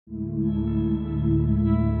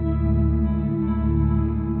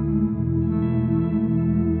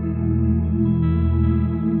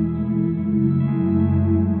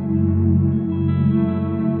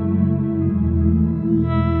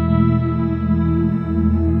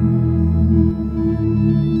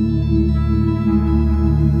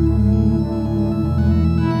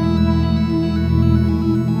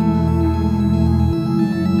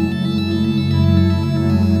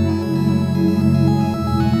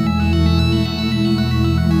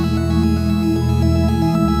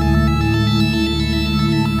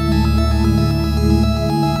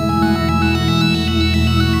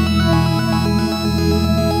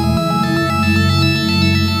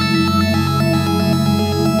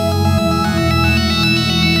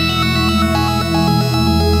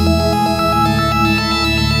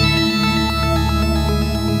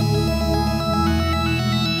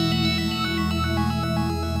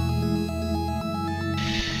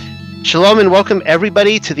Shalom and welcome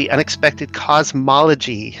everybody to the Unexpected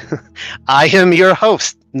Cosmology. I am your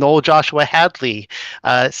host, Noel Joshua Hadley,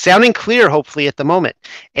 sounding clear hopefully at the moment,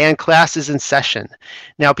 and class is in session.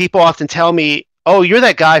 Now people often tell me, oh, you're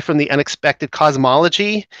that guy from the Unexpected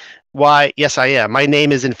Cosmology? Why, yes I am. My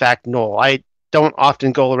name is in fact Noel. I don't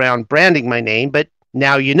often go around branding my name, but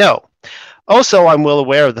now you know. Also, I'm well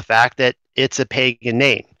aware of the fact that it's a pagan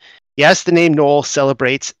name. Yes, the name Noel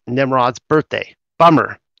celebrates Nimrod's birthday.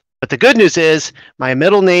 Bummer. But the good news is my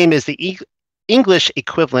middle name is the English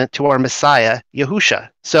equivalent to our Messiah,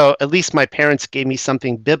 Yahusha. So at least my parents gave me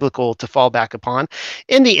something biblical to fall back upon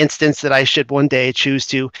in the instance that I should one day choose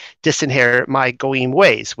to disinherit my goyim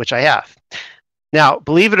ways, which I have. Now,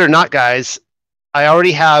 believe it or not, guys, I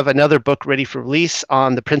already have another book ready for release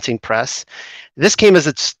on the printing press. This came as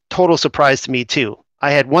a total surprise to me, too.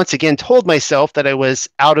 I had once again told myself that I was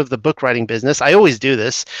out of the book writing business. I always do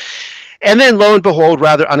this. And then, lo and behold,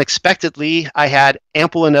 rather unexpectedly, I had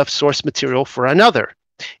ample enough source material for another.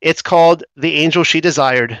 It's called The Angel She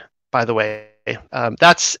Desired, by the way.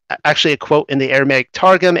 That's actually a quote in the Aramaic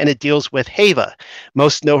Targum, and it deals with Hava.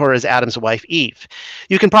 Most know her as Adam's wife, Eve.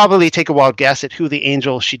 You can probably take a wild guess at who the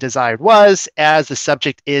angel she desired was, as the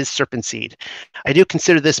subject is serpent seed. I do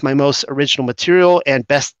consider this my most original material and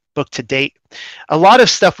best book to date. A lot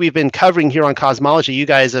of stuff we've been covering here on Cosmology, you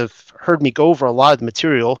guys have heard me go over a lot of the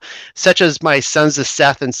material, such as my sons of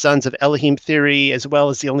Seth and sons of Elohim theory, as well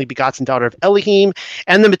as the only begotten daughter of Elohim,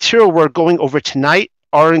 and the material we're going over tonight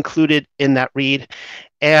are included in that read,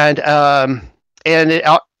 and it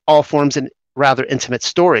all forms a rather intimate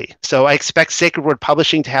story. So I expect Sacred Word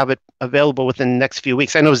Publishing to have it available within the next few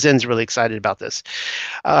weeks. I know Zen's really excited about this.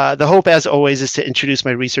 The hope, as always, is to introduce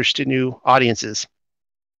my research to new audiences.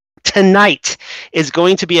 Tonight is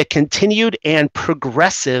going to be a continued and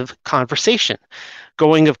progressive conversation,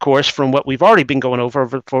 going, of course, from what we've already been going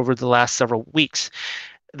over the last several weeks.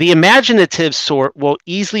 The imaginative sort will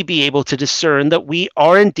easily be able to discern that we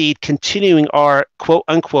are indeed continuing our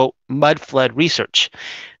quote-unquote mud flood research,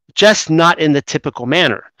 just not in the typical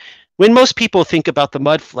manner. When most people think about the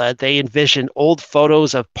mud flood, they envision old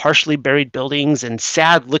photos of partially buried buildings and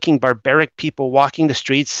sad-looking barbaric people walking the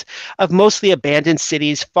streets of mostly abandoned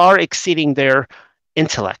cities, far exceeding their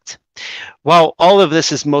intellect. While all of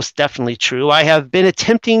this is most definitely true, I have been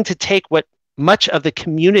attempting to take what much of the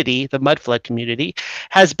community, the mud flood community,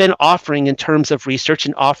 has been offering in terms of research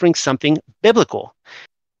and offering something biblical.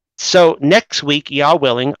 So next week, Yah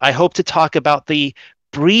willing, I hope to talk about the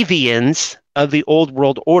Brevians of the Old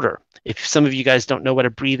World Order. If some of you guys don't know what a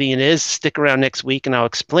Brevian is, stick around next week and I'll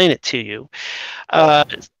explain it to you.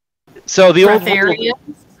 So the Old World,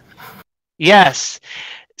 yes.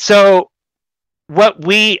 So what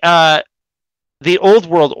we the Old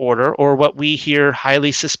World Order, or what we here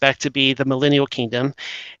highly suspect to be the Millennial Kingdom,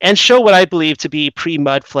 and show what I believe to be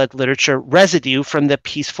pre-mud flood literature residue from the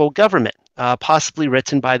peaceful government, possibly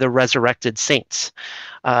written by the resurrected saints.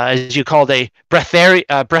 As you called a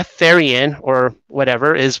breatharian, or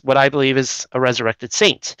whatever, is what I believe is a resurrected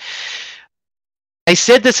saint. I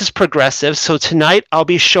said this is progressive, so tonight I'll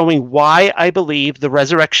be showing why I believe the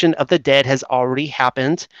resurrection of the dead has already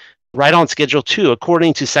happened, right on schedule too,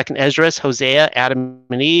 according to 2nd Esdras, Hosea, Adam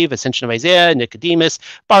and Eve, Ascension of Isaiah, Nicodemus,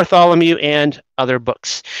 Bartholomew, and other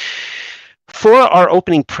books. For our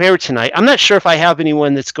opening prayer tonight, I'm not sure if I have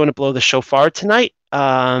anyone that's going to blow the shofar tonight.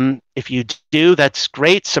 If you do, that's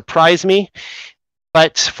great. Surprise me.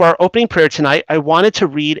 But for our opening prayer tonight, I wanted to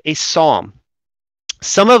read a psalm.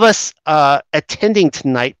 Some of us attending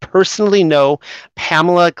tonight personally know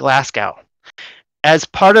Pamela Glasgow. As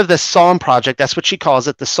part of the Psalm Project, that's what she calls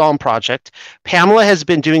it, the Psalm Project, Pamela has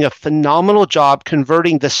been doing a phenomenal job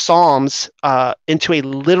converting the Psalms into a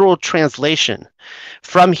literal translation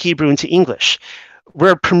from Hebrew into English.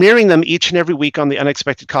 We're premiering them each and every week on the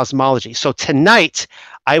Unexpected Cosmology. So tonight,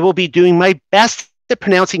 I will be doing my best at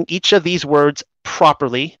pronouncing each of these words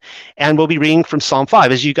properly, and we'll be reading from Psalm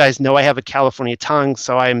 5. As you guys know, I have a California tongue,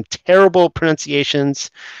 so I am terrible at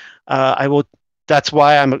pronunciations. That's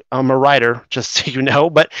why I'm a writer, just so you know,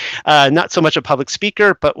 but not so much a public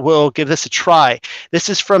speaker, but we'll give this a try. This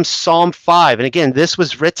is from Psalm 5. And again, this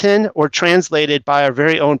was written or translated by our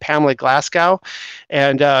very own Pamela Glasgow.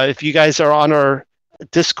 And if you guys are on our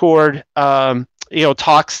Discord,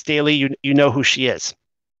 talks daily, you know who she is.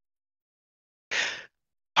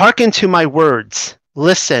 Hearken to my words.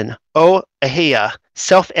 Listen, O Ahia,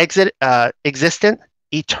 self-existent,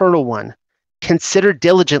 eternal one. Consider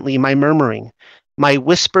diligently my murmuring, my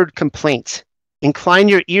whispered complaint. Incline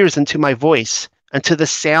your ears unto my voice, unto the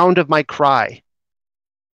sound of my cry.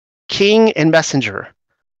 King and messenger,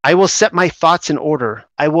 I will set my thoughts in order.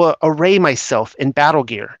 I will array myself in battle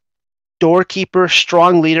gear. Doorkeeper,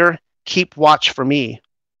 strong leader, keep watch for me.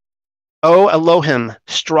 O Elohim,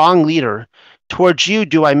 strong leader, towards you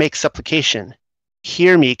do I make supplication.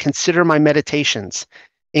 Hear me, consider my meditations.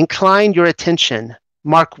 Incline your attention,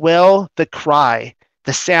 mark well the cry,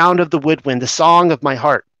 the sound of the woodwind, the song of my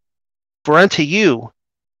heart. For unto you,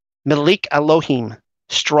 Melik Elohim,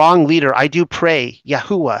 strong leader, I do pray,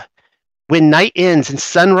 Yahuwah. When night ends and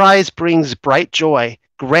sunrise brings bright joy,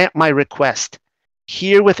 grant my request.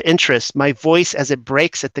 Hear with interest my voice as it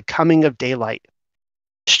breaks at the coming of daylight.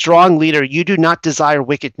 Strong leader, you do not desire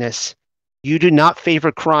wickedness. You do not favor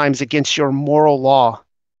crimes against your moral law.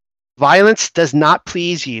 Violence does not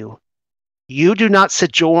please you. You do not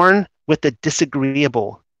sojourn with the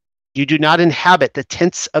disagreeable. You do not inhabit the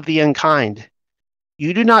tents of the unkind.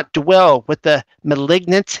 You do not dwell with the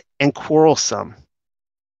malignant and quarrelsome.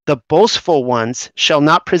 The boastful ones shall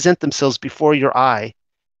not present themselves before your eye.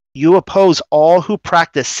 You oppose all who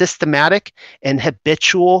practice systematic and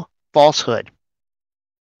habitual falsehood.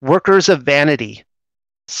 Workers of vanity,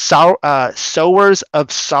 sowers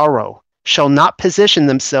of sorrow, shall not position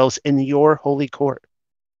themselves in your holy court.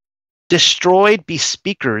 Destroyed be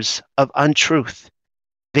speakers of untruth.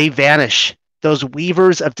 They vanish, those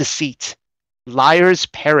weavers of deceit. Liars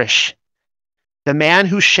perish. The man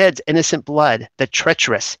who sheds innocent blood, the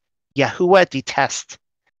treacherous, Yahuwah detests.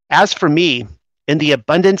 As for me, in the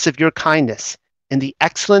abundance of your kindness, in the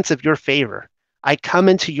excellence of your favor, I come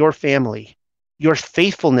into your family. Your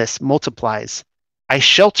faithfulness multiplies. I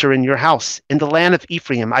shelter in your house. In the land of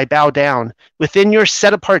Ephraim, I bow down. Within your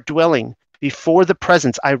set-apart dwelling, before the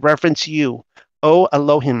presence, I reverence you, O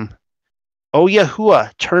Elohim. O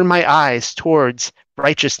Yahuwah, turn my eyes towards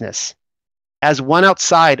righteousness. As one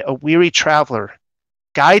outside, a weary traveler,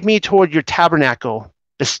 guide me toward your tabernacle.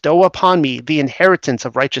 Bestow upon me the inheritance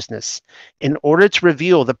of righteousness, in order to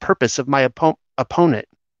reveal the purpose of my opponent.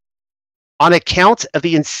 On account of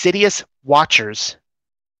the insidious watchers,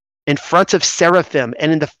 in front of seraphim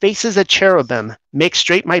and in the faces of cherubim, make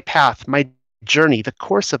straight my path, my journey, the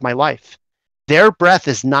course of my life. Their breath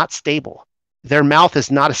is not stable. Their mouth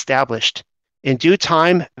is not established. In due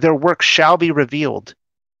time, their work shall be revealed.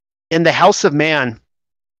 In the house of man,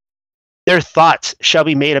 their thoughts shall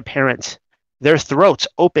be made apparent. Their throats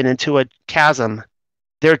open into a chasm.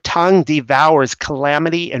 Their tongue devours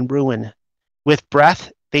calamity and ruin. With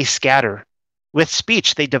breath, they scatter. With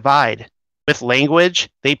speech, they divide. With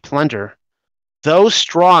language, they plunder. Those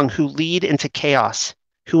strong who lead into chaos,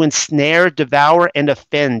 who ensnare, devour, and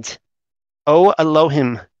offend. O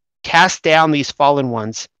Elohim, cast down these fallen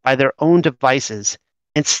ones by their own devices,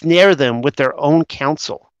 ensnare them with their own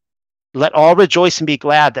counsel. Let all rejoice and be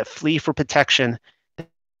glad that flee for protection,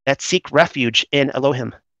 that seek refuge in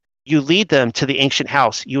Elohim. You lead them to the ancient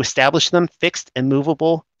house. You establish them fixed and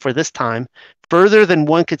movable for this time, further than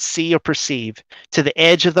one could see or perceive, to the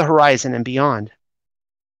edge of the horizon and beyond.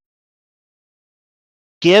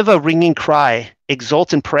 Give a ringing cry,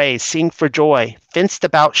 exult and praise, sing for joy. Fenced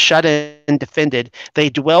about, shut in, defended, they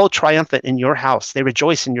dwell triumphant in your house. They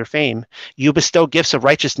rejoice in your fame. You bestow gifts of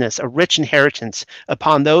righteousness, a rich inheritance,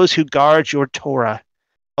 upon those who guard your Torah.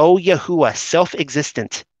 O Yahuwah,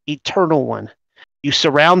 self-existent, eternal one, you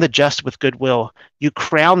surround the just with goodwill. You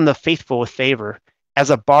crown the faithful with favor. As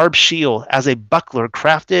a barbed shield, as a buckler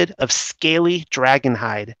crafted of scaly dragon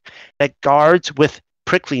hide that guards with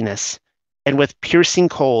prickliness and with piercing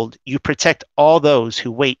cold, you protect all those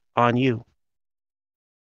who wait on you.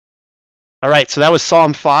 All right, so that was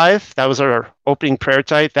Psalm 5. That was our opening prayer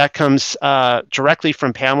type. That comes directly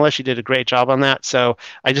from Pamela. She did a great job on that. So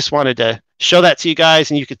I just wanted to show that to you guys,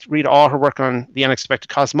 and you could read all her work on the unexpected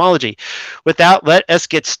cosmology. With that, let us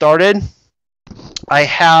get started. I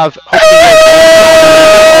have...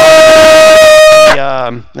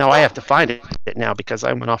 now I have to find it now because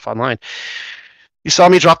I went off online. You saw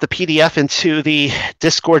me drop the PDF into the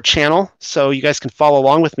Discord channel, so you guys can follow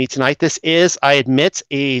along with me tonight. This is, I admit,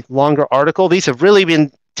 a longer article. These have really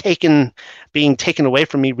been being taken away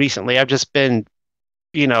from me recently. I've just been,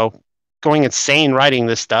 going insane writing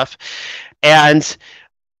this stuff. And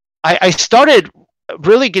I started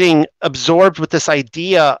really getting absorbed with this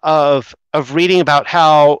idea of reading about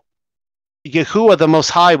how Yahuwah, the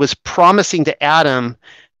Most High, was promising to Adam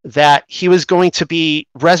that he was going to be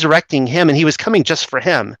resurrecting him, and he was coming just for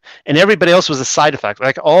him, and everybody else was a side effect.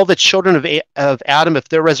 Like all the children of Adam, if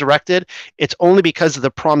they're resurrected, it's only because of the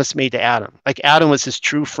promise made to Adam. Like Adam was his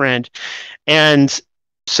true friend. And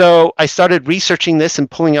so I started researching this and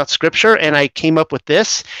pulling out scripture, and I came up with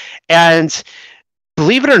this. And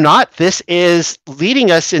believe it or not, this is leading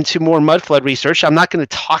us into more mud flood research. I'm not going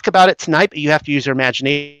to talk about it tonight, but you have to use your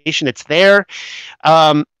imagination. It's there,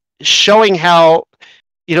 showing how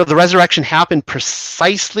the resurrection happened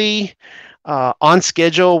precisely on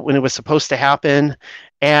schedule when it was supposed to happen.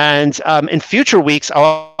 And in future weeks,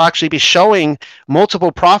 I'll actually be showing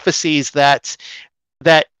multiple prophecies that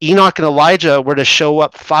Enoch and Elijah were to show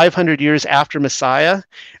up 500 years after Messiah,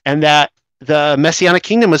 and that the Messianic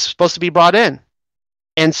kingdom was supposed to be brought in.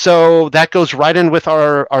 And so that goes right in with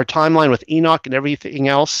our timeline with Enoch and everything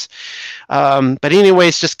else. But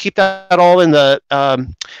anyways, just keep that all in the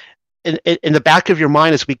back of your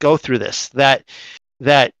mind as we go through this, that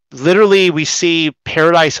literally we see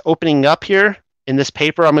paradise opening up here in this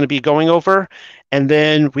paper I'm going to be going over, and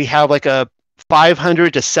then we have like a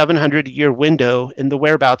 500 to 700 year window in the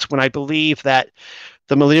whereabouts when I believe that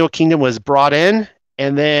the millennial kingdom was brought in,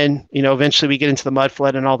 and then eventually we get into the mud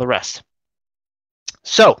flood and all the rest.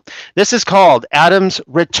 So this is called Adam's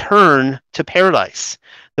return to paradise.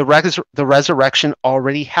 The resurrection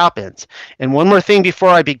already happened. And one more thing before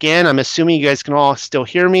I begin, I'm assuming you guys can all still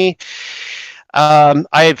hear me.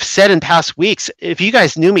 I've said in past weeks, if you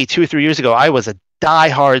guys knew me 2 or 3 years ago, I was a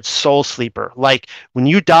diehard soul sleeper. Like when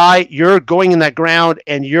you die, you're going in that ground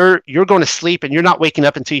and you're going to sleep and you're not waking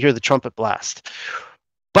up until you hear the trumpet blast.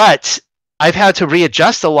 But I've had to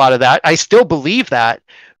readjust a lot of that. I still believe that,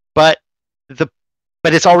 but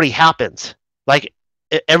it's already happened. Like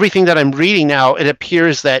everything that I'm reading now, it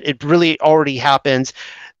appears that it really already happened.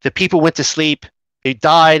 The people went to sleep, they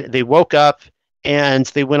died, they woke up, and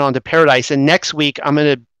they went on to paradise. And next week, I'm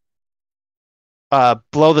going to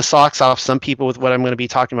blow the socks off some people with what I'm going to be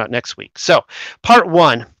talking about next week. So, part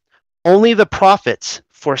 1, only the prophets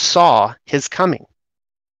foresaw his coming.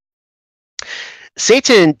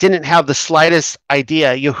 Satan didn't have the slightest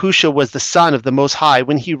idea Yahushua was the son of the Most High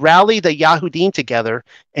when he rallied the Yahudim together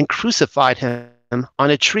and crucified him on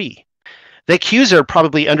a tree. The accuser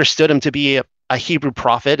probably understood him to be a Hebrew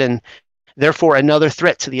prophet and therefore another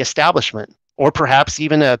threat to the establishment, or perhaps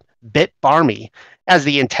even a bit barmy, as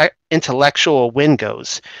the intellectual wind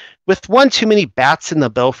goes, with one too many bats in the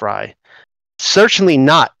belfry. Certainly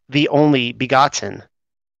not the only begotten.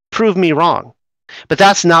 Prove me wrong. But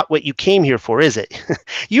that's not what you came here for, is it?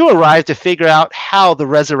 You arrived to figure out how the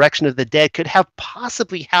resurrection of the dead could have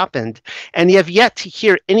possibly happened, and you have yet to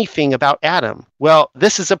hear anything about Adam. Well,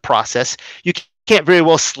 this is a process. You can't very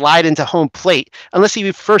well slide into home plate unless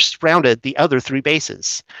you first rounded the other 3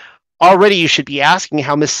 bases. Already you should be asking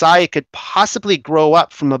how Messiah could possibly grow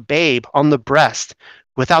up from a babe on the breast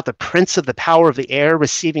without the prince of the power of the air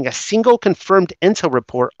receiving a single confirmed intel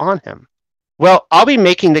report on him. Well, I'll be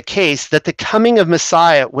making the case that the coming of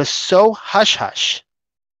Messiah was so hush-hush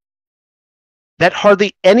that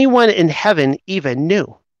hardly anyone in heaven even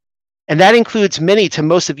knew. And that includes many to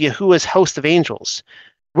most of Yahuwah's host of angels.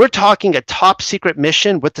 We're talking a top secret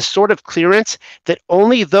mission with the sort of clearance that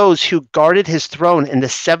only those who guarded his throne in the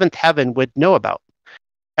 7th heaven would know about.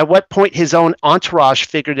 At what point his own entourage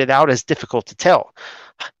figured it out is difficult to tell.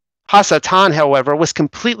 Hasatan, however, was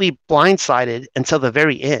completely blindsided until the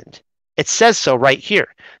very end. It says so right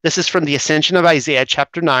here. This is from the Ascension of Isaiah,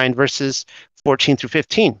 chapter 9, verses 14 through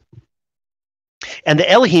 15. And the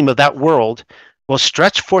Elohim of that world will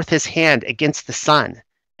stretch forth his hand against the sun,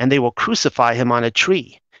 and they will crucify him on a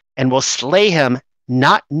tree, and will slay him,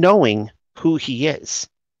 not knowing who he is.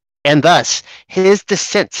 And thus his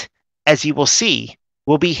descent, as you will see,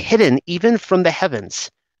 will be hidden even from the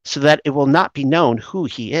heavens, so that it will not be known who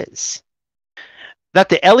he is. That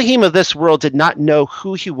the Elohim of this world did not know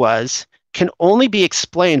who he was can only be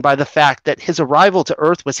explained by the fact that his arrival to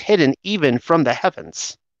earth was hidden even from the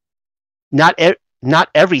heavens. Not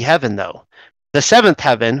every heaven, though. The 7th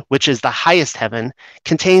heaven, which is the highest heaven,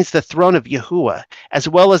 contains the throne of Yahuwah, as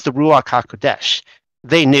well as the Ruach HaKodesh.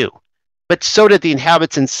 They knew. But so did the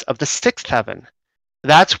inhabitants of the 6th heaven.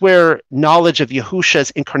 That's where knowledge of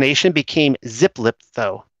Yahushua's incarnation became zip-lipped,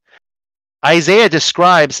 though. Isaiah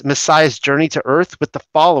describes Messiah's journey to earth with the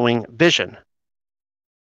following vision.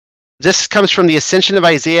 This comes from the Ascension of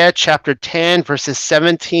Isaiah, chapter 10, verses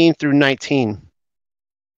 17 through 19.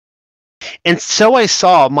 And so I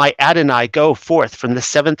saw my Adonai go forth from the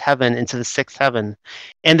 7th heaven into the 6th heaven,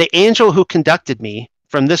 and the angel who conducted me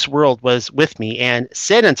from this world was with me, and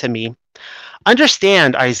said unto me,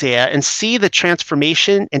 Understand, Isaiah, and see the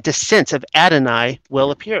transformation and descent of Adonai will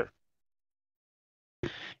appear.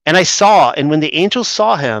 And I saw, and when the angels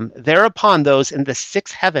saw him, thereupon those in the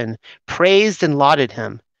 6th heaven praised and lauded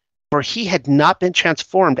him, for he had not been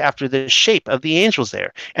transformed after the shape of the angels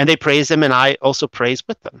there. And they praised him, and I also praised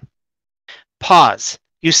with them. Pause.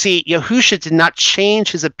 You see, Yahushua did not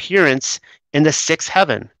change his appearance in the 6th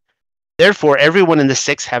heaven. Therefore, everyone in the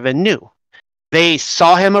 6th heaven knew. They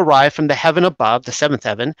saw him arrive from the heaven above, the seventh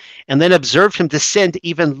heaven, and then observed him descend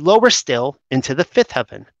even lower still into the fifth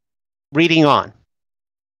heaven. Reading on.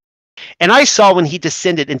 And I saw when he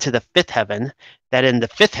descended into the fifth heaven, that in the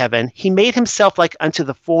fifth heaven he made himself like unto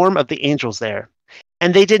the form of the angels there.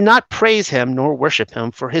 And they did not praise him nor worship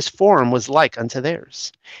him, for his form was like unto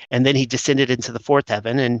theirs. And then he descended into the fourth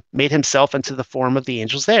heaven and made himself unto the form of the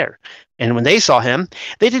angels there. And when they saw him,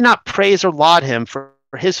 they did not praise or laud him, for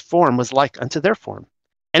his form was like unto their form.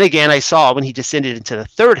 And again I saw when he descended into the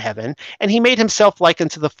third heaven, and he made himself like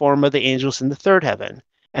unto the form of the angels in the third heaven.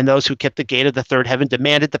 And those who kept the gate of the third heaven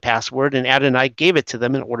demanded the password, and Adonai gave it to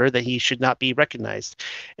them in order that he should not be recognized.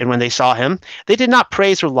 And when they saw him, they did not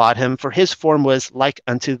praise or laud him, for his form was like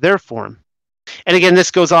unto their form. And again,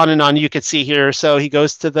 this goes on and on. You could see here. So he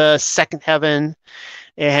goes to the second heaven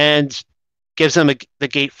and gives them the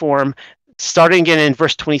gate form. Starting again in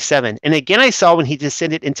verse 27. And again I saw when he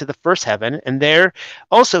descended into the first heaven, and there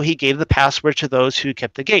also he gave the password to those who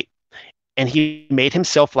kept the gate. And he made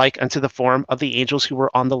himself like unto the form of the angels who were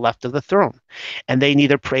on the left of the throne. And they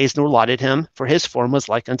neither praised nor lauded him, for his form was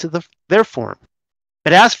like unto their form.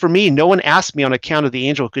 But as for me, no one asked me on account of the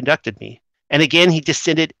angel who conducted me. And again he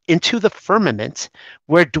descended into the firmament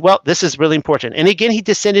where dwelt, this is really important. And again he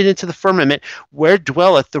descended into the firmament where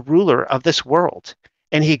dwelleth the ruler of this world.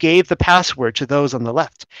 And he gave the password to those on the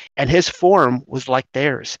left. And his form was like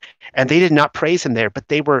theirs. And they did not praise him there, but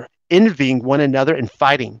they were envying one another and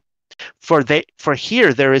fighting. For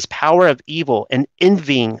here there is power of evil and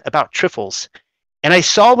envying about trifles. And I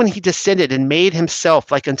saw when he descended and made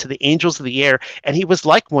himself like unto the angels of the air, and he was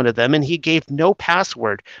like one of them, and he gave no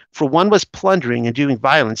password, for one was plundering and doing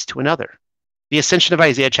violence to another. The Ascension of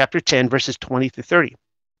Isaiah chapter 10, verses 20 through 30.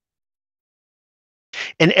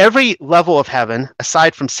 In every level of heaven,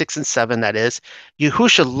 aside from 6 and 7, that is,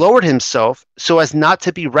 Yahusha lowered himself so as not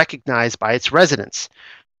to be recognized by its residents.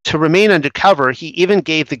 To remain undercover, he even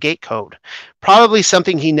gave the gate code, probably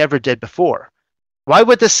something he never did before. Why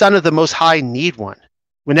would the Son of the Most High need one?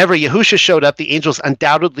 Whenever Yahusha showed up, the angels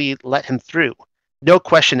undoubtedly let him through. No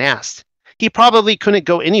question asked. He probably couldn't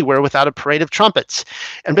go anywhere without a parade of trumpets.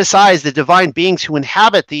 And besides, the divine beings who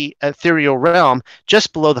inhabit the ethereal realm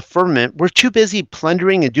just below the firmament were too busy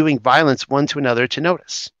plundering and doing violence one to another to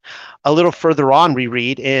notice. A little further on, we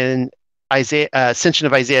read in Ascension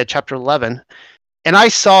of Isaiah chapter 11, and I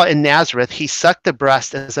saw in Nazareth he sucked the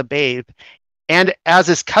breast as a babe, and as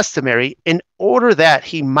is customary, in order that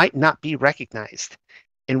he might not be recognized.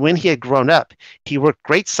 And when he had grown up, he worked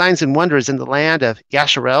great signs and wonders in the land of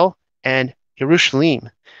Yasharel and Jerusalem.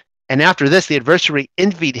 And after this, the adversary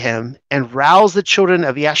envied him and roused the children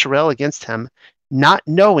of Yasharel against him, not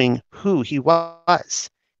knowing who he was.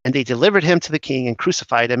 And they delivered him to the king and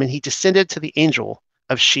crucified him, and he descended to the angel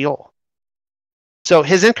of Sheol. So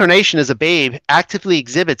his incarnation as a babe actively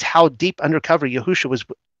exhibits how deep undercover Yahusha was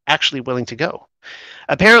actually willing to go.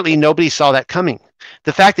 Apparently, nobody saw that coming.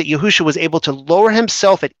 The fact that Yahusha was able to lower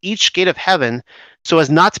himself at each gate of heaven so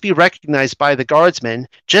as not to be recognized by the guardsmen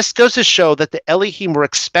just goes to show that the Elohim were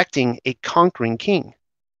expecting a conquering king.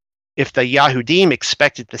 If the Yahudim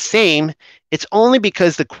expected the same, it's only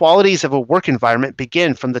because the qualities of a work environment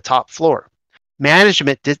begin from the top floor.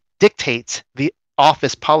 Management dictates the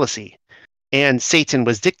office policy. And Satan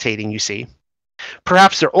was dictating, you see.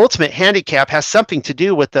 Perhaps their ultimate handicap has something to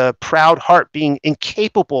do with the proud heart being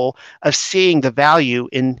incapable of seeing the value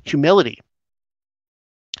in humility.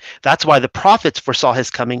 That's why the prophets foresaw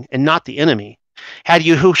his coming and not the enemy. Had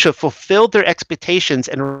Yahusha fulfilled their expectations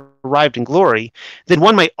and arrived in glory, then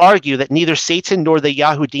one might argue that neither Satan nor the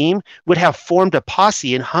Yahudim would have formed a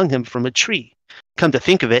posse and hung him from a tree. Come to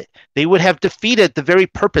think of it, they would have defeated the very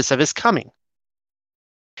purpose of his coming.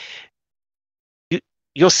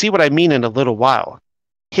 You'll see what I mean in a little while.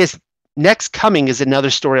 His next coming is another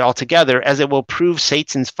story altogether, as it will prove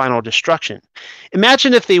Satan's final destruction.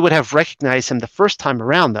 Imagine if they would have recognized him the first time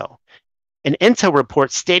around, though. An intel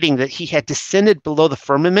report stating that he had descended below the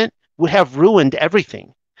firmament would have ruined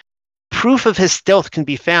everything. Proof of his stealth can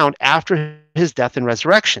be found after his death and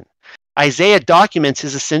resurrection. Isaiah documents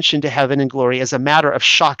his ascension to heaven and glory as a matter of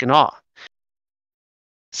shock and awe.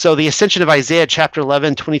 So the Ascension of Isaiah chapter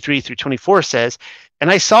 11, 23 through 24 says, and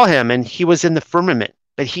I saw him, and he was in the firmament,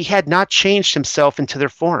 but he had not changed himself into their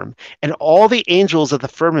form. And all the angels of the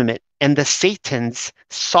firmament and the Satans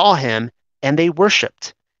saw him, and they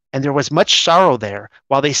worshipped. And there was much sorrow there,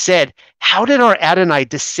 while they said, how did our Adonai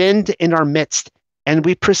descend in our midst, and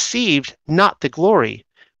we perceived not the glory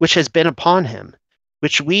which has been upon him,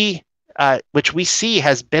 which we see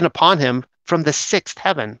has been upon him from the sixth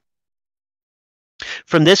heaven.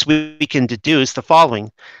 From this, we can deduce the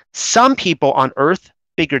following. Some people on earth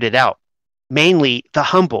figured it out. mainly the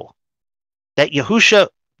humble, that Yahusha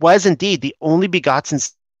was indeed the only begotten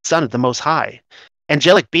Son of the Most High.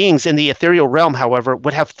 Angelic beings in the ethereal realm, however,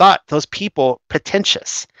 would have thought those people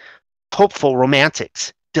pretentious, hopeful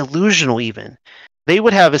romantics, delusional even. They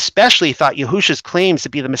would have especially thought Yahusha's claims to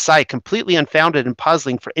be the Messiah completely unfounded and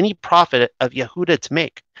puzzling for any prophet of Yehuda to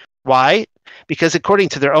make. Why? Because according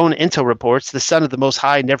to their own intel reports, the Son of the Most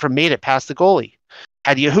High never made it past the goalie.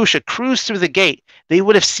 Had Yahusha cruised through the gate, they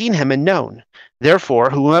would have seen him and known. Therefore,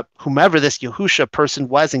 whomever this Yahusha person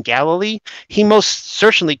was in Galilee, he most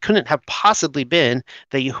certainly couldn't have possibly been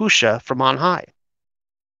the Yahusha from on high.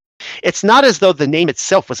 It's not as though the name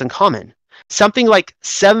itself was uncommon. Something like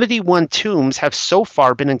 71 tombs have so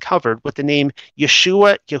far been uncovered with the name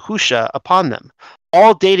Yeshua Yahusha upon them,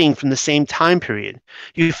 all dating from the same time period.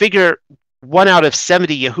 You figure 1 out of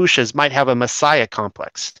 70 Yahushas might have a Messiah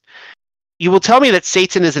complex. You will tell me that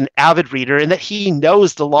Satan is an avid reader and that he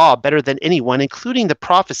knows the law better than anyone, including the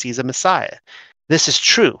prophecies of Messiah. This is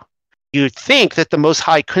true. You'd think that the Most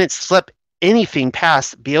High couldn't slip anything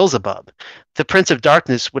past Beelzebub. The Prince of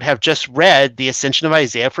Darkness would have just read the Ascension of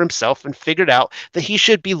Isaiah for himself and figured out that he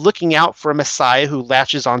should be looking out for a Messiah who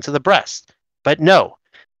latches onto the breast. But no,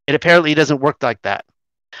 it apparently doesn't work like that.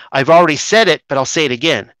 I've already said it, but I'll say it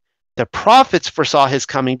again. The prophets foresaw his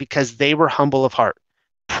coming because they were humble of heart.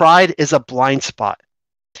 Pride is a blind spot.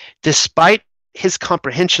 Despite his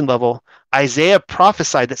comprehension level, Isaiah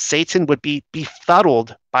prophesied that Satan would be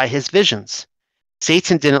befuddled by his visions.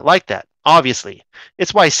 Satan didn't like that, obviously.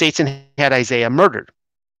 It's why Satan had Isaiah murdered.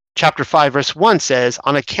 Chapter 5, verse 1 says,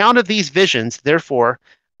 "On account of these visions, therefore,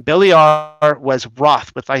 Beliar was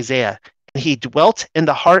wroth with Isaiah, and he dwelt in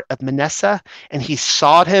the heart of Manasseh, and he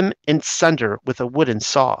sawed him in sunder with a wooden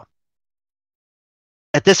saw."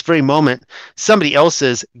 At this very moment, somebody else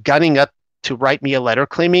is gunning up to write me a letter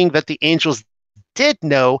claiming that the angels did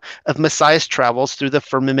know of Messiah's travels through the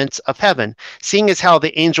firmaments of heaven, seeing as how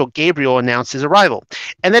the angel Gabriel announced his arrival,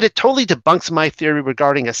 and that it totally debunks my theory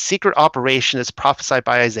regarding a secret operation as prophesied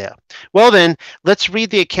by Isaiah. Well then, let's read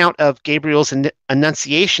the account of Gabriel's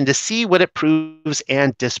annunciation to see what it proves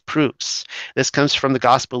and disproves. This comes from the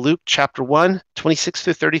Gospel of Luke, chapter 1, 26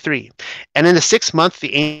 through 33. "And in the 6th month,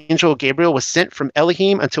 the angel Gabriel was sent from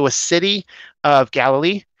Elohim unto a city of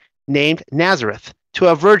Galilee named Nazareth, to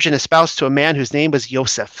a virgin espoused to a man whose name was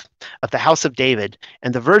Joseph, of the house of David,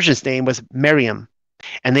 and the virgin's name was Miriam.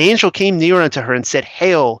 And the angel came near unto her and said,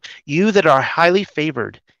 Hail, you that are highly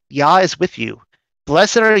favored, Yah is with you.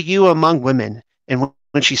 Blessed are you among women. And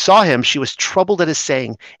when she saw him, she was troubled at his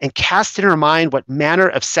saying, and cast in her mind what manner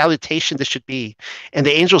of salutation this should be. And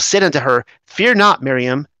the angel said unto her, Fear not,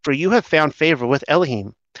 Miriam, for you have found favor with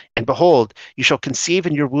Elohim. And behold, you shall conceive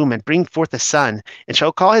in your womb and bring forth a son, and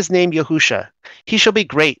shall call his name Yahusha. He shall be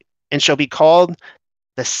great, and shall be called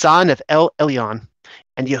the Son of El Elyon.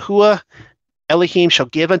 And Yahuwah Elohim shall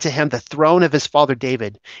give unto him the throne of his father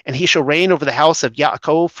David, and he shall reign over the house of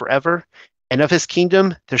Yaakov forever, and of his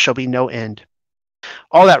kingdom there shall be no end."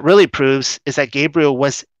 All that really proves is that Gabriel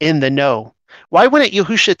was in the know. Why wouldn't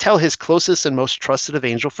Yahusha tell his closest and most trusted of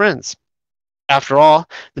angel friends? After all,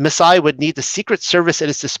 the Messiah would need the secret service at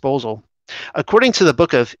his disposal. According to the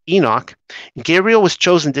book of Enoch, Gabriel was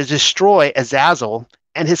chosen to destroy Azazel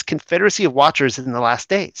and his confederacy of watchers in the last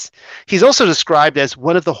days. He's also described as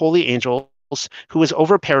one of the holy angels who was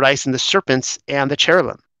over paradise and the serpents and the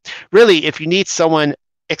cherubim. Really, if you need someone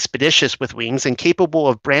expeditious with wings and capable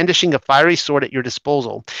of brandishing a fiery sword at your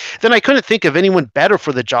disposal, then I couldn't think of anyone better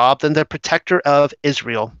for the job than the protector of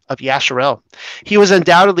Israel, of Yasharel. He was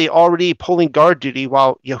undoubtedly already pulling guard duty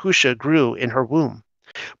while Yahusha grew in her womb.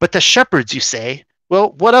 But the shepherds, you say?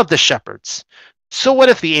 Well, what of the shepherds? So what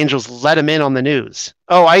if the angels let him in on the news?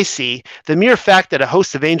 Oh, I see. The mere fact that a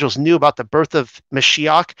host of angels knew about the birth of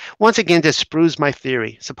Mashiach once again disproves my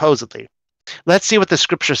theory, supposedly. Let's see what the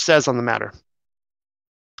scripture says on the matter.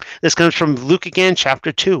 This comes from Luke again,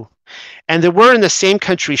 chapter 2. "And there were in the same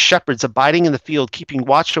country shepherds abiding in the field, keeping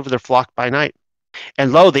watch over their flock by night.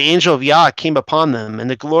 And lo, the angel of Yah came upon them, and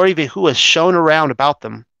the glory of Yahuwah shone around about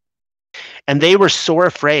them. And they were sore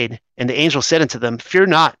afraid. And the angel said unto them, Fear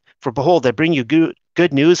not, for behold, I bring you good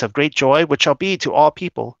news of great joy, which shall be to all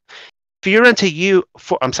people. For unto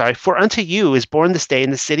you is born this day in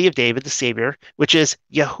the city of David the Savior, which is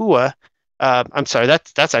Yahuwah."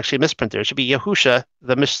 That's actually a misprint there. It should be Yahusha,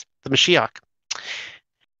 the Mashiach.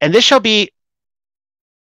 "And this shall be,"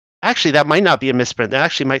 actually, that might not be a misprint. They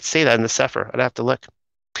actually might say that in the Sefer. I'd have to look.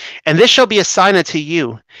 "And this shall be a sign unto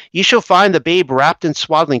you. You shall find the babe wrapped in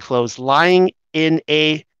swaddling clothes, lying in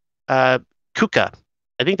a kuka."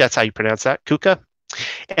 I think that's how you pronounce that, kuka.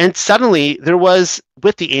 And suddenly there was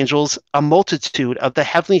with the angels a multitude of the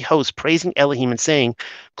heavenly host praising Elohim and saying,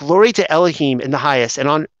 "Glory to Elohim in the highest, and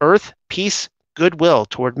on earth peace, goodwill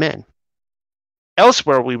toward men."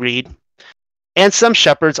 Elsewhere we read, "And some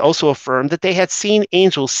shepherds also affirmed that they had seen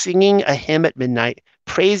angels singing a hymn at midnight,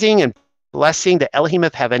 praising and blessing the Elohim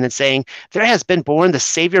of heaven, and saying, There has been born the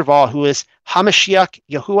Savior of all, who is Hamashiach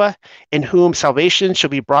Yahuwah, in whom salvation shall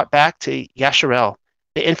be brought back to Yasharel,"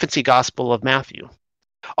 the infancy gospel of Matthew.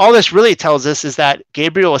 All this really tells us is that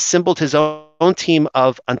Gabriel assembled his own team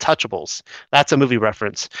of untouchables. That's a movie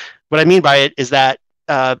reference. What I mean by it is that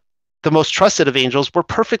the most trusted of angels were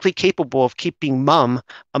perfectly capable of keeping mum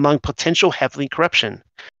among potential heavenly corruption.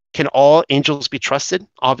 Can all angels be trusted?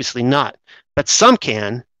 Obviously not, but some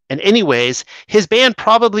can. And anyways, his band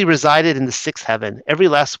probably resided in the sixth heaven, every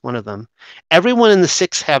last one of them. Everyone in the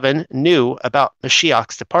sixth heaven knew about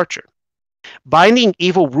Mashiach's departure. Binding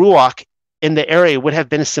evil Ruach in the area would have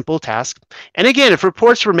been a simple task. And again, if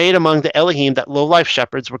reports were made among the Elohim that low-life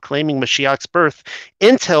shepherds were claiming Mashiach's birth,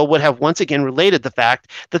 intel would have once again related the fact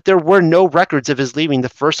that there were no records of his leaving the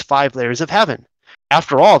first 5 layers of heaven.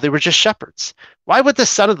 After all, they were just shepherds. Why would the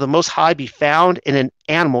Son of the Most High be found in an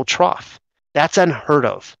animal trough? That's unheard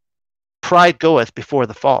of. Pride goeth before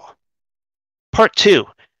the fall. Part 2.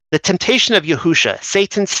 The temptation of Yahusha.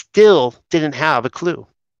 Satan still didn't have a clue.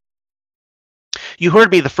 You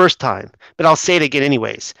heard me the first time, but I'll say it again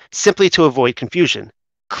anyways, simply to avoid confusion.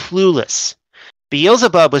 Clueless.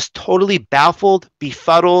 Beelzebub was totally baffled,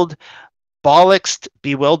 befuddled, bollocksed,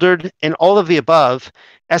 bewildered, and all of the above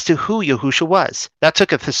as to who Yahusha was. That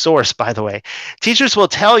took a thesaurus, by the way. Teachers will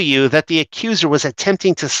tell you that the accuser was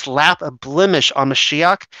attempting to slap a blemish on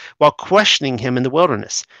Mashiach while questioning him in the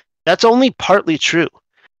wilderness. That's only partly true.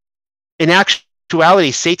 In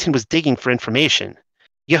actuality, Satan was digging for information.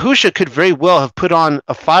 Yahusha could very well have put on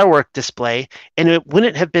a firework display, and it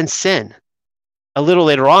wouldn't have been sin. A little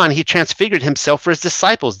later on, he transfigured himself for his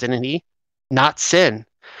disciples, didn't he? Not sin.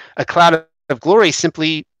 A cloud of glory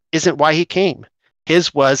simply isn't why he came.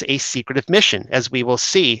 His was a secretive mission, as we will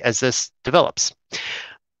see as this develops.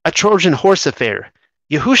 A Trojan horse affair.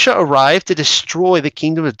 Yahusha arrived to destroy the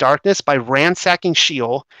kingdom of darkness by ransacking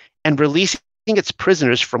Sheol and releasing its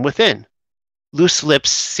prisoners from within. Loose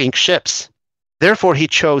lips sink ships. Therefore, he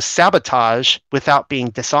chose sabotage without being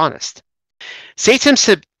dishonest.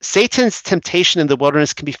 Satan's temptation in the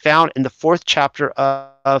wilderness can be found in the 4th chapter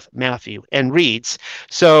of Matthew and reads,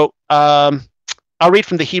 so I'll read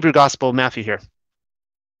from the Hebrew Gospel of Matthew here.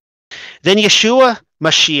 Then Yeshua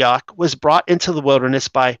Mashiach was brought into the wilderness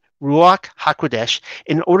by Ruach HaKodesh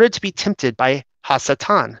in order to be tempted by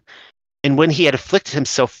Hasatan. And when he had afflicted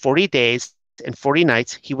himself 40 days and 40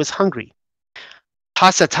 nights, he was hungry.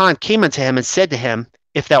 Hasatan came unto him and said to him,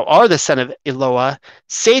 If thou art the son of Eloah,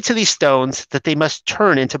 say to these stones that they must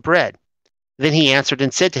turn into bread. Then he answered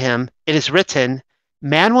and said to him, It is written,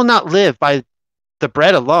 Man will not live by the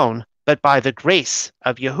bread alone, but by the grace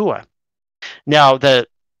of Yahuwah. Now, the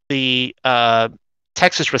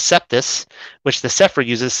Textus Receptus, which the Sefer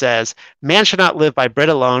uses, says, Man shall not live by bread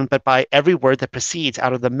alone, but by every word that proceeds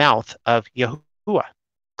out of the mouth of Yahuwah.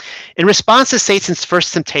 In response to Satan's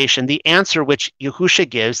first temptation, the answer which Yahusha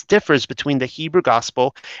gives differs between the Hebrew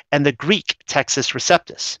Gospel and the Greek Textus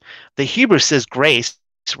Receptus. The Hebrew says grace,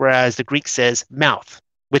 whereas the Greek says mouth.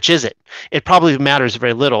 Which is it? It probably matters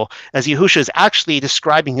very little, as Yahusha is actually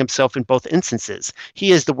describing himself in both instances.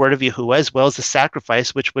 He is the word of Yahuwah as well as the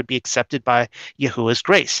sacrifice which would be accepted by Yahuwah's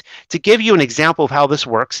grace. To give you an example of how this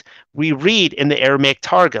works, we read in the Aramaic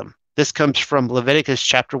Targum. This comes from Leviticus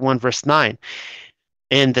chapter 1, verse 9.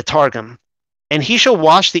 In the Targum, and he shall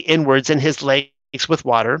wash the inwards and his legs with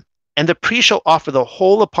water, and the priest shall offer the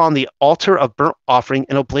whole upon the altar of burnt offering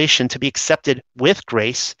and oblation to be accepted with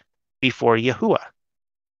grace before Yahuwah.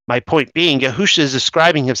 My point being, Yahusha is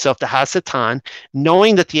describing himself to Hasatan,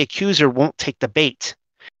 knowing that the accuser won't take the bait.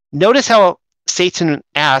 Notice how Satan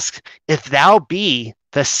asks, If thou be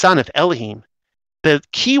the son of Elohim. The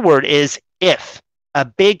key word is if, a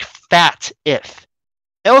big fat if.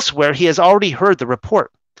 Elsewhere, he has already heard the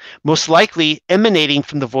report, most likely emanating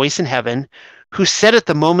from the voice in heaven, who said at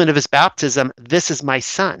the moment of his baptism, This is my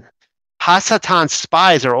son. Hasatan's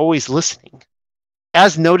spies are always listening.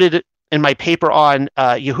 As noted in my paper on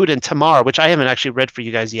Yehuda and Tamar, which I haven't actually read for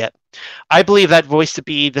you guys yet, I believe that voice to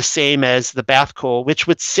be the same as the Bath Kol, which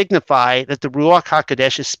would signify that the Ruach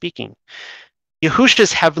HaKodesh is speaking.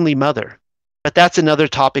 Yahusha's heavenly mother, but that's another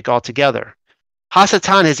topic altogether.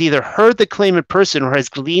 Hasatan has either heard the claim in person or has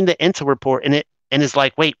gleaned the intel report in it and is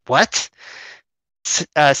like, wait, what?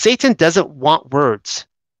 Satan doesn't want words.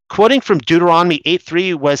 Quoting from Deuteronomy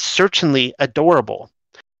 8:3 was certainly adorable.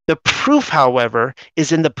 The proof, however,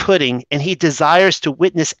 is in the pudding, and he desires to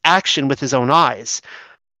witness action with his own eyes.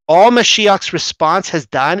 All Mashiach's response has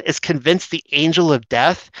done is convince the angel of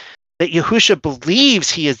death that Yahusha believes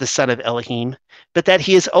he is the son of Elohim, but that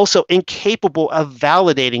he is also incapable of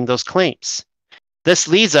validating those claims. This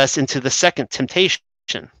leads us into the second temptation.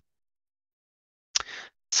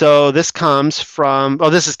 So this comes from,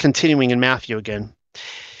 this is continuing in Matthew again.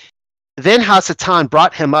 Then Hasatan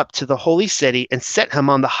brought him up to the holy city and set him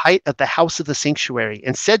on the height of the house of the sanctuary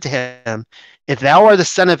and said to him, if thou art the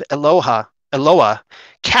son of Eloah,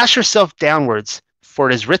 cast yourself downwards, for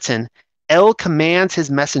it is written, El commands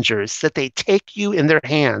his messengers that they take you in their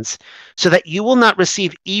hands, so that you will not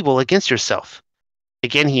receive evil against yourself.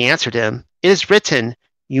 Again he answered him, it is written,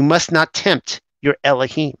 you must not tempt your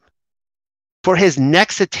Elohim. For his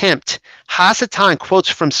next attempt, Hasatan quotes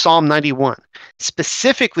from Psalm 91,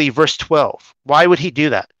 specifically verse 12. Why would he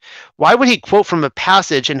do that? Why would he quote from a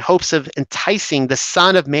passage in hopes of enticing the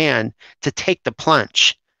Son of Man to take the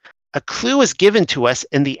plunge? A clue is given to us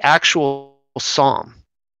in the actual psalm.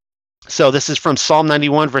 So this is from Psalm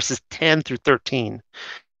 91, verses 10 through 13.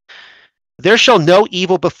 There shall no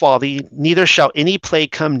evil befall thee, neither shall any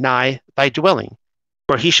plague come nigh thy dwelling.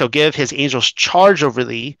 For he shall give his angels charge over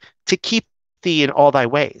thee to keep thee in all thy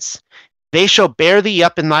ways. They shall bear thee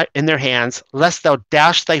up in their hands, lest thou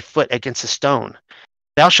dash thy foot against a stone.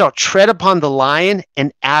 Thou shalt tread upon the lion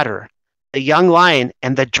and adder, the young lion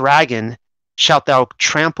and the dragon shalt thou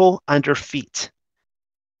trample under feet.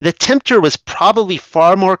 The tempter was probably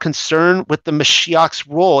far more concerned with the Mashiach's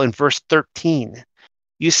role in verse 13.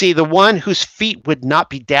 You see, the one whose feet would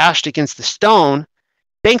not be dashed against the stone,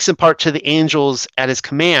 thanks in part to the angels at his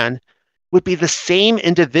command, would be the same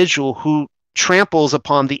individual who tramples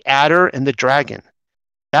upon the adder and the dragon.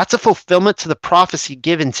 That's a fulfillment to the prophecy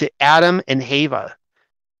given to Adam and Hava.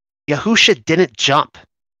 Yahusha didn't jump.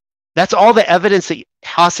 That's all the evidence that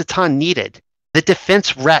Hasatan needed. The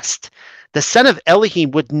defense rests. The son of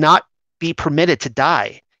Elohim would not be permitted to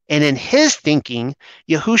die. And in his thinking,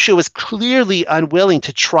 Yahusha was clearly unwilling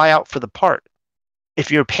to try out for the part. If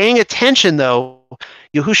you're paying attention, though,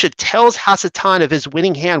 Yahusha tells Hasatan of his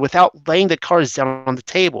winning hand without laying the cards down on the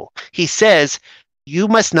table. He says, you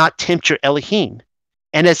must not tempt your Elohim.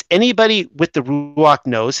 And as anybody with the Ruach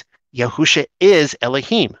knows, Yahusha is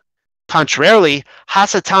Elohim. Contrarily,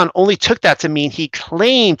 Hasatan only took that to mean he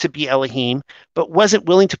claimed to be Elohim, but wasn't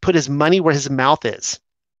willing to put his money where his mouth is.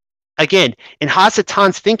 Again, in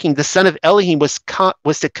Hasatan's thinking, the son of Elohim was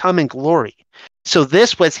to come in glory. So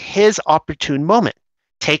this was his opportune moment.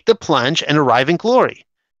 Take the plunge and arrive in glory.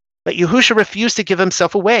 But Yahusha refused to give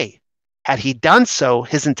himself away. Had he done so,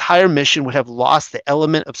 his entire mission would have lost the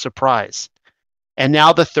element of surprise. And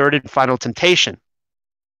now the third and final temptation.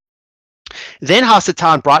 Then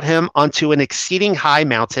Hasatan brought him onto an exceeding high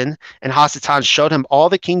mountain, and Hasatan showed him all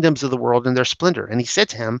the kingdoms of the world in their splendor. And he said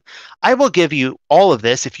to him, I will give you all of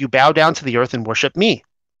this if you bow down to the earth and worship me.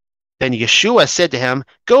 Then Yeshua said to him,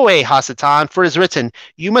 go away, Hasatan, for it is written,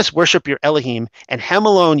 you must worship your Elohim, and him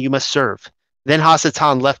alone you must serve. Then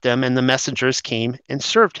Hasatan left him, and the messengers came and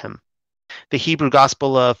served him. The Hebrew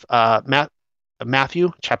Gospel of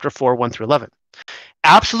Matthew, chapter 4, 1 through 11.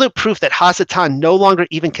 Absolute proof that Hasatan no longer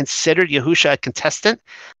even considered Yahusha a contestant,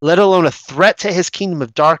 let alone a threat to his kingdom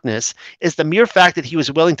of darkness, is the mere fact that he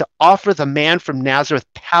was willing to offer the man from Nazareth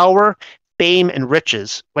power, fame, and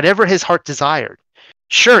riches, whatever his heart desired.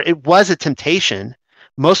 Sure, it was a temptation.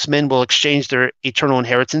 Most men will exchange their eternal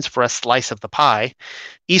inheritance for a slice of the pie.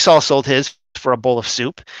 Esau sold his for a bowl of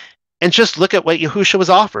soup. And just look at what Yahusha was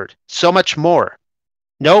offered. So much more.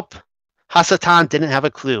 Nope. Hasatan didn't have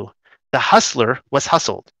a clue. The hustler was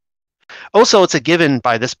hustled. Also, it's a given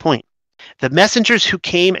by this point. The messengers who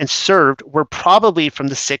came and served were probably from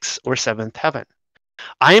the 6th or 7th heaven.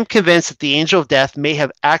 I am convinced that the angel of death may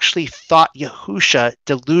have actually thought Yahusha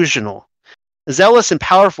delusional. Zealous and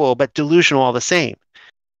powerful, but delusional all the same,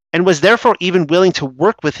 and was therefore even willing to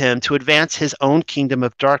work with him to advance his own kingdom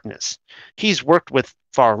of darkness. He's worked with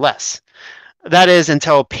far less. That is,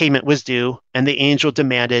 until payment was due and the angel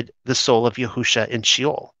demanded the soul of Yahusha in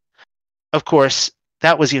Sheol. Of course,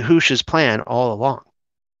 that was Yahusha's plan all along.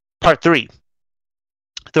 Part 3.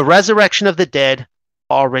 The resurrection of the dead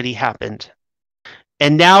already happened.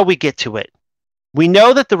 And now we get to it. We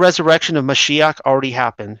know that the resurrection of Mashiach already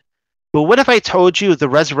happened. But what if I told you the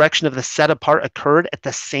resurrection of the set apart occurred at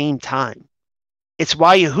the same time? It's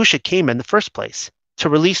why Yahusha came in the first place, to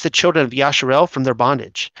release the children of Yasharel from their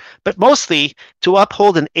bondage, but mostly to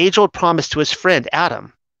uphold an age-old promise to his friend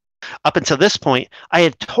Adam. Up until this point, I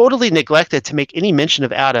had totally neglected to make any mention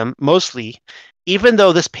of Adam, mostly, even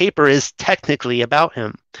though this paper is technically about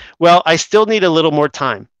him. Well, I still need a little more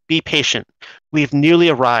time. Be patient. We've nearly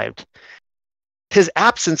arrived. His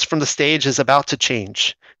absence from the stage is about to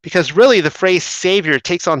change, because really the phrase Savior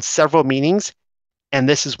takes on several meanings, and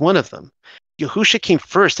this is one of them. Yahusha came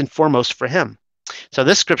first and foremost for him. So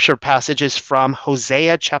this scripture passage is from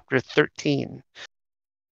Hosea chapter 13.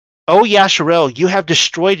 O Yasharel, you have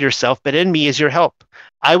destroyed yourself, but in me is your help.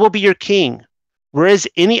 I will be your king. Where is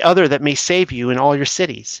any other that may save you in all your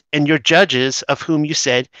cities? And your judges, of whom you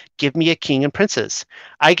said, give me a king and princes.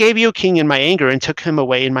 I gave you a king in my anger and took him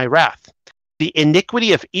away in my wrath. The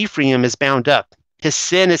iniquity of Ephraim is bound up. His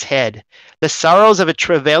sin is head. The sorrows of a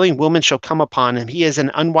travailing woman shall come upon him. He is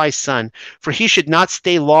an unwise son, for he should not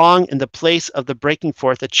stay long in the place of the breaking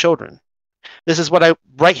forth of children. This is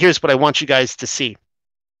right here is what I want you guys to see.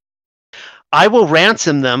 I will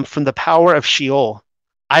ransom them from the power of Sheol.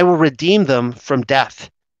 I will redeem them from death.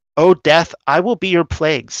 O death, I will be your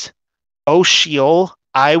plagues. O Sheol,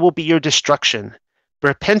 I will be your destruction.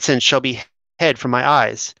 Repentance shall be hid from my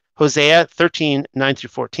eyes. Hosea 13,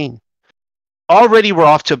 9-14. Already we're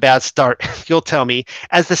off to a bad start, you'll tell me,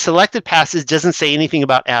 as the selected passage doesn't say anything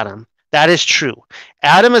about Adam. That is true.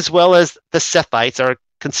 Adam as well as the Sethites are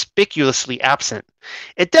conspicuously absent.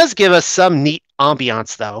 It does give us some neat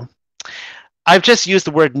ambiance, though. I've just used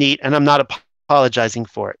the word neat, and I'm not apologizing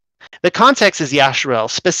for it. The context is Yasharel,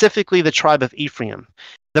 specifically the tribe of Ephraim.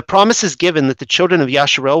 The promise is given that the children of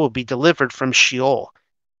Yasharel will be delivered from Sheol.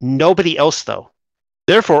 Nobody else, though.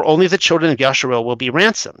 Therefore, only the children of Yasharel will be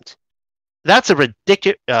ransomed. That's a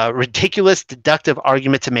ridiculous deductive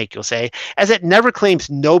argument to make, you'll say, as it never claims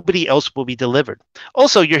nobody else will be delivered.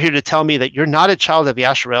 Also, you're here to tell me that you're not a child of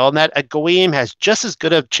Yasharel and that a Goyim has just as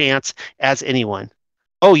good a chance as anyone.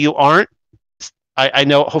 Oh, you aren't? I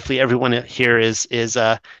know hopefully everyone here is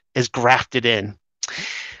grafted in.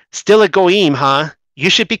 Still a Goyim, huh? You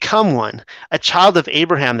should become one. A child of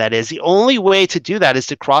Abraham, that is. The only way to do that is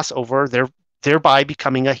to cross over, thereby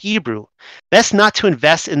becoming a Hebrew. Best not to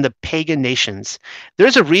invest in the pagan nations.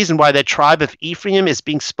 There's a reason why the tribe of Ephraim is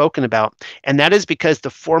being spoken about, and that is because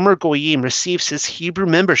the former Goyim receives his Hebrew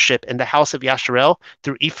membership in the house of Yasharel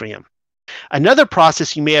through Ephraim. Another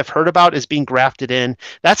process you may have heard about is being grafted in.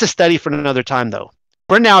 That's a study for another time, though.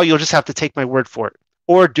 For now, you'll just have to take my word for it,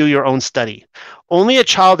 or do your own study. Only a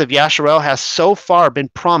child of Yasharel has so far been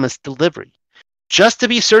promised delivery. Just to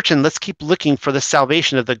be certain, let's keep looking for the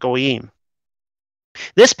salvation of the Goyim.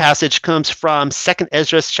 This passage comes from 2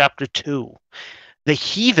 Ezra chapter 2. The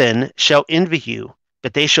heathen shall envy you,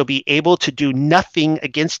 but they shall be able to do nothing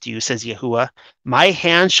against you, says Yahuwah. My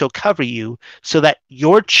hand shall cover you, so that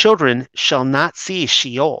your children shall not see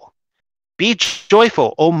Sheol. Be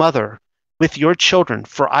joyful, O mother, with your children,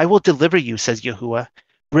 for I will deliver you, says Yahuwah.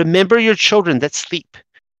 Remember your children that sleep,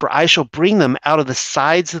 for I shall bring them out of the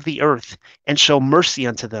sides of the earth, and show mercy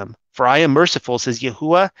unto them. For I am merciful, says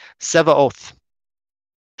Yahuwah Sevaoth.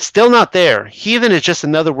 Still not there. Heathen is just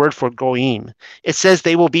another word for Goyim. It says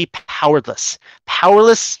they will be powerless.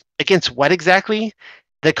 Powerless against what exactly?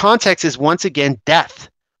 The context is once again death.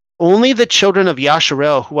 Only the children of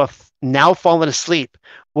Yasharel who have now fallen asleep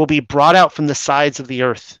will be brought out from the sides of the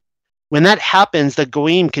earth. When that happens, the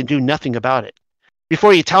Goyim can do nothing about it.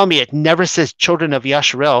 Before you tell me it never says children of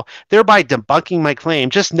Yasharel, thereby debunking my claim,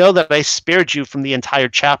 just know that I spared you from the entire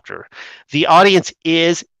chapter. The audience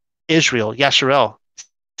is Israel, Yasharel.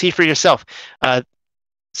 See for yourself. 2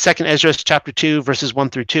 Ezra chapter 2, verses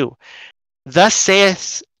 1-2. Thus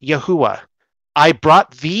saith Yahuwah, I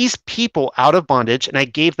brought these people out of bondage, and I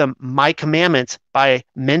gave them my commandments by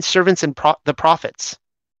men servants and the prophets,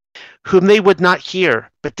 whom they would not hear,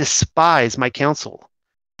 but despise my counsel.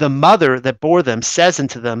 The mother that bore them says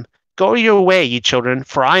unto them, Go your way, ye children,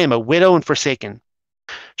 for I am a widow and forsaken.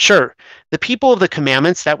 Sure, the people of the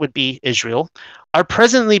commandments, that would be Israel, are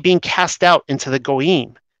presently being cast out into the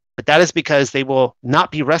Goyim, but that is because they will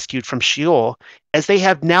not be rescued from Sheol, as they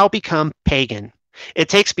have now become pagan. It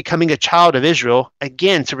takes becoming a child of Israel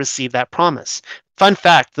again to receive that promise. Fun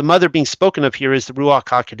fact, the mother being spoken of here is the Ruach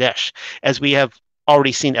HaKodesh, as we have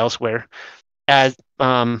already seen elsewhere. As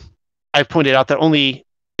I've pointed out that only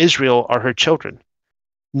Israel are her children.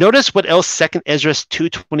 Notice what else 2 Ezra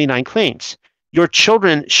 2:29 claims. Your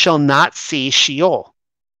children shall not see Sheol.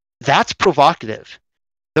 That's provocative.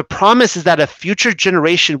 The promise is that a future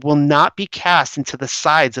generation will not be cast into the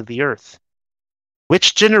sides of the earth.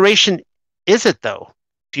 Which generation is it, though?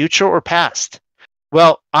 Future or past?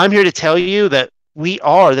 Well, I'm here to tell you that we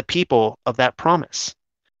are the people of that promise.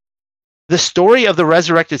 The story of the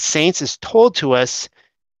resurrected saints is told to us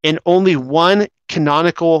in only one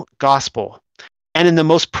canonical gospel, and in the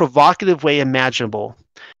most provocative way imaginable.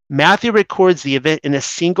 Matthew records the event in a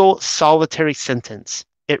single solitary sentence.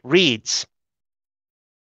 It reads,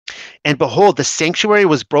 And behold, the sanctuary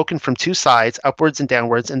was broken from two sides, upwards and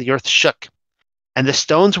downwards, and the earth shook. And the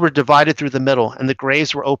stones were divided through the middle, and the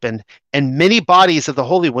graves were opened, and many bodies of the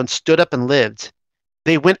holy ones stood up and lived.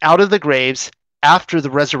 They went out of the graves after the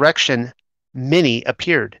resurrection. Many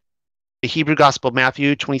appeared. The Hebrew Gospel,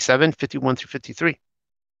 Matthew 27:51 through 53.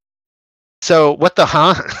 So what the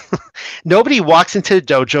Nobody walks into the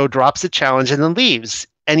dojo, drops a challenge, and then leaves.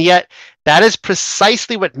 And yet, that is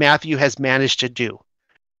precisely what Matthew has managed to do.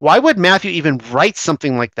 Why would Matthew even write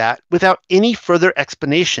something like that without any further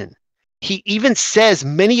explanation? He even says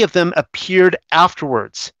many of them appeared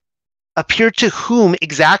afterwards. Appeared to whom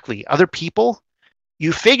exactly? Other people?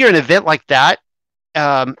 You figure an event like that,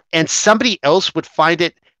 and somebody else would find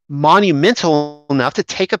it monumental enough to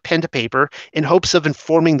take a pen to paper in hopes of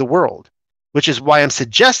informing the world, which is why I'm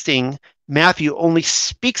suggesting Matthew only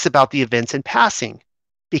speaks about the events in passing,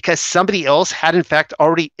 because somebody else had in fact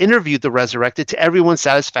already interviewed the resurrected to everyone's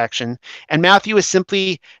satisfaction, and Matthew is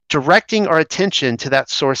simply directing our attention to that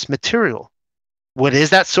source material. What is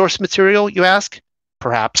that source material, you ask?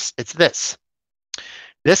 Perhaps it's this.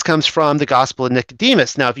 This comes from the Gospel of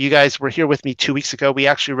Nicodemus. Now, if you guys were here with me 2 weeks ago, we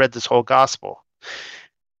actually read this whole gospel.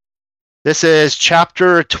 This is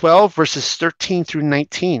chapter 12, verses 13 through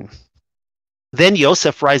 19. Then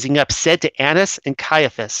Joseph, rising up, said to Annas and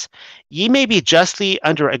Caiaphas, "Ye may be justly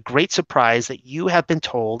under a great surprise that you have been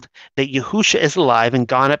told that Yahusha is alive and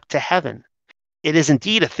gone up to heaven. It is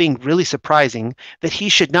indeed a thing really surprising that he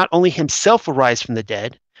should not only himself arise from the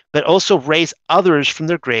dead, but also raise others from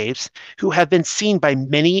their graves who have been seen by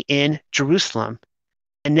many in Jerusalem.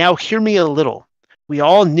 And now hear me a little. We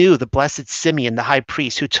all knew the blessed Simeon, the high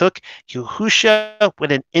priest, who took Yahusha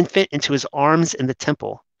when an infant into his arms in the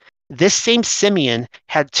temple. This same Simeon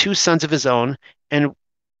had two sons of his own, and we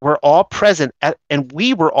were all present at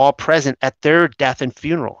their death and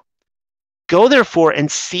funeral. Go therefore and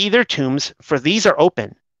see their tombs, for these are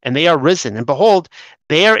open, and they are risen. And behold,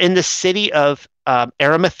 they are in the city of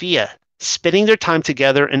Arimathea, spending their time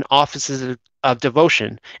together in offices of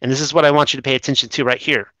devotion." And this is what I want you to pay attention to right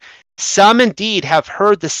here. "Some indeed have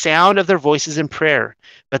heard the sound of their voices in prayer,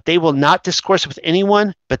 but they will not discourse with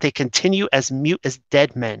anyone, but they continue as mute as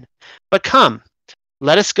dead men. But come,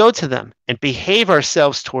 let us go to them and behave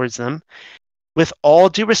ourselves towards them with all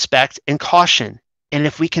due respect and caution. And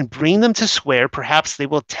if we can bring them to swear, perhaps they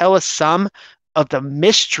will tell us some of the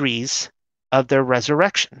mysteries of their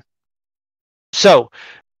resurrection." So,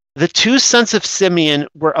 the two sons of Simeon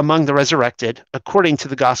were among the resurrected, according to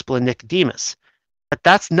the Gospel of Nicodemus. But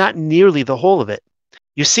that's not nearly the whole of it.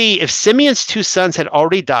 You see, if Simeon's two sons had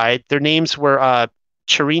already died, their names were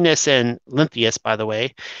Chirinus and Lenthius, by the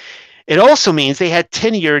way, it also means they had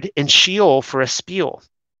tenured in Sheol for a spiel.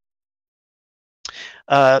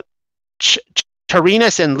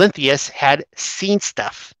 Chirinus and Lenthius had seen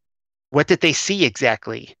stuff. What did they see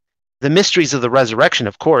exactly? The mysteries of the resurrection,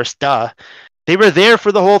 of course, duh. They were there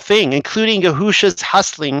for the whole thing, including Yahusha's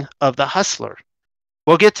hustling of the hustler.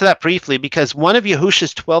 We'll get to that briefly because one of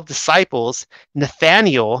Yahusha's 12 disciples,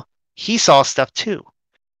 Nathanael, he saw stuff too.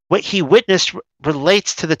 What he witnessed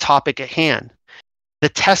relates to the topic at hand, the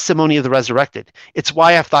testimony of the resurrected. It's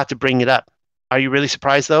why I've thought to bring it up. Are you really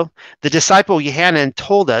surprised though? The disciple Yohanan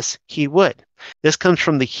told us he would. This comes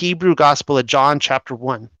from the Hebrew Gospel of John chapter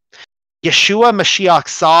 1. Yeshua Mashiach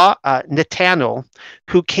saw Nathanael,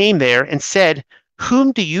 who came there and said,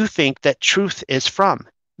 "Whom do you think that truth is from?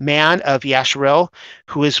 Man of Yasharel,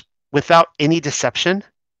 who is without any deception?"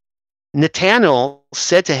 Nathanael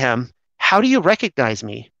said to him, "How do you recognize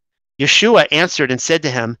me?" Yeshua answered and said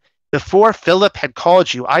to him, "Before Philip had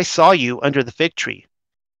called you, I saw you under the fig tree."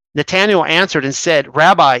 Nathanael answered and said,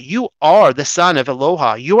 "Rabbi, you are the son of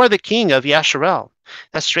Eloha. You are the king of Yasharel."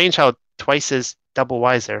 That's strange how twice is double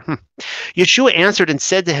wise there. Yeshua answered and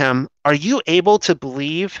said to him, "Are you able to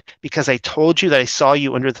believe because I told you that I saw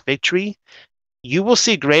you under the fig tree? You will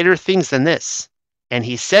see greater things than this." And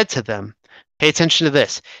he said to them, pay attention to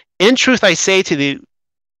this, In truth I say to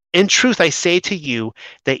you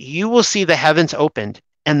that you will see the heavens opened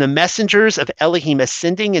and the messengers of Elohim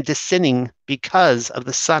ascending and descending because of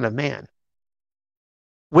the Son of Man.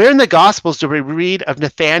 Where in the Gospels do we read of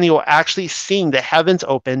Nathanael actually seeing the heavens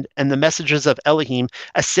opened and the messengers of Elohim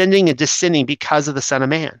ascending and descending because of the Son of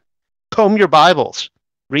Man? Comb your Bibles.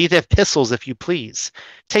 Read the epistles if you please.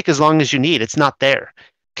 Take as long as you need. It's not there.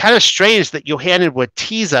 Kind of strange that Yohanan would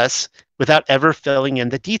tease us without ever filling in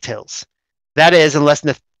the details. That is, unless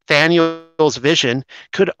Nathanael's vision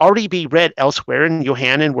could already be read elsewhere and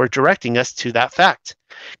Yohanan were directing us to that fact.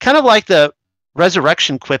 Kind of like the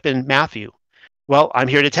resurrection quip in Matthew. Well, I'm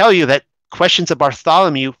here to tell you that questions of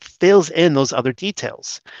Bartholomew fills in those other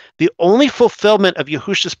details. The only fulfillment of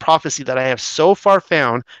Yahusha's prophecy that I have so far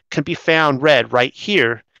found can be read right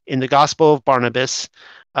here in the Gospel of Barnabas.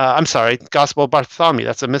 I'm sorry, Gospel of Bartholomew.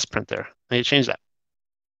 That's a misprint there. I need to change that.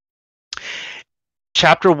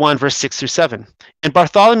 Chapter 1, verse 6 through 7. And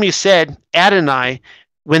Bartholomew said, Adonai,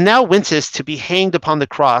 when thou wentest to be hanged upon the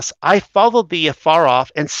cross, I followed thee afar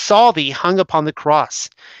off and saw thee hung upon the cross,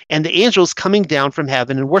 and the angels coming down from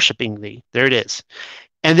heaven and worshiping thee. There it is.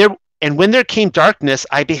 And when there came darkness,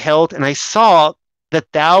 I beheld, and I saw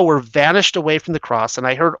that thou were vanished away from the cross, and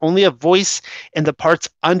I heard only a voice in the parts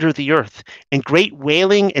under the earth, and great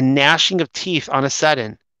wailing and gnashing of teeth on a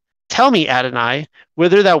sudden. Tell me, Adonai,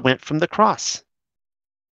 whither thou went from the cross.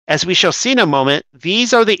 As we shall see in a moment,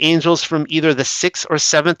 these are the angels from either the 6th or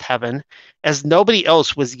 7th heaven, as nobody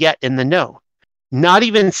else was yet in the know. Not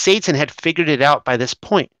even Satan had figured it out by this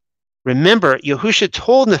point. Remember, Yahusha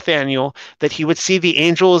told Nathanael that he would see the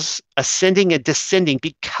angels ascending and descending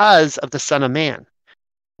because of the Son of Man.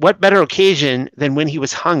 What better occasion than when he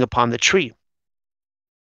was hung upon the tree?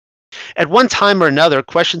 At one time or another,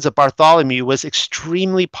 questions of Bartholomew was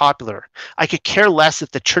extremely popular. I could care less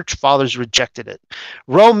if the church fathers rejected it.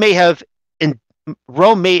 Rome may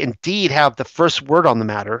indeed have the first word on the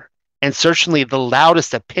matter, and certainly the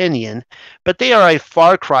loudest opinion, but they are a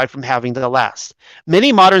far cry from having the last.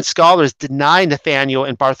 Many modern scholars deny Nathanael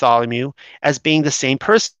and Bartholomew as being the same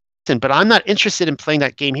person, but I'm not interested in playing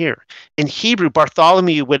that game here. In Hebrew,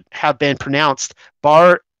 Bartholomew would have been pronounced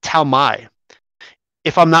Bar Talmai.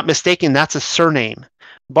 If I'm not mistaken, that's a surname.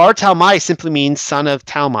 Bar Talmai simply means son of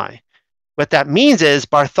Talmai. What that means is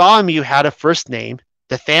Bartholomew had a first name,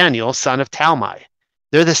 Nathanael, son of Talmai.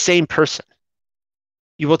 They're the same person.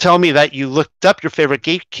 You will tell me that you looked up your favorite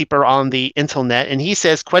gatekeeper on the internet, and he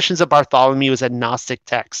says questions of Bartholomew is a Gnostic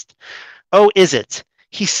text. Oh, is it?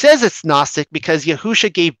 He says it's Gnostic because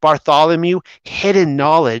Yahusha gave Bartholomew hidden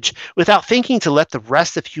knowledge without thinking to let the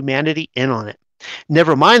rest of humanity in on it.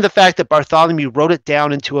 Never mind the fact that Bartholomew wrote it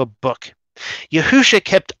down into a book. Yahusha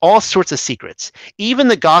kept all sorts of secrets. Even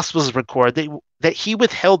the Gospels record that he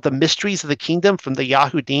withheld the mysteries of the kingdom from the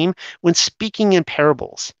Yahudim when speaking in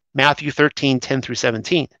parables. Matthew 13, 10 through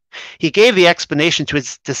 17. He gave the explanation to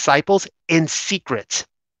his disciples in secret.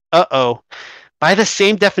 Uh-oh. By the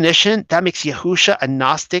same definition, that makes Yahusha a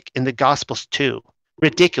Gnostic in the Gospels too.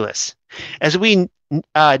 Ridiculous. As we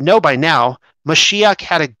know by now, Mashiach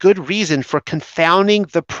had a good reason for confounding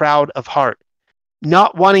the proud of heart.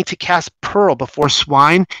 Not wanting to cast pearl before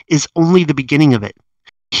swine is only the beginning of it.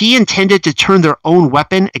 He intended to turn their own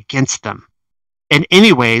weapon against them. And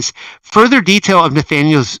anyways, further detail of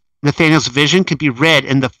Nathanael's vision can be read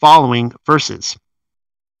in the following verses.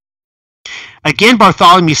 Again,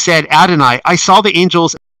 Bartholomew said, Adonai, I saw the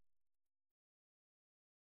angels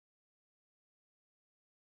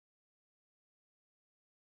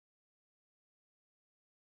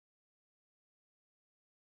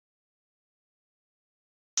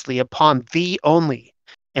upon thee only.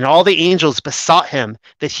 And all the angels besought him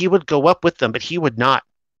that he would go up with them, but he would not.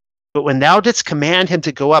 But when thou didst command him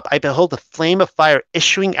to go up, I beheld a flame of fire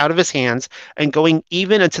issuing out of his hands and going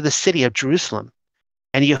even unto the city of Jerusalem.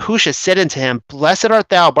 And Yahusha said unto him, Blessed art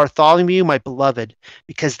thou, Bartholomew, my beloved,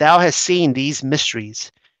 because thou hast seen these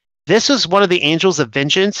mysteries. This was one of the angels of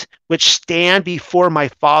vengeance, which stand before my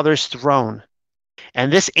Father's throne.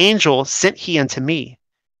 And this angel sent he unto me.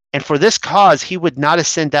 And for this cause he would not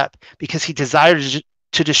ascend up, because he desired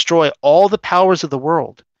to destroy all the powers of the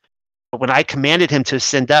world. But when I commanded him to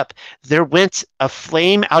ascend up, there went a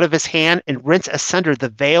flame out of his hand and rent asunder the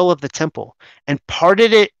veil of the temple, and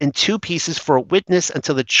parted it in two pieces for a witness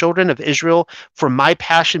unto the children of Israel for my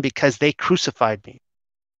passion, because they crucified me.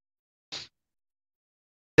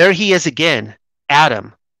 There he is again,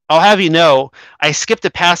 Adam. I'll have you know, I skipped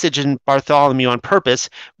a passage in Bartholomew on purpose,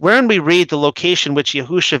 wherein we read the location which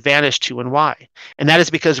Yahusha vanished to and why. And that is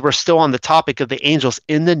because we're still on the topic of the angels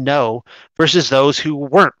in the know versus those who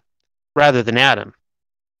weren't, rather than Adam.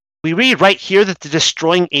 We read right here that the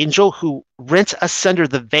destroying angel who rent asunder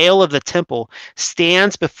the veil of the temple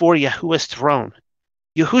stands before Yahuwah's throne.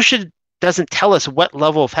 Yahusha doesn't tell us what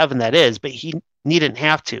level of heaven that is, but he needn't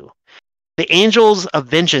have to. The angels of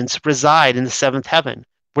vengeance reside in the 7th heaven,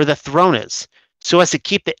 where the throne is, so as to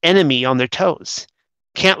keep the enemy on their toes.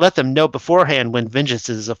 Can't let them know beforehand when vengeance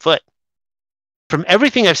is afoot. From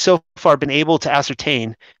everything I've so far been able to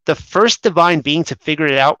ascertain, the first divine being to figure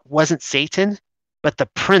it out wasn't Satan, but the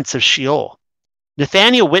prince of Sheol.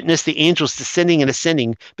 Nathanael witnessed the angels descending and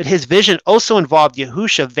ascending, but his vision also involved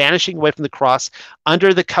Yahusha vanishing away from the cross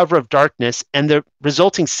under the cover of darkness and the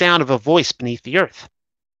resulting sound of a voice beneath the earth.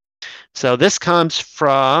 So this comes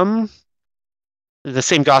from The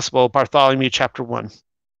same gospel, Bartholomew chapter 1.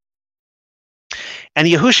 And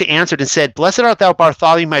Yahusha answered and said, Blessed art thou,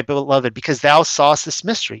 Bartholomew, my beloved, because thou sawest this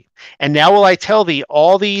mystery. And now will I tell thee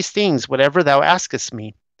all these things, whatever thou askest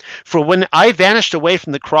me. For when I vanished away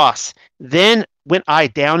from the cross, then went I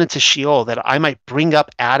down into Sheol, that I might bring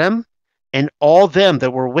up Adam and all them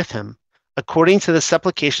that were with him, according to the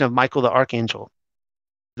supplication of Michael the archangel.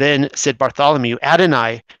 Then said Bartholomew,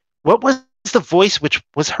 Adonai, what was the voice which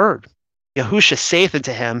was heard? Yahusha saith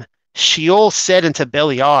unto him, Sheol said unto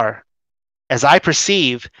Beliar, As I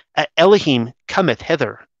perceive, Elohim cometh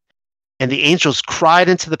hither. And the angels cried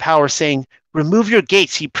unto the power, saying, Remove your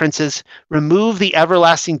gates, ye princes, remove the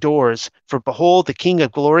everlasting doors, for behold, the King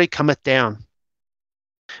of glory cometh down.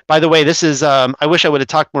 By the way, this is, I wish I would have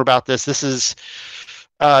talked more about this. This is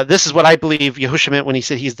what I believe Yahusha meant when he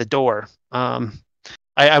said he's the door.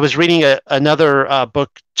 I was reading another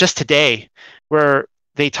book just today where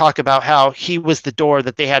they talk about how he was the door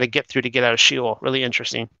that they had to get through to get out of Sheol. Really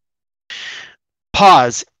interesting.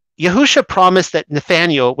 Pause. Yahusha promised that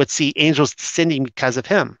Nathanael would see angels descending because of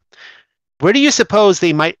him. Where do you suppose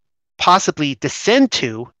they might possibly descend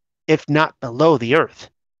to, if not below the earth?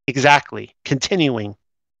 Exactly. Continuing.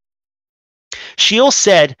 Sheol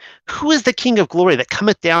said, Who is the King of glory that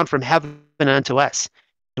cometh down from heaven unto us?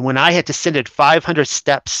 And when I had descended 500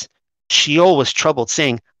 steps, Sheol was troubled,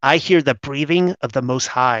 saying, I hear the breathing of the Most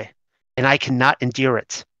High, and I cannot endure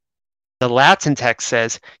it. The Latin text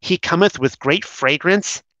says, He cometh with great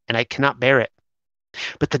fragrance, and I cannot bear it.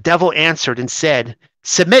 But the devil answered and said,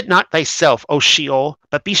 Submit not thyself, O Sheol,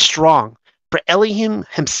 but be strong, for Elohim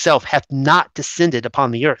himself hath not descended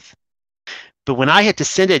upon the earth. But when I had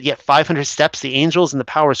descended yet 500 steps, the angels and the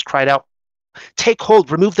powers cried out, Take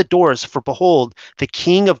hold, remove the doors, for behold, the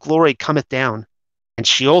King of glory cometh down. And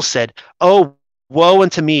Sheol said, Oh, woe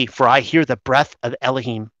unto me, for I hear the breath of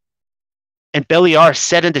Elohim. And Beliar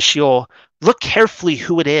said unto Sheol, Look carefully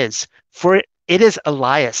who it is, for it is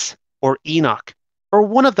Elias, or Enoch, or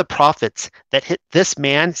one of the prophets, that this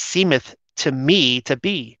man seemeth to me to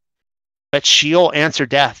be. But Sheol answered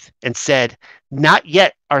death, and said, Not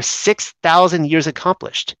yet are 6,000 years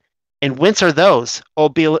accomplished. And whence are those, O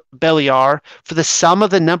Beliar? For the sum of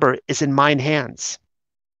the number is in mine hands.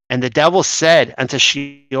 And the devil said unto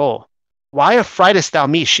Sheol, Why affrightest thou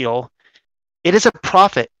me, Sheol? It is a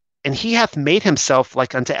prophet, and he hath made himself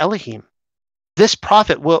like unto Elohim. This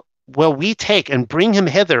prophet will we take and bring him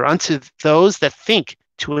hither unto those that think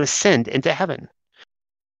to ascend into heaven.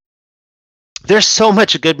 There's so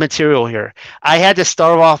much good material here. I had to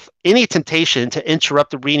start off any temptation to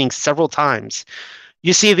interrupt the reading several times.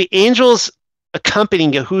 You see, the angels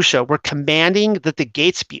accompanying Yahusha were commanding that the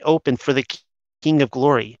gates be opened for the King of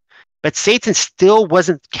glory. But Satan still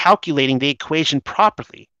wasn't calculating the equation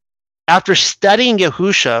properly. After studying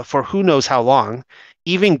Yahusha for who knows how long,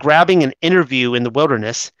 even grabbing an interview in the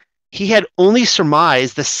wilderness, he had only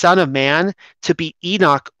surmised the Son of Man to be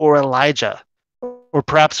Enoch or Elijah, or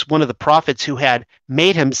perhaps one of the prophets who had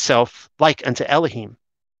made himself like unto Elohim.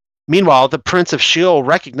 Meanwhile, the prince of Sheol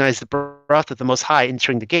recognized the breath of the Most High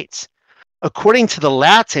entering the gates. According to the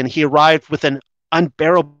Latin, he arrived with an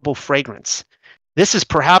unbearable fragrance. This is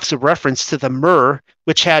perhaps a reference to the myrrh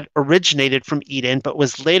which had originated from Eden but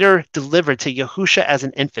was later delivered to Yahusha as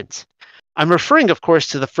an infant. I'm referring, of course,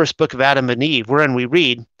 to the first book of Adam and Eve, wherein we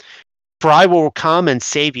read, For I will come and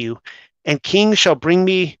save you, and kings shall bring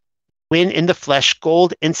me when in the flesh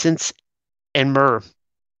gold, incense, and myrrh.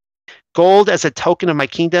 Gold as a token of my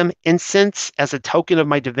kingdom, incense as a token of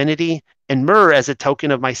my divinity, and myrrh as a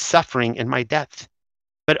token of my suffering and my death.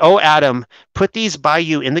 But, O Adam, put these by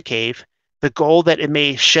you in the cave, the gold that it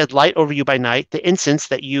may shed light over you by night, the incense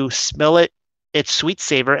that you smell its sweet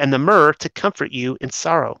savor, and the myrrh to comfort you in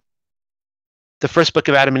sorrow. The first book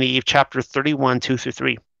of Adam and Eve, chapter 31,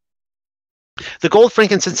 2-3. The gold,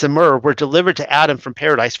 frankincense, and myrrh were delivered to Adam from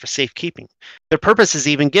paradise for safekeeping. Their purpose is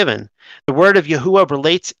even given. The word of Yahuwah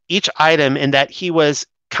relates each item in that he was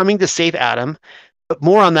coming to save Adam, but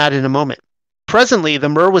more on that in a moment. Presently, the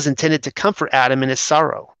myrrh was intended to comfort Adam in his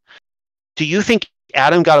sorrow. Do you think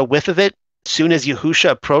Adam got a whiff of it soon as Yahusha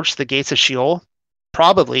approached the gates of Sheol?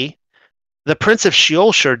 Probably. The prince of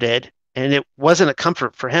Sheol sure did, and it wasn't a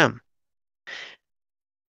comfort for him.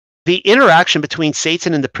 The interaction between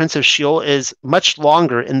Satan and the prince of Sheol is much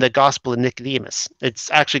longer in the Gospel of Nicodemus. It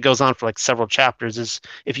actually goes on for like several chapters, as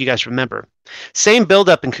if you guys remember. Same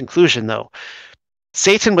build-up and conclusion, though.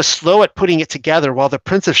 Satan was slow at putting it together, while the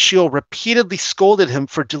prince of Sheol repeatedly scolded him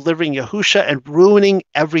for delivering Yahusha and ruining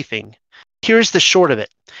everything. Here's the short of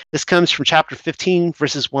it. This comes from chapter 15,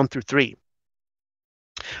 verses 1-3.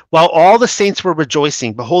 While all the saints were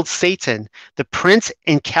rejoicing, behold, Satan, the prince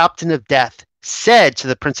and captain of death, said to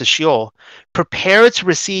the prince of Sheol, "Prepare to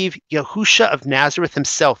receive Yahusha of Nazareth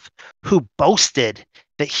himself, who boasted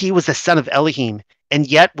that he was the son of Elohim, and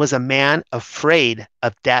yet was a man afraid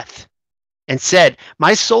of death, and said,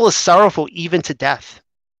 My soul is sorrowful even to death.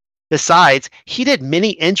 Besides, he did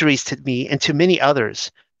many injuries to me and to many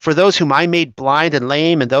others. For those whom I made blind and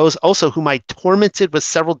lame, and those also whom I tormented with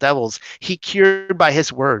several devils, he cured by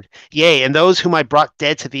his word. Yea, and those whom I brought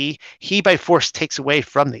dead to thee, he by force takes away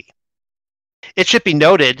from thee." It should be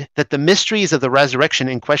noted that the mysteries of the resurrection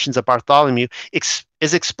in questions of Bartholomew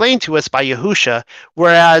is explained to us by Yahusha,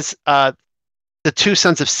 whereas the two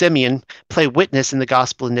sons of Simeon play witness in the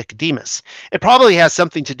Gospel of Nicodemus. It probably has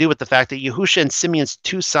something to do with the fact that Yahusha and Simeon's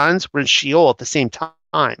two sons were in Sheol at the same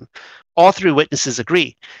time. All three witnesses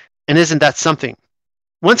agree. And isn't that something?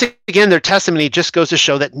 Once again, their testimony just goes to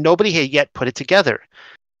show that nobody had yet put it together.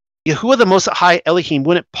 Yahuwah the Most High Elohim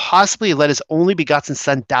wouldn't possibly let his only begotten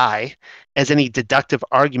son die, as any deductive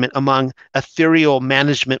argument among ethereal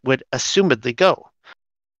management would assumedly go.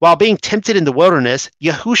 While being tempted in the wilderness,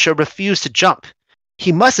 Yahusha refused to jump.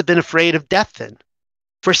 He must have been afraid of death then.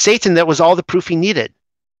 For Satan, that was all the proof he needed.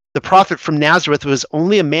 The prophet from Nazareth was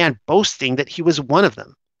only a man boasting that he was one of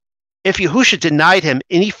them. If Yahusha denied him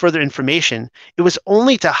any further information, it was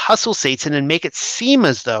only to hustle Satan and make it seem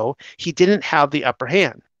as though he didn't have the upper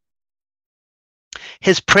hand.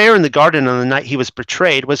 His prayer in the garden on the night he was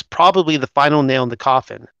betrayed was probably the final nail in the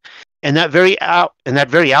coffin. In that very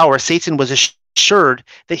hour, Satan was assured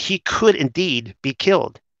that he could indeed be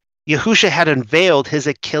killed. Yahusha had unveiled his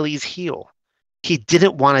Achilles heel. He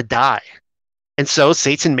didn't want to die. And so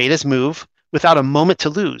Satan made his move without a moment to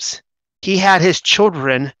lose. He had his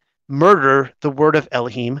children murder the word of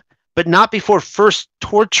Elohim, but not before first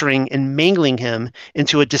torturing and mangling him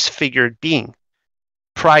into a disfigured being.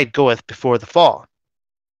 Pride goeth before the fall.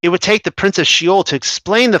 It would take the prince of Sheol to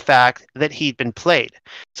explain the fact that he'd been played.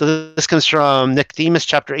 So this comes from Nicodemus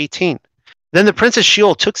chapter 18. Then the prince of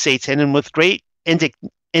Sheol took Satan and with great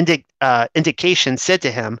indication said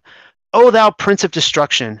to him, O thou prince of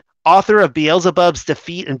destruction, author of Beelzebub's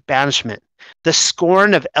defeat and banishment, the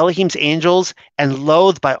scorn of Elohim's angels and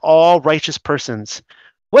loathed by all righteous persons,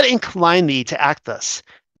 what inclined thee to act thus?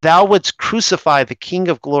 Thou wouldst crucify the King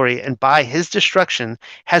of glory, and by his destruction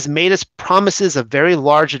has made us promises of very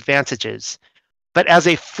large advantages. But as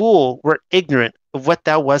a fool wert ignorant of what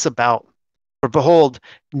thou was about. For behold,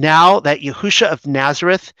 now that Yahusha of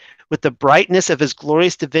Nazareth, with the brightness of his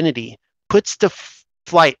glorious divinity, puts to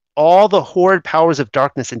flight all the horrid powers of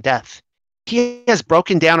darkness and death. He has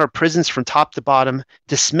broken down our prisons from top to bottom,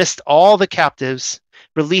 dismissed all the captives,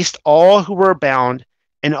 released all who were bound,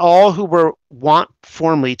 and all who were wont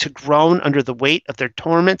formerly to groan under the weight of their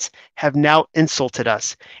torments have now insulted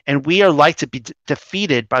us, and we are like to be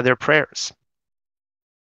defeated by their prayers.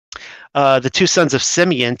 The two sons of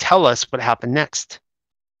Simeon tell us what happened next.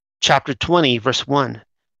 Chapter 20, verse 1.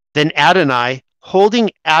 Then Adonai,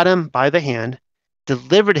 holding Adam by the hand,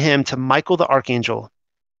 delivered him to Michael the archangel,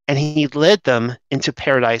 and he led them into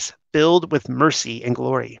paradise filled with mercy and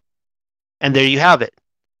glory. And there you have it,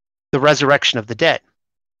 the resurrection of the dead.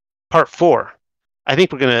 Part 4. I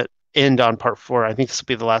think we're going to end on part 4. I think this will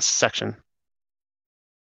be the last section.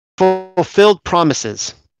 Fulfilled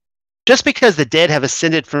promises. Just because the dead have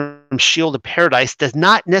ascended from Sheol to paradise does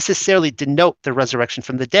not necessarily denote the resurrection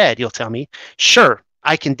from the dead, you'll tell me. Sure,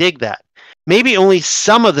 I can dig that. Maybe only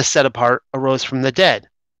some of the set apart arose from the dead.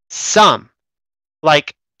 Some,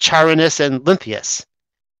 like Chirinus and Lynthius.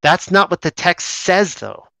 That's not what the text says,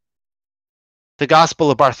 though. The Gospel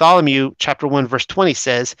of Bartholomew, chapter 1, verse 20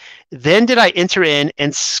 says, Then did I enter in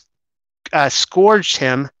and scourged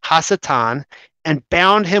him, Hasatan, and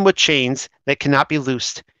bound him with chains that cannot be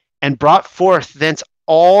loosed, and brought forth thence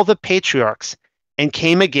all the patriarchs, and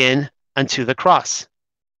came again unto the cross.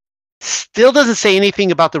 Still doesn't say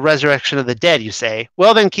anything about the resurrection of the dead, you say.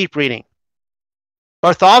 Well, then keep reading.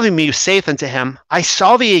 Bartholomew saith unto him, I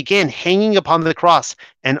saw thee again hanging upon the cross,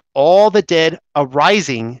 and all the dead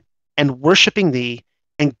arising and worshiping thee,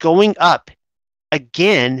 and going up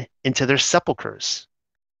again into their sepulchres.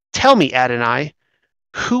 Tell me, Adonai,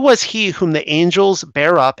 who was he whom the angels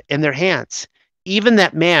bare up in their hands, even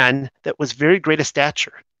that man that was very great of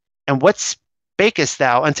stature? And what spakest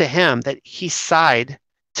thou unto him that he sighed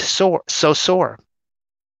so sore?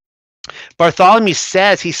 Bartholomew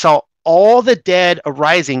says he saw all the dead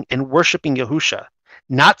arising and worshiping Yahusha.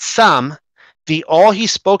 Not some, the all he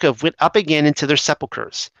spoke of went up again into their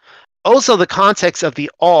sepulchres. Also, the context of the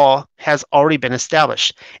all has already been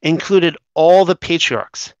established, included all the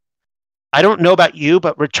patriarchs. I don't know about you,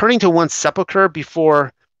 but returning to one's sepulcher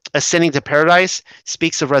before ascending to paradise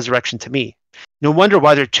speaks of resurrection to me. No wonder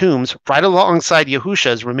why their tombs, right alongside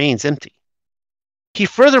Yahusha's, remains empty. He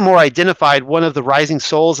furthermore identified one of the rising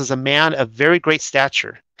souls as a man of very great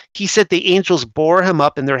stature. He said the angels bore him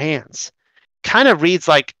up in their hands. Kind of reads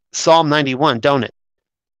like Psalm 91, don't it?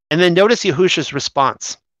 And then notice Yahusha's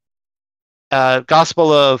response.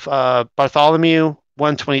 Gospel of Bartholomew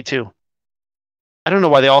 1:22. I don't know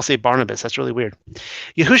why they all say Barnabas. That's really weird.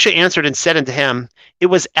 Yahusha answered and said unto him, It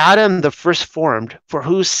was Adam the first formed, for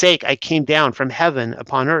whose sake I came down from heaven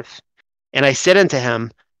upon earth. And I said unto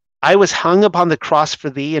him, I was hung upon the cross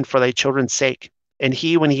for thee and for thy children's sake. And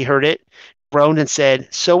he, when he heard it, groaned and said,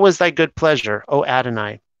 So was thy good pleasure, O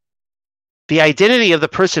Adonai. The identity of the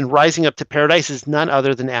person rising up to paradise is none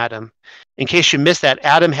other than Adam. In case you missed that,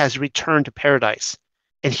 Adam has returned to paradise.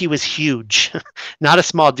 And he was huge, not a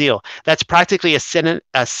small deal. That's practically a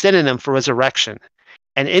synonym for resurrection.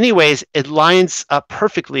 And anyways, it lines up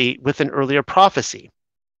perfectly with an earlier prophecy.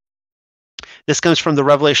 This comes from the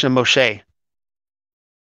Revelation of Moshe.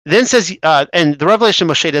 Then says, and the Revelation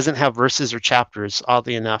of Moshe doesn't have verses or chapters,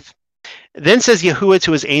 oddly enough. Then says Yahuwah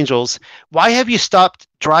to his angels, Why have you stopped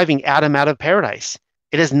driving Adam out of paradise?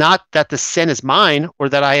 It is not that the sin is mine or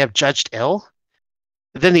that I have judged ill.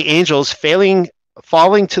 Then the angels,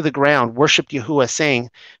 falling to the ground, worshipped Yahuwah, saying,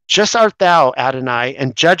 Just art thou, Adonai,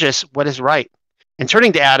 and judgest what is right. And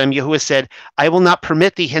turning to Adam, Yahuwah said, I will not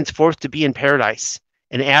permit thee henceforth to be in paradise.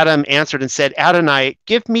 And Adam answered and said, Adonai,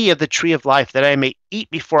 give me of the tree of life, that I may eat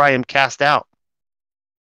before I am cast out.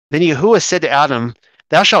 Then Yahuwah said to Adam,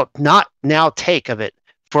 Thou shalt not now take of it,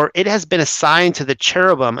 for it has been assigned to the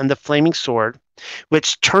cherubim and the flaming sword,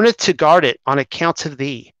 which turneth to guard it on account of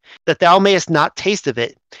thee, that thou mayest not taste of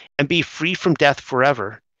it, and be free from death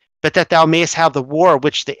forever, but that thou mayest have the war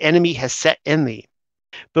which the enemy has set in thee.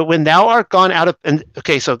 But when thou art gone out of,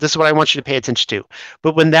 okay, so this is what I want you to pay attention to.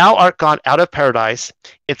 But when thou art gone out of paradise,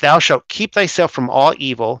 if thou shalt keep thyself from all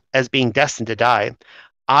evil, as being destined to die,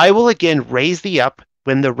 I will again raise thee up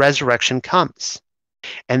when the resurrection comes.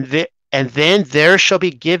 And then there shall be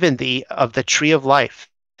given thee of the tree of life,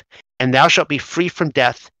 and thou shalt be free from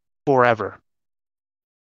death forever.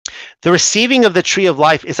 The receiving of the tree of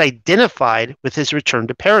life is identified with his return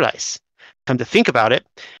to paradise. Come to think about it,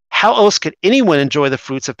 how else could anyone enjoy the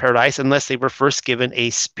fruits of paradise unless they were first given a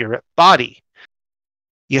spirit body?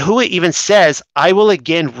 Yahuwah even says, I will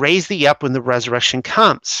again raise thee up when the resurrection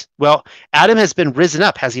comes. Well, Adam has been risen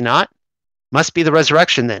up, has he not? Must be the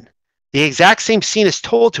resurrection then. The exact same scene is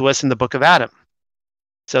told to us in the book of Adam.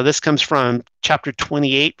 So this comes from chapter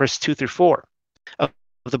 28, verse 2 through 4 of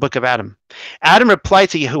the book of Adam. Adam replied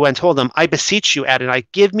to Yahuwah and told him, I beseech you, Adonai,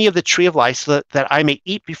 give me of the tree of life so that I may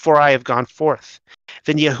eat before I have gone forth.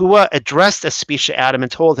 Then Yahuwah addressed a speech to Adam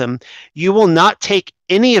and told him, You will not take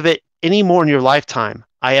any of it any more in your lifetime.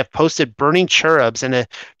 I have posted burning cherubs and a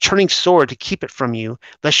turning sword to keep it from you,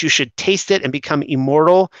 lest you should taste it and become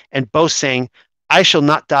immortal and boast, saying, I shall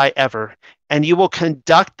not die ever, and you will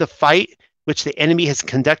conduct the fight which the enemy has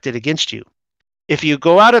conducted against you. If you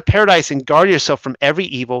go out of paradise and guard yourself from every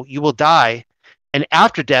evil, you will die, and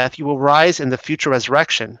after death you will rise in the future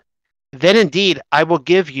resurrection. Then indeed I will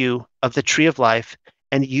give you of the tree of life,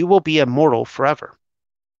 and you will be immortal forever.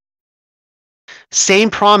 Same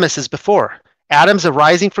promise as before. Adam's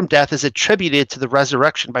arising from death is attributed to the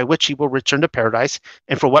resurrection by which he will return to paradise.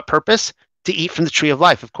 And for what purpose? To eat from the tree of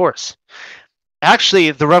life, of course. Actually,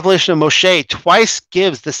 the Revelation of Moshe twice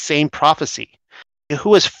gives the same prophecy.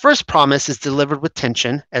 Yahuwah's first promise is delivered with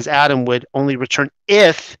tension, as Adam would only return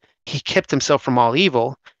if he kept himself from all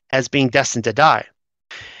evil, as being destined to die.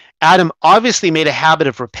 Adam obviously made a habit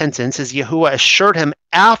of repentance, as Yahuwah assured him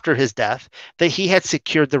after his death that he had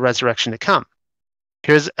secured the resurrection to come.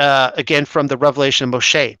 Here's again from the Revelation of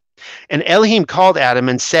Moshe. And Elohim called Adam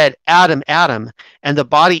and said, Adam, Adam. And the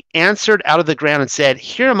body answered out of the ground and said,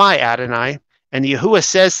 Here am I, Adonai. And Yahuwah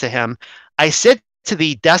says to him, I said to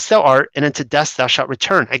thee, dust thou art, and unto dust thou shalt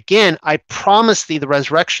return. Again, I promise thee the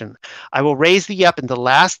resurrection. I will raise thee up in the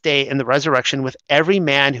last day in the resurrection with every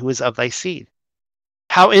man who is of thy seed.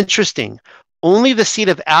 How interesting. Only the seed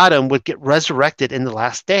of Adam would get resurrected in the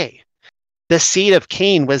last day. The seed of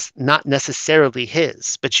Cain was not necessarily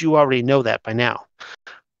his, but you already know that by now.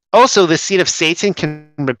 Also, the seed of Satan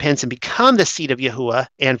can repent and become the seed of Yahuwah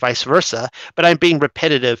and vice versa, but I'm being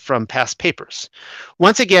repetitive from past papers.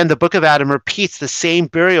 Once again, the book of Adam repeats the same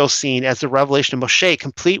burial scene as the Revelation of Moshe,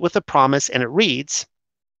 complete with a promise, and it reads,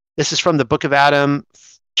 this is from the book of Adam,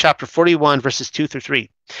 chapter 41, verses 2 through 3.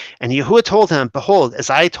 And Yahuwah told him, Behold, as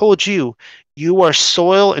I told you, you are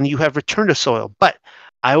soil and you have returned to soil, but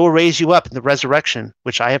I will raise you up in the resurrection,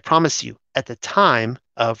 which I have promised you at the time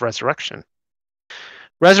of resurrection.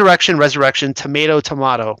 Resurrection, resurrection, tomato,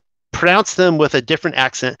 tomato. pronounce them with a different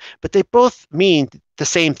accent, but they both mean the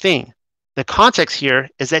same thing. The context here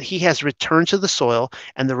is that he has returned to the soil,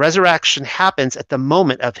 and the resurrection happens at the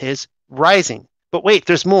moment of his rising. But wait,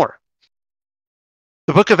 there's more.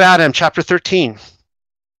 The book of Adam, chapter 13.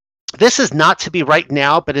 This is not to be right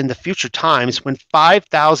now, but in the future times when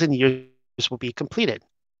 5,000 years will be completed.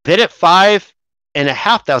 Then at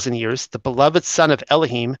 5,500 years, the beloved son of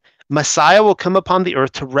Elohim, Messiah, will come upon the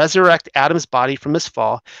earth to resurrect Adam's body from his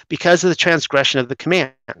fall because of the transgression of the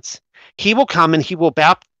commands. He will come and he will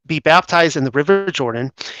be baptized in the river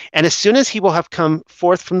Jordan, and as soon as he will have come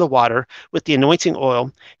forth from the water with the anointing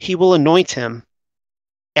oil, he will anoint him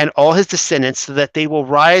and all his descendants so that they will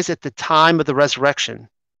rise at the time of the resurrection.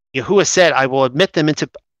 Yahuwah said, I will admit them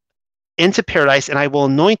into paradise, and I will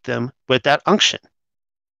anoint them with that unction.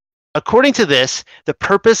 According to this, the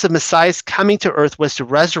purpose of Messiah's coming to earth was to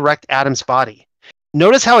resurrect Adam's body.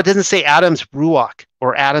 Notice how it doesn't say Adam's ruach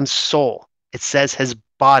or Adam's soul. It says his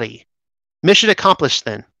body. Mission accomplished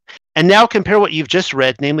then. And now compare what you've just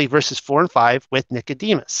read, namely verses 4 and 5, with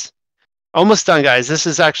Nicodemus. Almost done, guys. This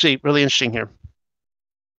is actually really interesting here.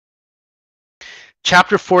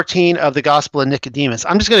 Chapter 14 of the Gospel of Nicodemus.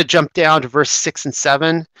 I'm just going to jump down to verse 6 and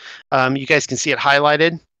 7. You guys can see it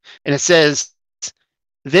highlighted. And it says,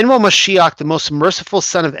 Then will Mashiach, the most merciful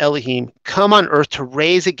son of Elohim, come on earth to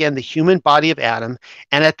raise again the human body of Adam,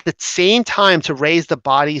 and at the same time to raise the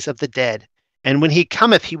bodies of the dead. And when he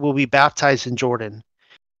cometh, he will be baptized in Jordan.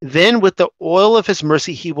 Then with the oil of his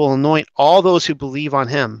mercy he will anoint all those who believe on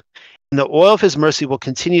him. And the oil of his mercy will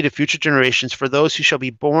continue to future generations for those who shall be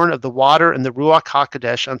born of the water and the Ruach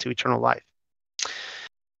HaKodesh unto eternal life.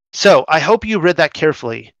 So I hope you read that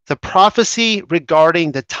carefully. The prophecy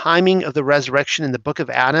regarding the timing of the resurrection in the book of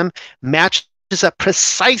Adam matches up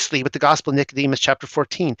precisely with the Gospel of Nicodemus chapter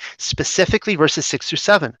 14, specifically verses 6 through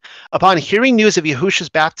 7. Upon hearing news of Yahushua's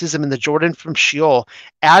baptism in the Jordan from Sheol,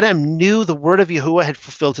 Adam knew the word of Yahuwah had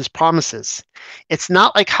fulfilled his promises. It's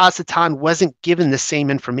not like Hasatan wasn't given the same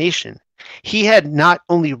information. He had not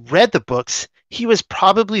only read the books, he was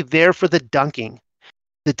probably there for the dunking.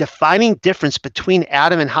 The defining difference between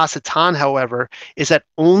Adam and Hasatan, however, is that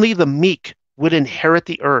only the meek would inherit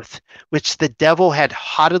the earth, which the devil had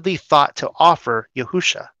haughtily thought to offer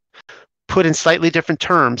Yahusha. Put in slightly different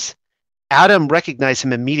terms, Adam recognized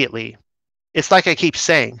him immediately. It's like I keep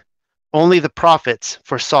saying, only the prophets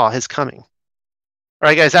foresaw his coming. All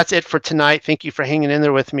right, guys, that's it for tonight. Thank you for hanging in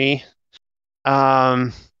there with me.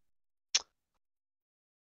 Yeah,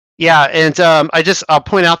 and I'll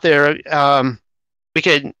point out there, we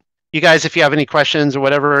could, you guys, if you have any questions or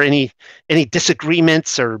whatever, any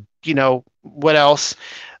disagreements or, what else,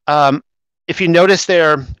 if you notice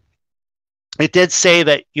there, it did say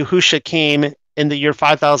that Yahusha came in the year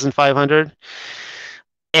 5,500.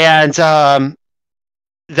 And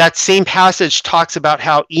that same passage talks about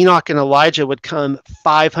how Enoch and Elijah would come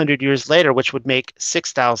 500 years later, which would make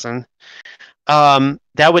 6,000. That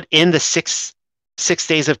would end the six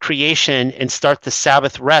days of creation and start the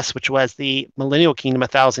Sabbath rest, which was the millennial kingdom,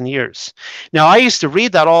 1,000 years. Now, I used to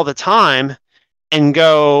read that all the time and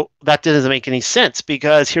go, that doesn't make any sense,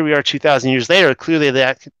 because here we are 2,000 years later. Clearly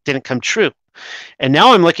that didn't come true. And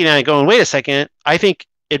now I'm looking at it going, wait a second, I think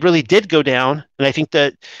it really did go down. And I think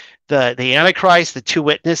that the Antichrist, the two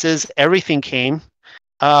witnesses, everything came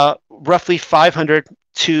roughly 500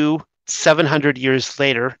 to 700 years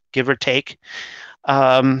later, give or take.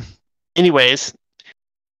 Anyways,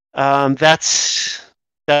 that's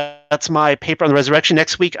my paper on the resurrection.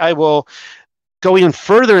 Next week I will go even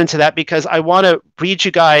further into that, because I want to read you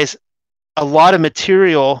guys a lot of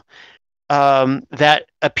material that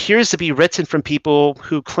appears to be written from people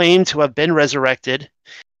who claim to have been resurrected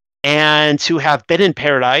and to have been in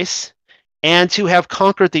paradise and to have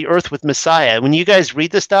conquered the earth with Messiah. When you guys read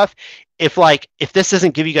this stuff, if this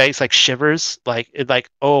doesn't give you guys like shivers, like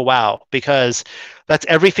oh wow, because that's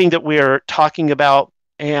everything that we're talking about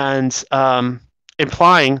and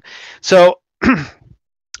implying. So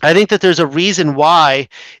I think that there's a reason why,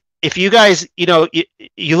 if you guys,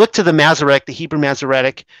 you look to the Masoretic, the Hebrew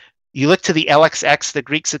Masoretic, you look to the LXX, the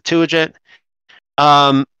Greek Septuagint,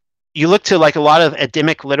 you look to like a lot of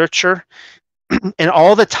Adamic literature, and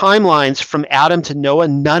all the timelines from Adam to Noah,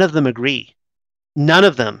 none of them agree. None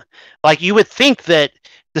of them. Like, you would think that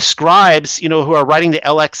the scribes, who are writing the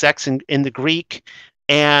LXX in the Greek,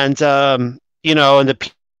 and and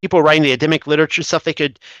the people writing the Adamic literature stuff, they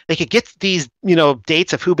could get these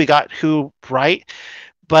dates of who begot who right,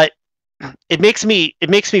 but it makes me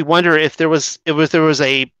wonder if there was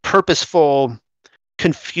a purposeful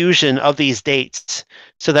confusion of these dates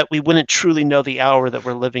so that we wouldn't truly know the hour that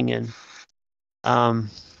we're living in.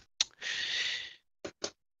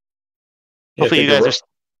 Yeah, I Hopefully, think you guys are.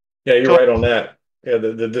 yeah, you're Go right on that. Yeah,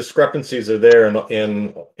 the discrepancies are there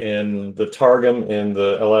in the Targum, in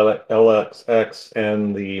the LXX,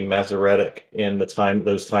 and the Masoretic in those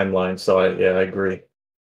timelines. So I agree.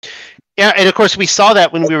 Yeah, and of course we saw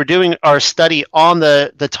that when we were doing our study on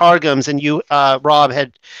the Targums, and you, Rob,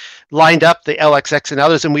 had lined up the LXX and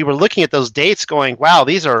others, and we were looking at those dates, going, "Wow,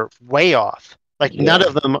 these are way off. Like Yeah.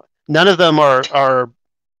 none of them are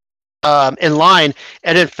in line."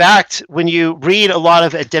 And in fact, when you read a lot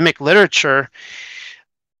of Adamic literature,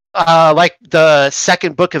 like the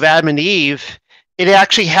second book of Adam and Eve, it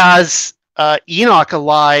actually has Enoch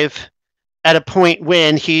alive at a point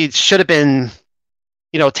when he should have been,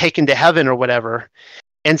 taken to heaven or whatever.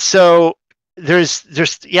 And so there's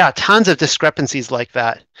yeah, tons of discrepancies like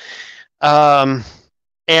that. Um,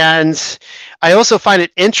 and I also find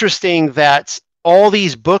it interesting that all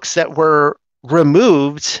these books that were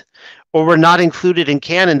removed or were not included in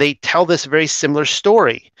canon, they tell this very similar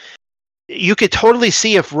story. You could totally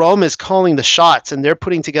see if Rome is calling the shots and they're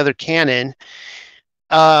putting together canon,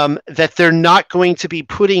 that they're not going to be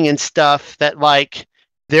putting in stuff that, like,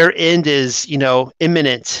 their end is,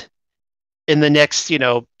 imminent in the next,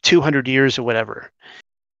 200 years or whatever.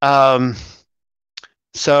 Um,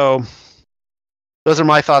 so those are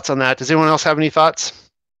my thoughts on that. Does anyone else have any thoughts?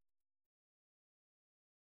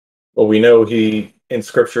 Well, we know in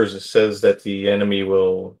scriptures it says that the enemy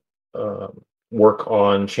will work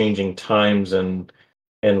on changing times and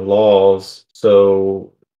laws.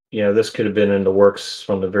 So, this could have been in the works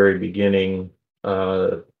from the very beginning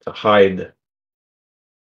to hide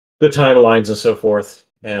the timelines and so forth.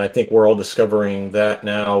 And I think we're all discovering that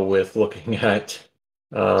now with looking at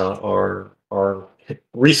our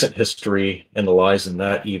recent history and the lies in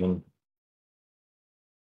that even.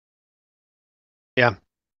 Yeah.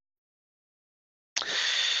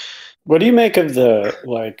 What do you make of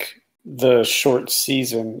the short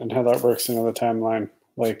season and how that works into the timeline?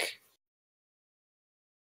 Like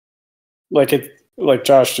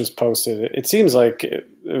Josh just posted, it seems like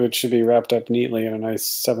it should be wrapped up neatly in a nice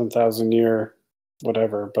 7,000 year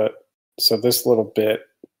whatever. But so this little bit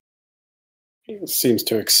seems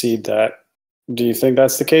to exceed that. Do you think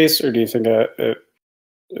that's the case, or do you think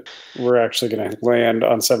we're actually going to land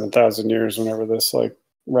on 7,000 years whenever this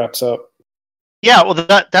wraps up? Yeah, well,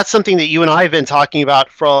 that's something that you and I have been talking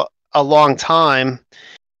about for a long time.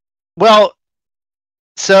 Well,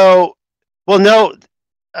 no.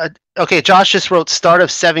 Okay, Josh just wrote start of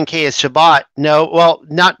 7K as Shabbat. No, well,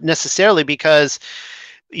 not necessarily, because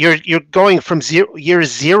you're going from year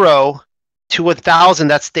zero to 1,000.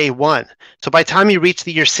 That's day one. So by the time you reach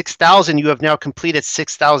the year 6,000, you have now completed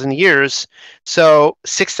 6,000 years. So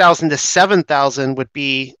 6,000 to 7,000 would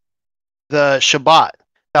be the Shabbat.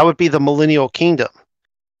 That would be the millennial kingdom.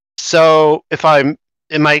 So am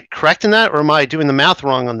I correct in that, or am I doing the math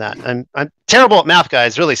wrong on that? I'm terrible at math,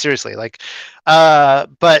 guys. Really, seriously.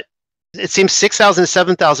 But it seems 6,000 to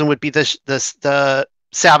 7,000 would be the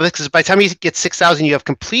Sabbath, because by the time you get 6,000, you have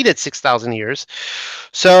completed 6,000 years.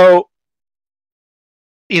 So,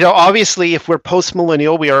 obviously, if we're post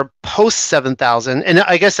millennial, we are post 7,000, and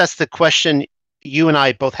I guess that's the question you and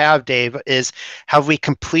I both have, Dave. Is, have we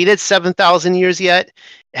completed 7,000 years yet?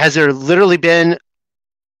 Has there literally been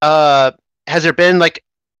day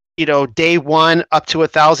one up to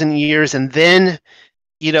 1,000 years, and then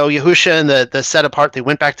Yahusha and the set apart, they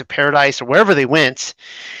went back to paradise or wherever they went?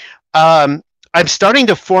 I'm starting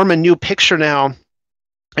to form a new picture now,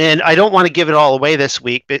 and I don't want to give it all away this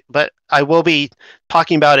week, but I will be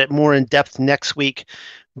talking about it more in depth next week.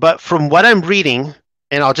 But from what I'm reading,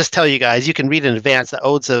 and I'll just tell you guys, you can read in advance, the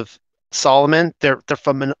Odes of Solomon, they're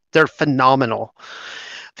phenomenal.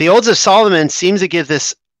 The Odes of Solomon seems to give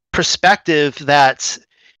this perspective that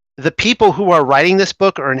the people who are writing this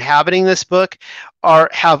book or inhabiting this book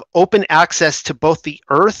have open access to both the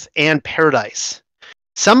earth and paradise.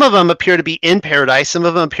 Some of them appear to be in paradise, some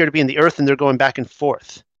of them appear to be in the earth, and they're going back and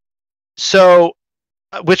forth. So,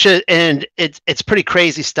 it's pretty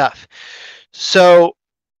crazy stuff. So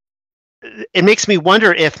it makes me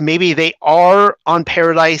wonder if maybe they are in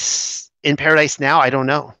paradise now. I don't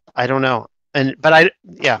know.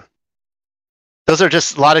 Yeah. Those are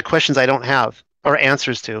just a lot of questions I don't have or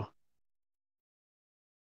answers to.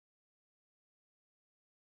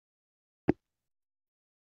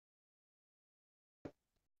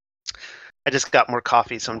 I just got more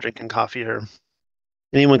coffee, so I'm drinking coffee here.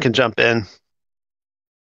 Anyone can jump in.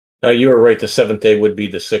 You were right. The seventh day would be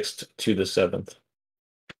the 6th to the 7th.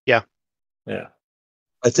 Yeah. Yeah.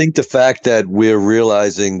 I think the fact that we're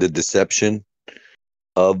realizing the deception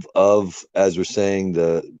of as we're saying,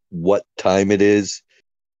 what time it is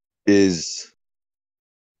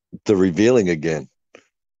the revealing again.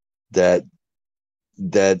 That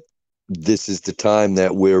this is the time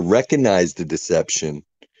that we recognize the deception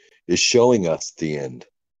is showing us the end.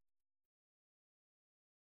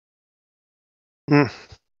 I'm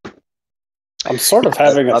sort of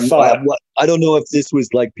having a thought. I don't know if this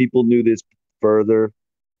was like people knew this further,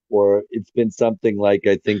 or it's been something like,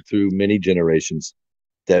 I think through many generations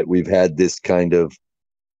that we've had this kind of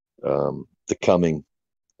the coming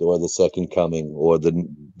or the second coming or the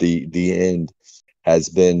end has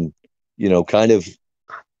been, kind of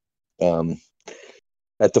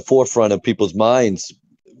at the forefront of people's minds.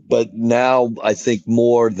 But now I think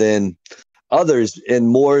more than others, and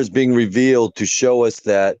more is being revealed to show us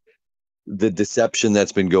that the deception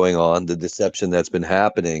that's been going on, the deception that's been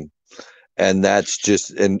happening, and that's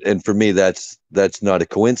just, and for me, that's not a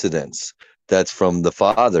coincidence. That's from the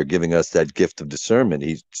Father giving us that gift of discernment.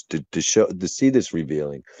 He's to see this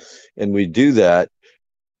revealing, and we do that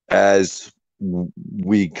as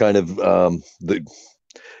we kind of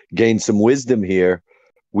gain some wisdom here.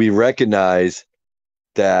 We recognize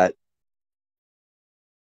that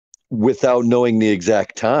without knowing the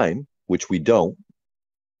exact time, which we don't,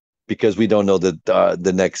 because we don't know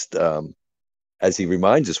the next, as he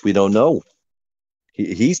reminds us, we don't know.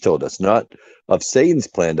 He's told us not of Satan's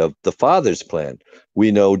plan, of the Father's plan.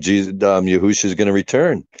 We know Jesus, Yahushua is going to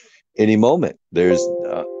return any moment.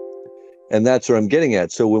 And that's what I'm getting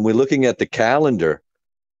at. So when we're looking at the calendar,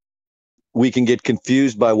 we can get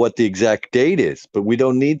confused by what the exact date is, but we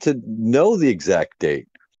don't need to know the exact date,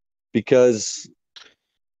 because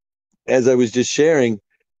as I was just sharing,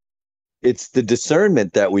 it's the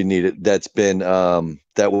discernment that we needed that's been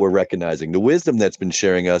that we're recognizing, the wisdom that's been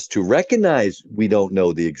sharing us to recognize we don't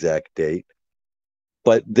know the exact date,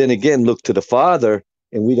 but then again look to the Father,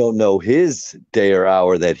 and we don't know his day or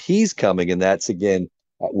hour that he's coming, and that's again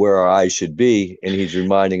where our eyes should be, and he's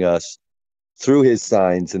reminding us through his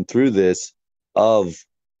signs and through this of,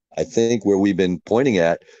 I think, where we've been pointing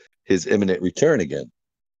at his imminent return again.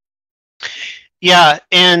 Yeah,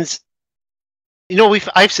 and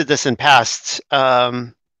I've said this in past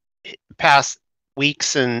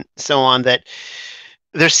weeks and so on, that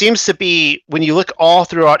there seems to be, when you look all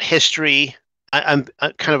throughout history, I'm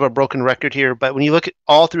kind of a broken record here, but when you look at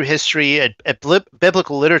all through history at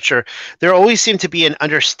biblical literature, there always seemed to be an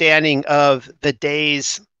understanding of the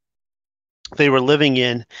days they were living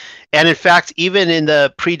in. And in fact, even in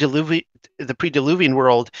the pre-Diluvian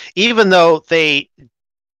world, even though they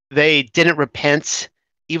didn't repent,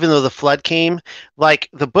 even though the flood came, like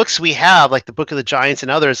the books we have, like the Book of the Giants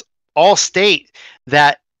and others, all state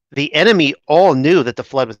that the enemy all knew that the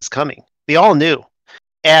flood was coming. They all knew.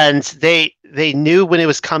 And they knew when it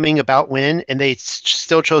was coming, about when, and they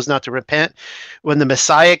still chose not to repent. When the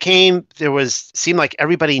Messiah came, seemed like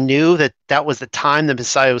everybody knew that was the time the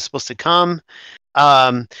Messiah was supposed to come.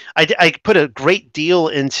 I put a great deal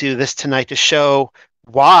into this tonight to show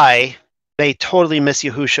why they totally missed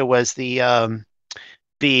Yahushua was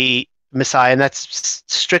the Messiah, and that's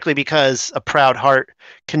strictly because a proud heart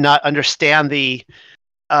cannot understand the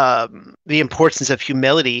importance of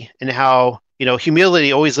humility, and how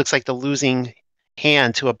humility always looks like the losing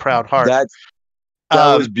hand to a proud heart. That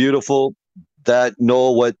was beautiful. That,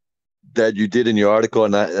 Noel, what that you did in your article,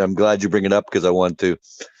 and I'm glad you bring it up, because I want to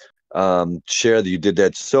share that you did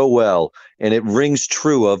that so well, and it rings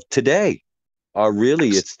true of today.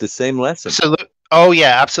 It's the same lesson. Oh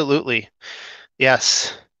yeah, absolutely.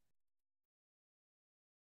 Yes.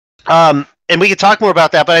 And we could talk more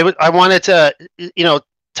about that, but I wanted to,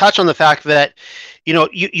 touch on the fact that,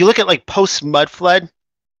 you look at like post mud flood.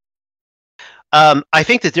 I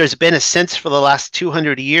think that there's been a sense for the last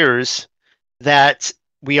 200 years that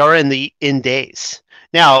we are in the end days.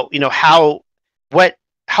 Now,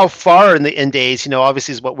 how far in the end days,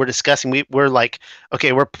 obviously is what we're discussing. We're like,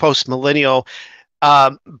 okay, we're post millennial,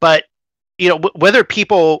 but whether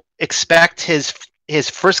people expect his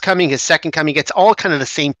first coming, his second coming, it's all kind of the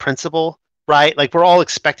same principle, right? Like we're all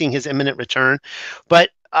expecting his imminent return.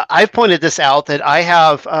 But I've pointed this out that I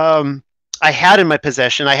have, I had in my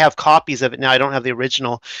possession, I have copies of it now, I don't have the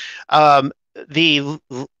original, the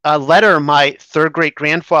letter my third great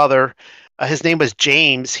grandfather, his name was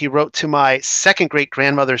James, he wrote to my second great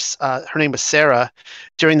grandmother, her name was Sarah,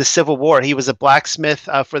 during the Civil War. He was a blacksmith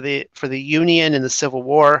for the Union in the Civil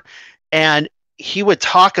War, and he would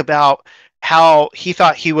talk about how he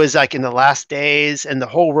thought he was like in the last days and the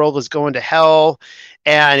whole world was going to hell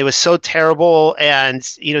and it was so terrible. And,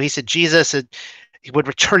 he said Jesus he would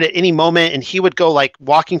return at any moment, and he would go like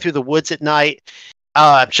walking through the woods at night,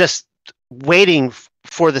 just waiting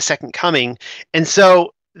for the second coming. And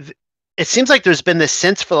so it seems like there's been this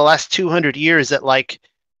sense for the last 200 years that like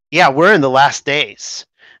yeah, we're in the last days,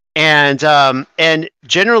 and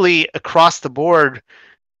generally across the board,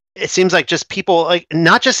 it seems like just people, like,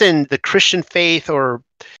 not just in the Christian faith, or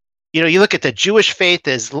you look at the Jewish faith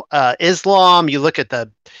as Islam, you look at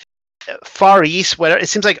the Far East, whatever. It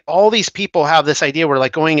seems like all these people have this idea we're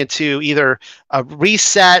like going into either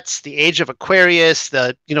resets, the age of Aquarius,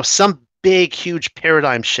 some big huge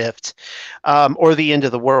paradigm shift, or the end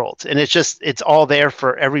of the world, and it's all there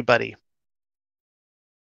for everybody.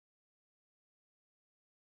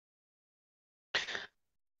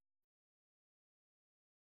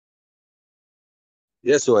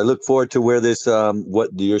 Yeah, so I look forward to where this what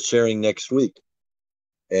you're sharing next week,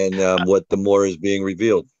 and what the more is being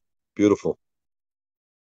revealed. Beautiful.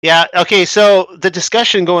 Yeah. Okay. So the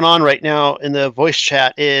discussion going on right now in the voice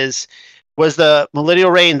chat was the millennial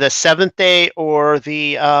reign the seventh day, or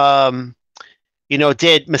the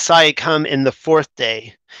did Messiah come in the fourth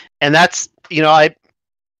day? And that's I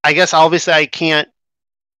guess obviously I can't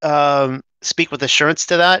speak with assurance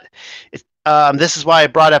to that. This is why I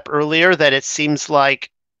brought up earlier that it seems like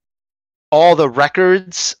all the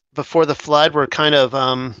records before the flood were kind of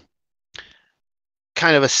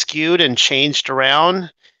askewed and changed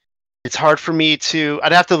around. It's hard for me to.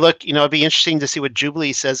 I'd have to look. It'd be interesting to see what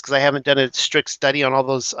Jubilee says, because I haven't done a strict study on all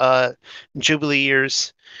those Jubilee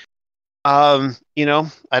years. I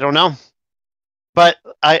don't know. But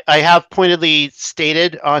I have pointedly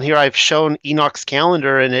stated on here, I've shown Enoch's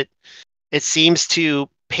calendar, and it seems to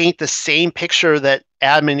paint the same picture that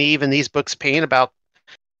Adam and Eve in these books paint about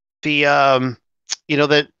the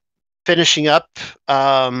the finishing up.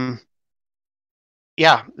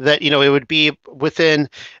 That it would be within,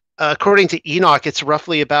 according to Enoch, it's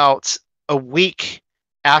roughly about a week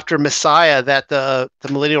after Messiah that the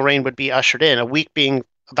millennial reign would be ushered in. A week being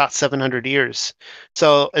about 700 years.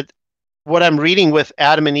 So what I'm reading with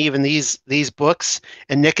Adam and Eve in these books,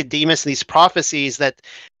 and Nicodemus and these prophecies, that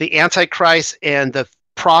the Antichrist and the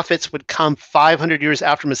prophets would come 500 years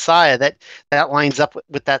after Messiah, that lines up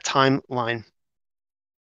with that timeline.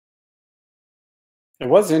 It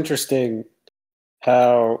was interesting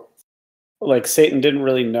how, like, Satan didn't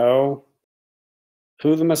really know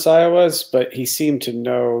who the Messiah was, but he seemed to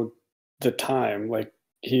know the time. Like,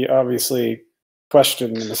 he obviously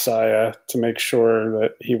questioned the Messiah to make sure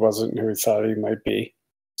that he wasn't who he thought he might be.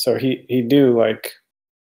 So he knew, like,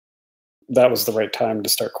 that was the right time to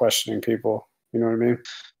start questioning people. You know what I mean?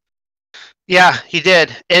 Yeah, he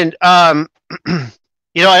did. And I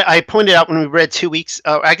pointed out when we read 2 weeks,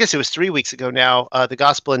 I guess it was 3 weeks ago now, the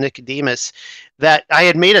Gospel of Nicodemus, that I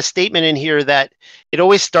had made a statement in here that it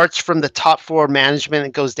always starts from the top floor management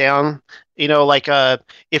and goes down. Like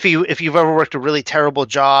if you've ever worked a really terrible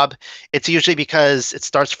job, it's usually because it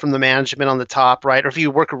starts from the management on the top, right? Or if you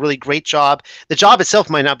work a really great job, the job itself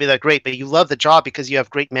might not be that great, but you love the job because you have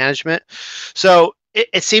great management. So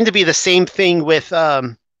it seemed to be the same thing with.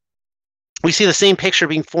 We see the same picture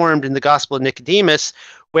being formed in the Gospel of Nicodemus,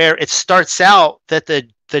 where it starts out that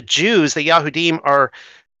the Jews, the Yahudim, are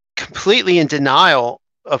completely in denial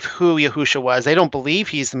of who Yahusha was. They don't believe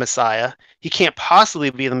he's the Messiah. He can't possibly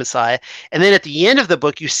be the Messiah. And then at the end of the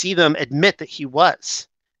book, you see them admit that he was.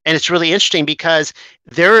 And it's really interesting because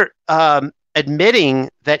they're admitting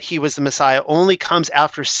that he was the Messiah only comes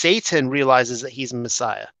after Satan realizes that he's the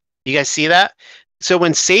Messiah. You guys see that? So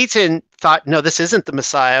when Satan thought, no, this isn't the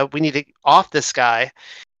Messiah, we need to off this guy,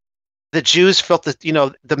 the Jews felt that,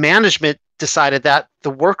 the management decided that,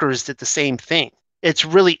 the workers did the same thing. It's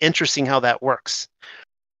really interesting how that works.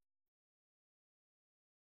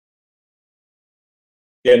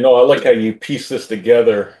 Yeah, no, I like how you piece this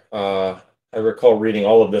together. I recall reading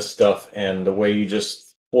all of this stuff, and the way you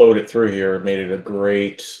just flowed it through here made it a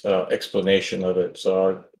great explanation of it.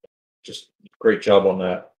 So just great job on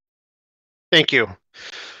that. Thank you.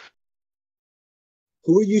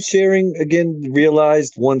 Who are you sharing again?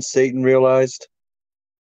 Realized once Satan realized?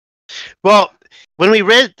 Well, when we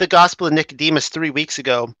read the Gospel of Nicodemus 3 weeks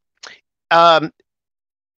ago,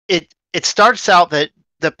 it starts out that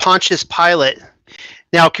the Pontius Pilate.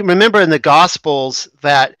 Now, remember in the Gospels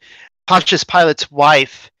that Pontius Pilate's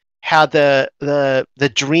wife had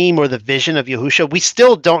the dream or the vision of Yahusha. We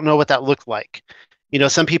still don't know what that looked like.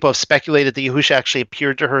 Some people have speculated that Yahusha actually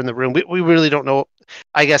appeared to her in the room. We really don't know.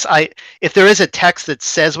 I guess if there is a text that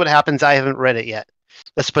says what happens, I haven't read it yet.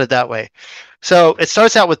 Let's put it that way. So it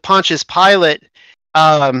starts out with Pontius Pilate.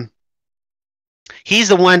 He's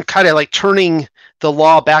the one kind of like turning the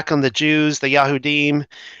law back on the Jews, the Yahudim.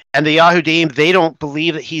 And the Yahudim, they don't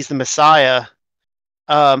believe that he's the Messiah.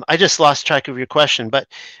 I just lost track of your question, but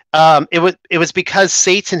it was because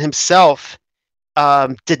Satan himself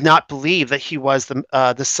did not believe that he was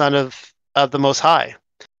the Son of the Most High.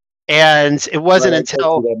 And it wasn't Right,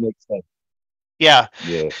 until that makes sense. yeah.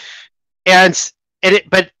 And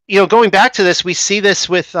but going back to this, we see this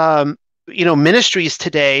with ministries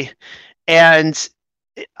today, and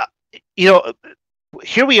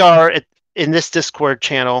here we are in this Discord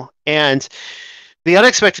channel, and the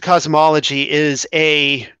Unexpected Cosmology is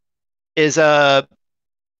like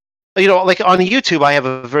on YouTube, I have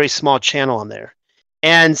a very small channel on there,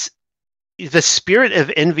 and the spirit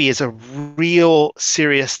of envy is a real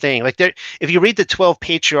serious thing. Like if you read the 12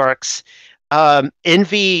 Patriarchs,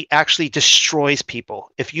 envy actually destroys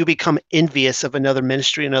people. If you become envious of another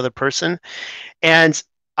ministry, another person, and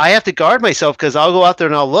I have to guard myself because I'll go out there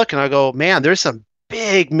and I'll look and I'll go, man, there's some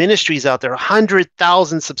big ministries out there,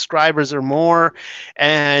 100,000 subscribers or more,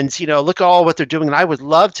 and look at all what they're doing, and I would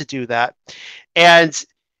love to do that. And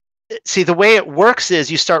see, the way it works is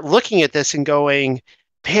you start looking at this and going,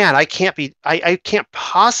 man, I can't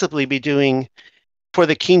possibly be doing for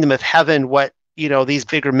the kingdom of heaven what these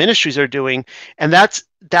bigger ministries are doing. And that's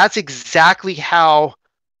exactly how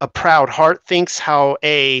a proud heart thinks, how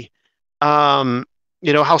how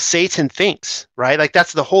Satan thinks, right? Like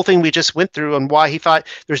that's the whole thing we just went through, and why he thought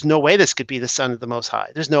there's no way this could be the Son of the Most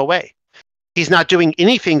High. There's no way. He's not doing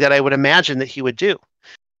anything that I would imagine that he would do.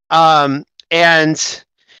 It's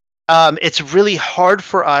really hard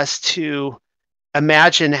for us to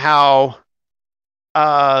imagine how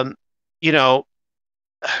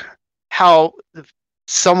how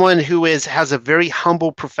someone who has a very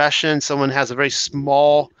humble profession, someone has a very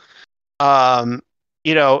small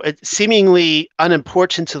seemingly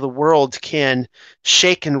unimportant to the world, can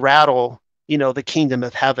shake and rattle the kingdom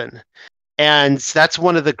of heaven. And that's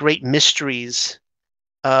one of the great mysteries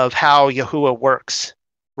of how Yahuwah works,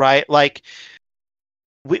 right? Like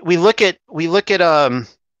we look at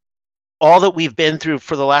all that we've been through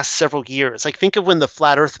for the last several years. Like think of when the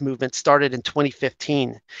Flat Earth movement started in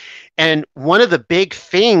 2015. And one of the big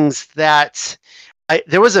things that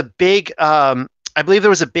there was a big, I believe there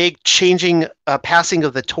was a big changing, passing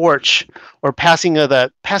of the torch, or passing of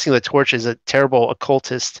the torch is a terrible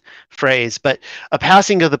occultist phrase, but a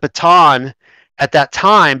passing of the baton at that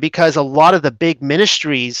time, because a lot of the big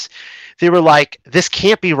ministries, they were like, this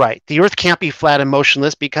can't be right. The earth can't be flat and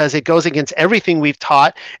motionless because it goes against everything we've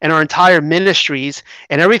taught and our entire ministries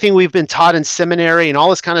and everything we've been taught in seminary and all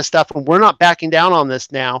this kind of stuff. And we're not backing down on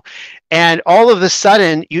this now. And all of a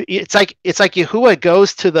sudden, it's like Yahuwah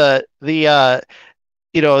goes to the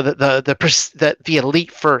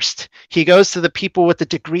elite first. He goes to the people with the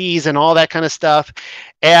degrees and all that kind of stuff,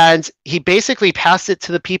 and he basically passed it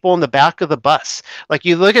to the people in the back of the bus. Like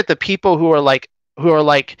you look at the people who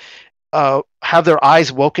have their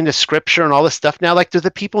eyes woken to scripture and all this stuff now, like they're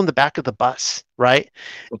the people in the back of the bus, right?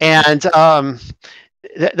 And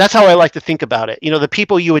that's how I like to think about it. The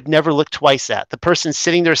people you would never look twice at. The person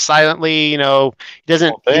sitting there silently, he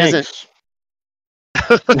doesn't. Are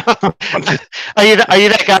you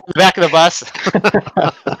that guy in the back of the bus?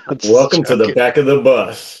 Welcome to the back of the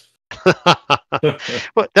bus.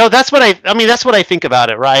 Well, no, that's what I think about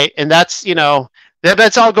it, right? And that's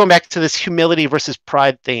that's all going back to this humility versus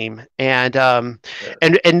pride theme, and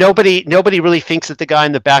nobody really thinks that the guy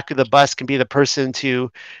in the back of the bus can be the person to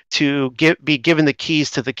be given the keys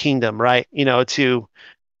to the kingdom, right? To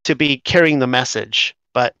be carrying the message,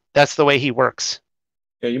 but that's the way he works.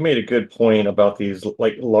 Yeah, you made a good point about these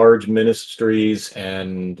like large ministries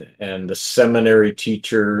and the seminary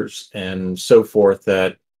teachers and so forth,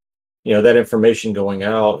 that that information going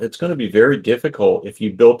out, it's going to be very difficult if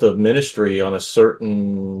you built a ministry on a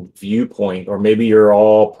certain viewpoint, or maybe you're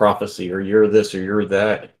all prophecy, or you're this, or you're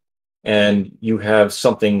that, and you have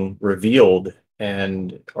something revealed,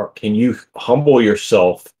 can you humble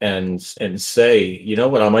yourself and say, you know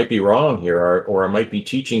what, I might be wrong here, or I might be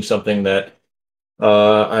teaching something that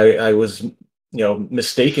I was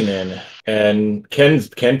mistaken in. And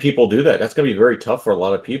can people do that? That's going to be very tough for a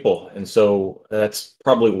lot of people, and so that's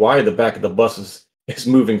probably why the back of the bus is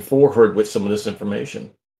moving forward with some of this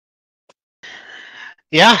information.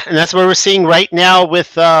 Yeah, and that's what we're seeing right now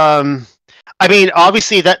with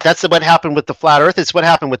obviously that's what happened with the flat earth. It's what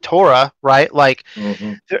happened with Torah, right? Like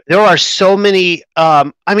there are so many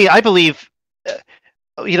I believe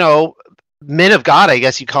men of God, I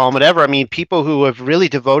guess you call them, whatever. People who have really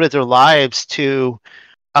devoted their lives to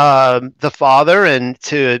the Father and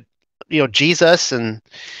to Jesus, and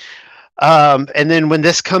then when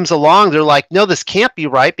this comes along, they're like, no, this can't be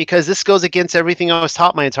right because this goes against everything I was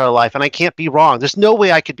taught my entire life, and I can't be wrong. There's no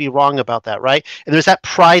way I could be wrong about that, right? And there's that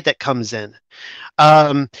pride that comes in.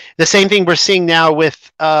 The same thing we're seeing now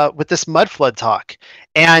with this mud flood talk,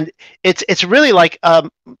 and it's really like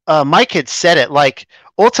Mike had said it, like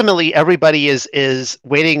ultimately everybody is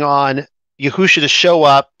waiting on Yahusha to show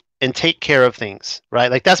up and take care of things,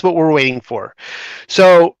 right? Like that's what we're waiting for.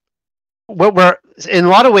 So what we're in a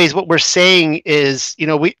lot of ways what we're saying is,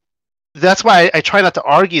 we that's why I try not to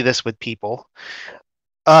argue this with people.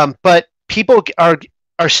 But people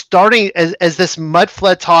are starting as this mud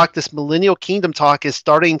flood talk, this millennial kingdom talk is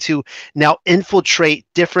starting to now infiltrate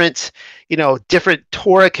different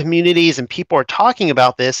Torah communities, and people are talking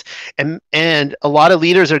about this, and a lot of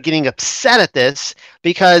leaders are getting upset at this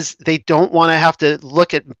because they don't want to have to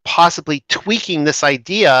look at possibly tweaking this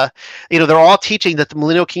idea. They're all teaching that the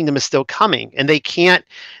millennial kingdom is still coming, and they can't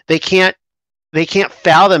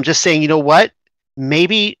fathom just saying, what,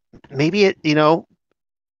 maybe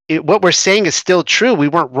what we're saying is still true. We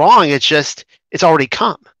weren't wrong. It's already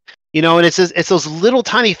come, and it's those little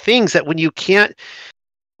tiny things that when you can't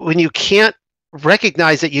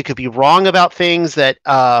recognize that you could be wrong about things, that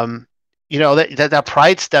that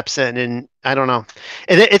pride steps in. And I don't know,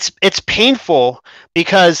 and it's painful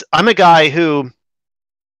because I'm a guy who,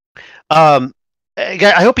 I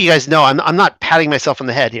hope you guys know I'm not patting myself on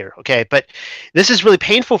the head here, okay? But this is really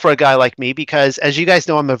painful for a guy like me because, as you guys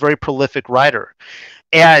know, I'm a very prolific writer.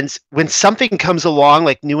 And when something comes along,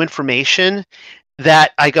 like new information,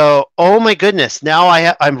 that I go, oh my goodness, now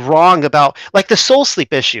I'm wrong about, like, the soul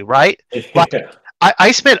sleep issue, right? Like,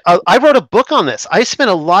 I wrote a book on this. I spent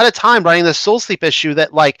a lot of time writing the soul sleep issue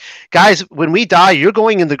that, like, guys, when we die, you're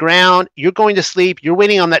going in the ground, you're going to sleep, you're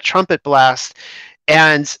waiting on that trumpet blast.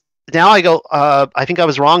 And now I go, I think I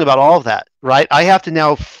was wrong about all of that, right? I have to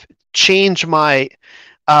now change my,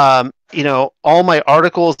 all my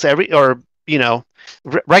articles,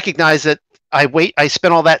 recognize that I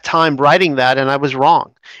spent all that time writing that and I was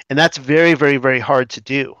wrong. And that's very, very, very hard to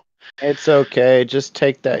do. It's okay. Just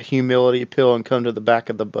take that humility pill and come to the back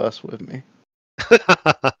of the bus with me.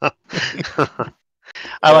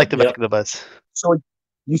 I like the back of the bus. So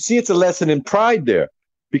you see, it's a lesson in pride there,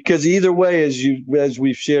 because either way, as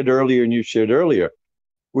we've shared earlier and you shared earlier,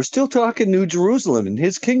 we're still talking New Jerusalem and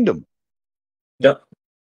His kingdom. Yep.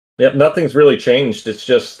 Yep. Nothing's really changed. It's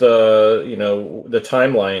just the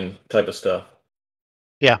timeline type of stuff.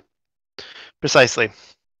 Yeah. Precisely.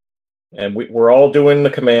 And we're all doing the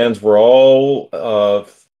commands. We're all,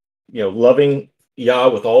 loving Yah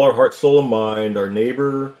with all our heart, soul, and mind, our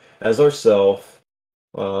neighbor as ourself.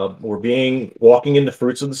 We're walking in the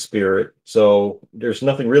fruits of the Spirit. So there's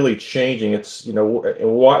nothing really changing. It's,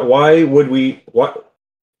 why would we,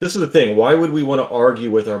 this is the thing. Why would we want to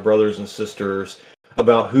argue with our brothers and sisters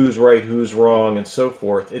about who's right, who's wrong, and so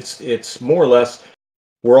forth? It's more or less,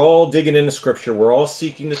 we're all digging into Scripture. We're all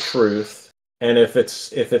seeking the truth. And if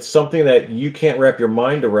it's something that you can't wrap your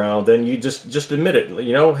mind around, then you just admit it.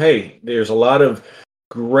 Hey, there's a lot of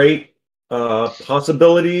great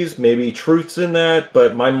possibilities, maybe truths in that,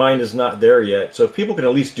 but my mind is not there yet. So if people can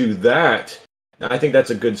at least do that, I think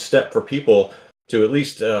that's a good step for people to at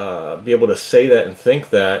least be able to say that and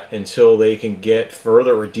think that until they can get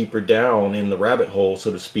further or deeper down in the rabbit hole,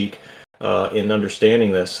 so to speak, in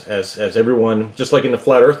understanding this. As everyone, just like in the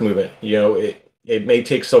Flat Earth movement, it may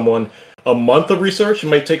take someone a month of research. It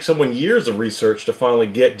might take someone years of research to finally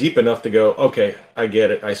get deep enough to go, okay, I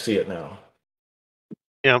get it. I see it now.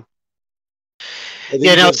 Yeah. I think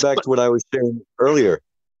it goes back to what I was saying earlier.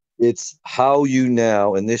 It's how you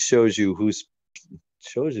now, and this shows you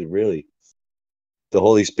really the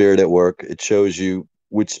Holy Spirit at work. It shows you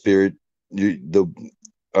which spirit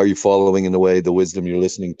are you following in the way, the wisdom you're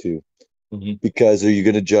listening to. Mm-hmm. Because are you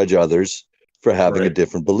going to judge others for having a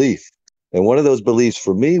different belief? And one of those beliefs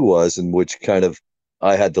for me was, in which kind of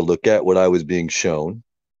I had to look at what I was being shown,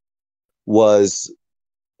 was,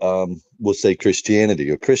 we'll say Christianity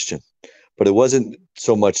or Christian. But it wasn't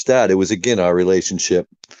so much that. It was, again, our relationship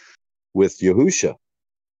with Yahusha.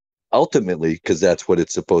 Ultimately, because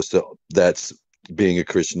that's being a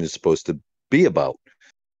Christian is supposed to be about.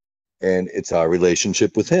 And it's our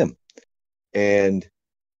relationship with Him. And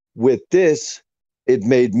with this, it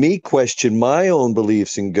made me question my own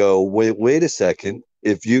beliefs and go, wait a second.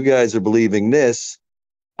 If you guys are believing this,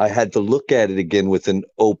 I had to look at it again with an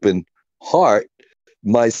open heart,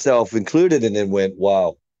 myself included, and then went,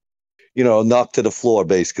 wow, knocked to the floor,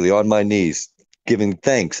 basically on my knees, giving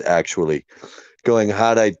thanks, actually, going,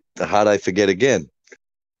 how'd I forget again?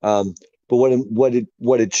 But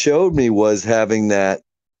what it showed me was having that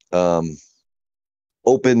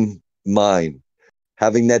open mind,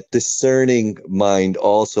 having that discerning mind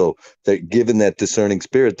also, that given that discerning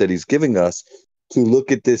spirit that He's giving us to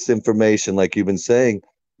look at this information, like you've been saying,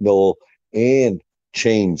 Noel, and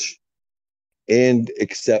change and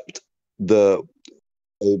accept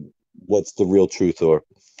what's the real truth, or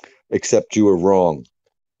accept you are wrong.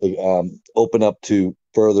 open up to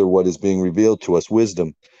further what is being revealed to us,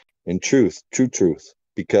 wisdom and truth, true truth,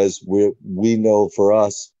 because we know for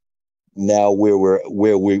us now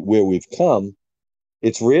where we've come.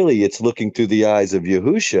 It's looking through the eyes of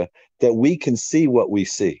Yahusha that we can see what we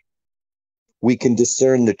see. We can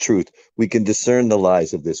discern the truth. We can discern the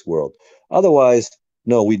lies of this world. Otherwise,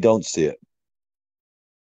 no, we don't see it.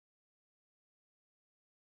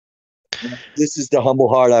 This is the humble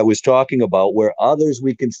heart I was talking about, where others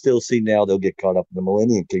we can still see now, they'll get caught up in the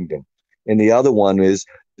Millennium Kingdom. And the other one is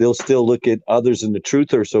they'll still look at others in the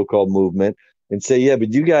truther so-called movement and say, yeah,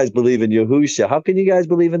 but you guys believe in Yahusha. How can you guys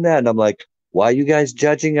believe in that? And I'm like, why are you guys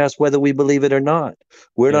judging us whether we believe it or not?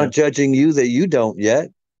 We're not judging you that you don't yet.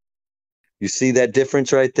 You see that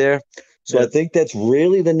difference right there? So I think that's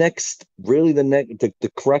really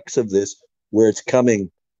the crux of this, where it's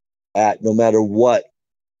coming at, no matter what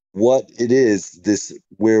it is, this,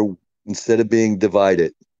 where instead of being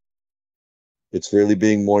divided, it's really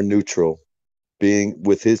being more neutral, being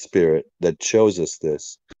with his spirit that shows us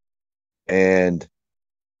this. And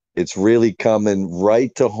it's really coming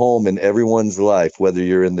right to home in everyone's life, whether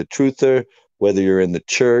you're in the truther, whether you're in the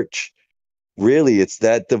church. Really, it's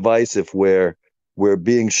that divisive where we're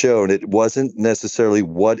being shown it wasn't necessarily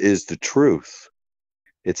what is the truth.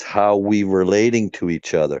 It's how we relating to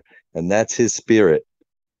each other. And that's his spirit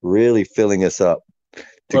really filling us up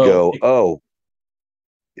to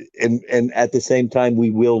and at the same time, we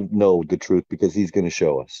will know the truth because he's going to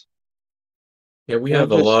show us. Yeah, we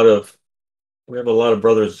have a lot of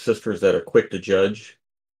brothers and sisters that are quick to judge,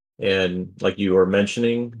 and like you were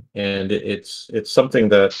mentioning, and it's something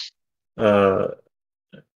that I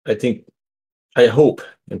hope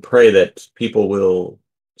and pray that people will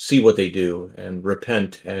see what they do and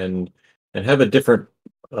repent and have a different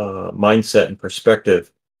mindset and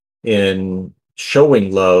perspective in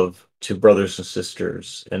showing love to brothers and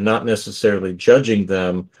sisters, and not necessarily judging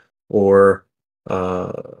them or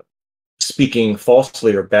speaking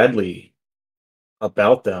falsely or badly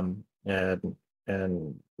about them, and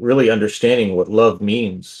really understanding what love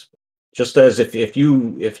means. Just as if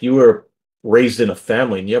you were raised in a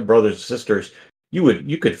family and you have brothers and sisters,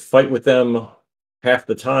 you could fight with them half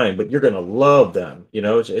the time, but you're going to love them.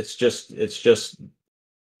 It's just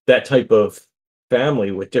that type of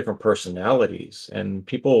family with different personalities, and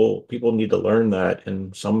people need to learn that,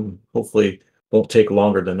 and some hopefully won't take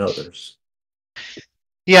longer than others.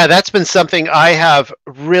 Yeah, that's been something I have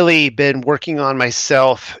really been working on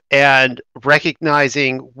myself, and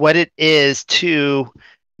recognizing what it is to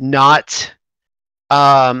not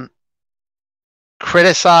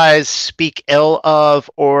criticize, speak ill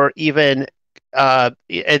of, or even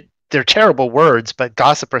they're terrible words, but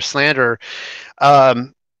gossip or slander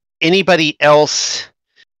anybody else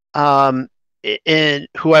in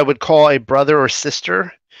who I would call a brother or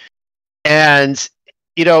sister. And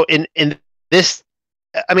in this,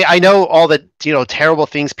 I mean, I know all the terrible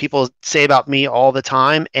things people say about me all the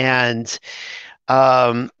time, and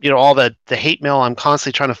all the hate mail I'm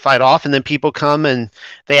constantly trying to fight off, and then people come and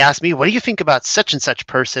they ask me, what do you think about such and such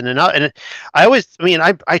person? And I always,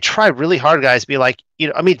 I try really hard, guys, to be like,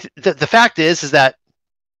 the fact is that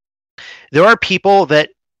there are people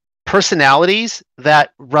that personalities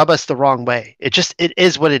that rub us the wrong way. It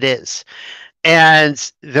is what it is.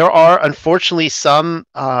 And there are unfortunately some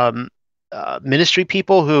ministry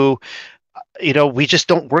people who we just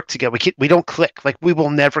don't work together. We don't click. Like, we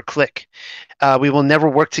will never click. We will never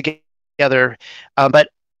work together. But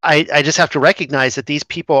I just have to recognize that these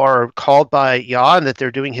people are called by Yah, and that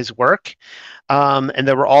they're doing his work. And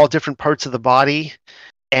that we're all different parts of the body.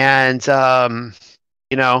 And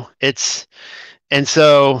and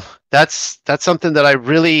so that's something that I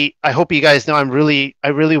hope you guys know I really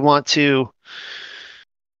want to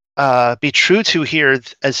be true to here,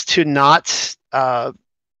 as to not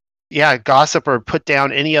gossip or put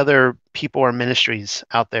down any other people or ministries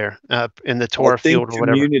out there in the Torah field or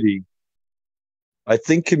whatever. I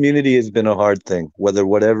think community has been a hard thing,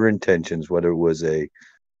 whatever intentions, whether it was a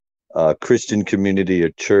Christian community or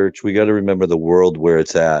church. We got to remember the world where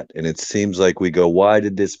it's at. And it seems like we go, why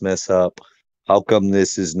did this mess up? How come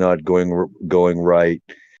this is not going right?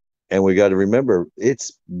 And we got to remember,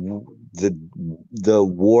 it's the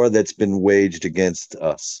war that's been waged against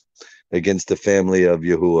us, against the family of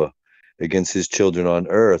Yahuwah, against his children on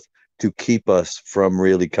earth, to keep us from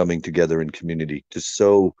really coming together in community, to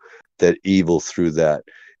sow that evil through that.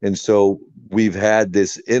 And so we've had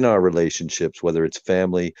this in our relationships, whether it's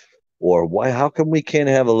family or how come we can't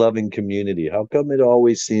have a loving community? How come it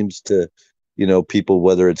always seems to, people,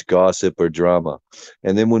 whether it's gossip or drama?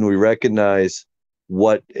 And then when we recognize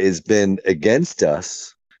what has been against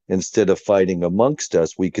us instead of fighting amongst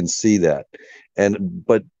us, we can see that.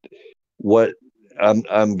 But what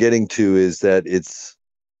I'm getting to is that it's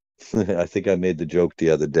I think I made the joke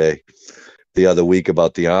the other week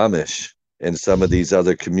about the Amish and some of these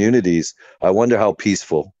other communities. I wonder how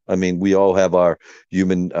peaceful. I mean, we all have our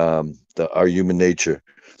human our human nature,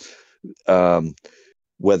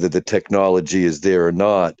 whether the technology is there or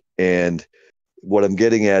not. And what I'm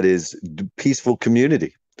getting at is peaceful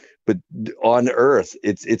community. But on Earth,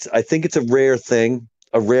 it's I think it's a rare thing,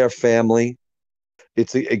 a rare family.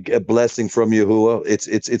 It's a blessing from Yahuwah.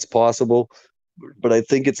 It's possible, but I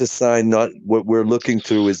think it's a sign. Not what we're looking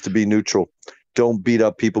to is to be neutral. Don't beat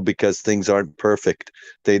up people because things aren't perfect.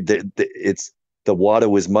 It's the water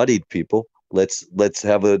was muddied. People, let's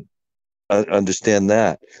have understand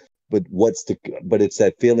that. But it's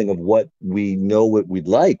that feeling of what we know, what we'd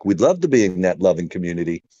like. We'd love to be in that loving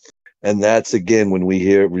community, and that's again when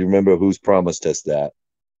we remember who's promised us that.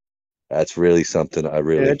 That's really something I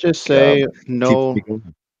really. Yeah, just say no.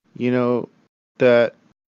 You know that.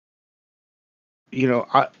 You know,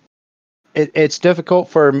 it's difficult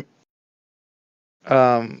for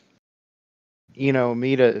you know,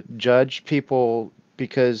 me to judge people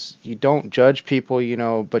because you don't judge people, you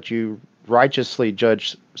know, but you righteously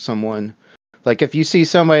judge someone. Like if you see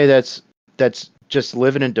somebody that's just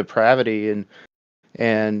living in depravity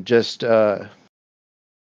and just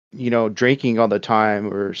you know, drinking all the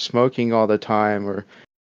time or smoking all the time or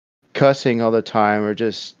cussing all the time or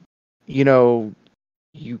just, you know,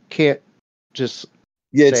 you can't just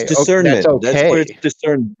it's discernment. that's okay. That's where it's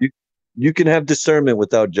discernment. You can have discernment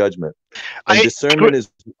without judgment. And discernment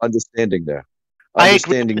is understanding there.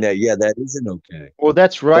 Understanding that, that isn't okay. Well,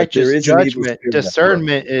 that's righteous judgment.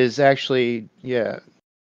 Discernment is actually,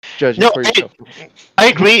 judging for yourself. I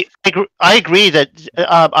agree. I agree that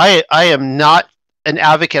I am not an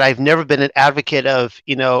advocate. I've never been an advocate of,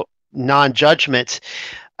 you know, non-judgment.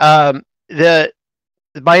 My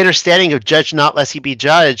understanding of judge not lest he be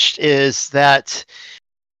judged is that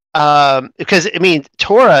because I mean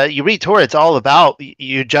Torah, you read Torah, it's all about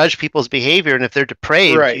you judge people's behavior, and if they're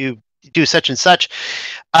depraved, right, you do such and such.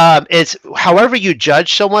 It's however you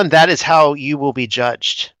judge someone, that is how you will be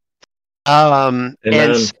judged. And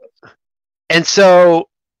so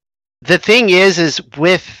the thing is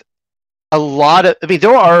with a lot of, I mean,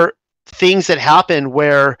 there are things that happen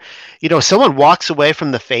where, you know, someone walks away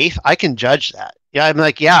from the faith. I can judge that. Yeah, I'm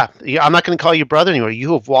like, I'm not going to call you brother anymore.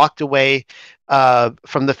 You have walked away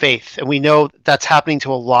from the faith, and we know that's happening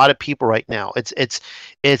to a lot of people right now. It's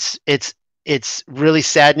really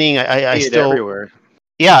saddening. I see still everywhere.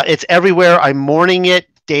 Yeah, it's everywhere. I'm mourning it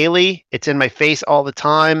daily. It's in my face all the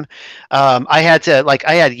time. I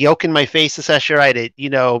had yolk in my face this last year. I had you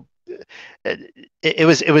know,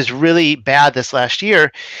 it was really bad this last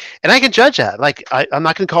year, and I can judge that. Like I'm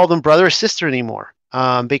not going to call them brother or sister anymore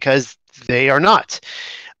because they are not.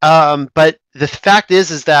 But the fact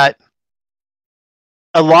is that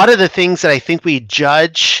a lot of the things that I think we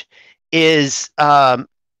judge is, and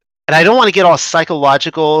I don't want to get all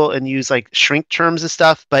psychological and use like shrink terms and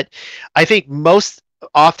stuff, but I think most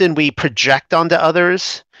often we project onto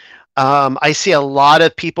others. I see a lot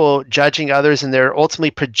of people judging others, and they're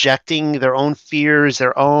ultimately projecting their own fears,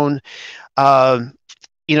 their own,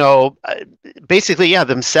 you know, basically,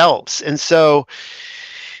 themselves. And so,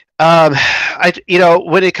 you know,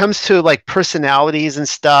 when it comes to like personalities and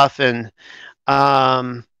stuff, and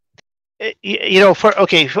you know, for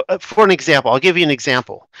an example, I'll give you an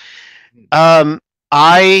example.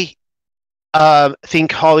 I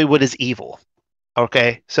think Hollywood is evil.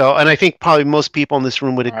 Okay, so, and I think probably most people in this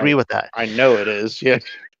room would agree with that. I know it is, yeah.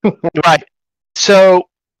 Right. So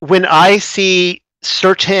when I see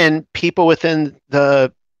certain people within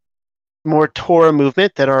the more Torah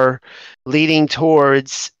movement that are leading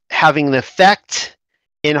towards having an effect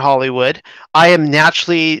in Hollywood, I am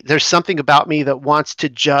naturally, there's something about me that wants to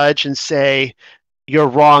judge and say, you're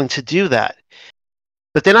wrong to do that.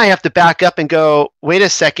 But then I have to back up and go, wait a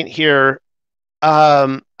second here.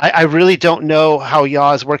 I really don't know how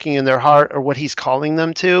Yah is working in their heart or what he's calling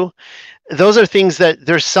them to. Those are things that,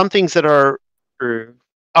 there's some things that are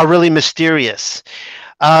really mysterious.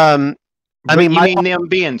 I mean, you mean them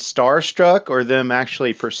being starstruck or them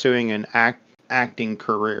actually pursuing an acting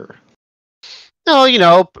career? No, you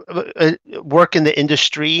know, work in the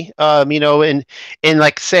industry, you know, and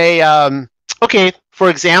like say, okay, for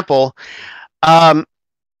example, I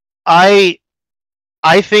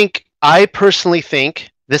personally think,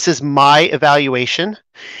 this is my evaluation,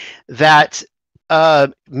 that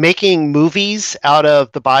making movies out of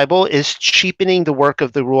the Bible is cheapening the work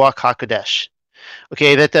of the Ruach HaKodesh.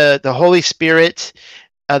 Okay, that the Holy Spirit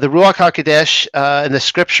the Ruach HaKodesh and the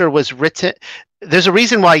scripture was written. There's a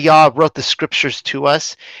reason why Yah wrote the scriptures to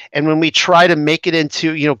us, and when we try to make it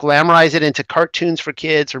into, glamorize it into cartoons for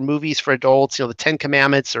kids or movies for adults, the Ten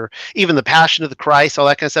Commandments or even the Passion of the Christ, all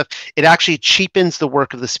that kind of stuff, it actually cheapens the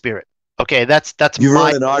work of the Spirit. Okay, that's You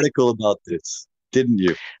wrote an article about this, didn't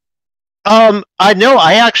you? I know.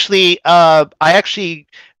 I actually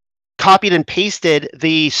copied and pasted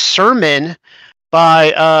the sermon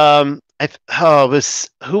by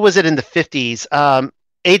who was it in the 50s?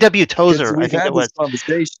 A.W. Tozer, I think it was.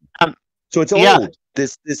 Conversation. So it's old. Yeah.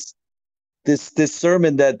 This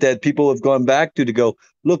sermon that people have gone back to go,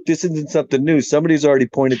 look, this isn't something new. Somebody's already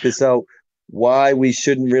pointed this out. Why we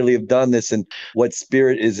shouldn't really have done this, and what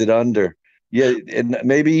spirit is it under? Yeah, and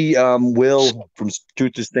maybe Will from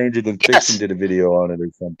Truth to Stranger Than Fiction did a video on it or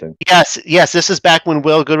something. Yes. This is back when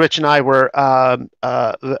Will Goodrich and I were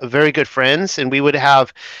very good friends, and we would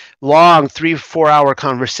have long 3-4 hour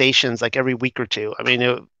conversations like every week or two. I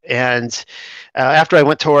mean, after I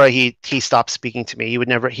went Torah, he stopped speaking to me.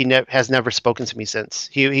 He has never spoken to me since.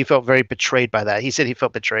 He felt very betrayed by that. He said he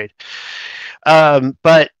felt betrayed.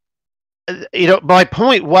 But my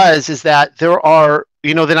point is that there are,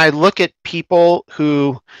 then I look at people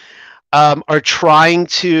who are trying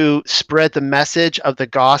to spread the message of the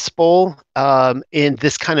gospel in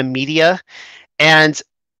this kind of media, and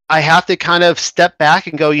I have to kind of step back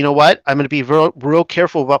and go, you know what? I'm going to be real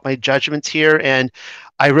careful about my judgments here, and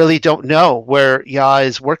I really don't know where Yah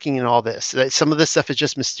is working in all this. Some of this stuff is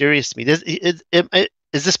just mysterious to me.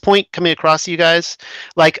 Is this point coming across to you guys?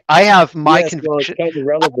 Like, I have my conviction. Well, it's kind of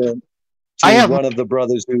relevant. I have one of the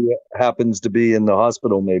brothers who happens to be in the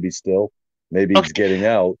hospital, maybe he's getting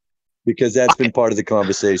out, because that's been part of the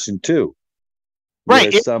conversation too.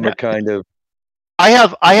 Right. Some are kind of. I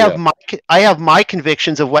have my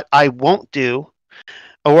convictions of what I won't do,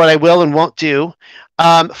 or what I will and won't do.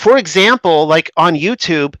 For example, like on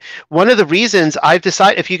YouTube, one of the reasons I've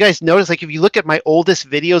decided, if you guys notice, like if you look at my oldest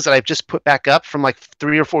videos that I've just put back up from like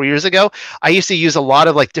 3 or 4 years ago, I used to use a lot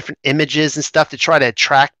of like different images and stuff to try to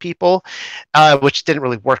attract people, which didn't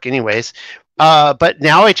really work anyways. But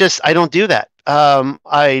now I don't do that.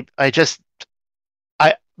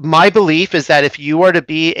 My belief is that if you are to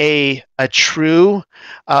be a true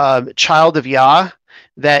child of Yah,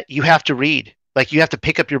 that you have to read. Like, you have to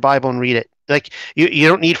pick up your Bible and read it. Like, you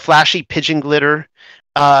don't need flashy pigeon glitter.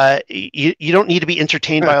 You don't need to be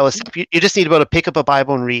entertained by all this stuff. You just need to be able to pick up a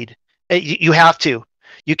Bible and read. You have to.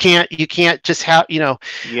 You can't just have,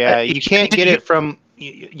 Yeah, you can't get it from,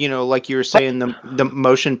 like you were saying, the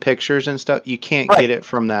motion pictures and stuff. You can't get it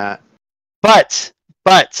from that. But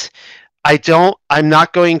I'm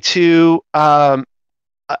not going to, that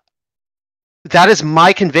is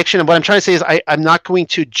my conviction. And what I'm trying to say is I'm not going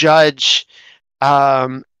to judge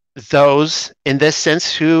those in this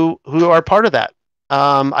sense who are part of that.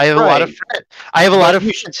 I have a lot of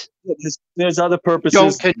friends. There's other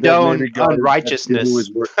purposes. Don't condone unrighteousness.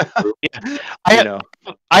 I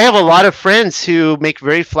have a lot of friends who make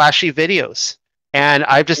very flashy videos, and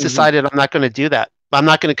I've just decided I'm not going to do that. I'm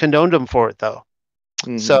not going to condone them for it, though.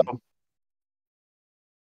 So,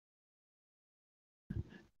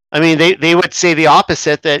 I mean, they would say the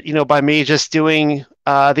opposite, that, by me just doing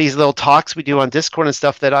these little talks we do on Discord and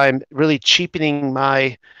stuff, that I'm really cheapening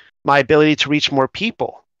my ability to reach more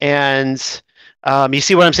people. And you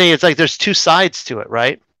see what I'm saying? It's like there's two sides to it,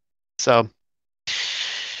 right? So,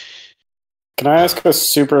 can I ask a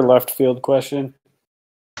super left field question?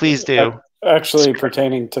 Please do. Actually,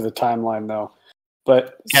 pertaining to the timeline, though.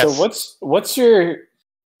 But yes. So, what's your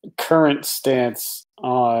current stance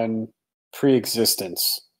on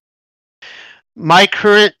pre-existence? My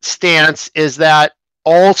current stance is that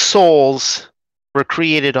all souls were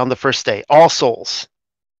created on the first day. All souls.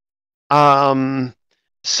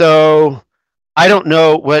 So I don't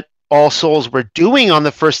know what all souls were doing on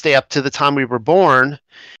the first day up to the time we were born.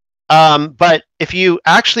 But if you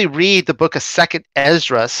actually read the book of Second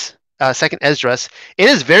Esdras, it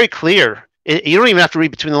is very clear. You don't even have to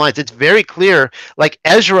read between the lines. It's very clear. Like,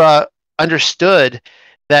 Ezra understood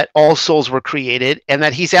that all souls were created, and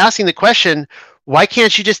that he's asking the question, why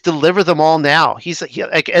can't you just deliver them all now?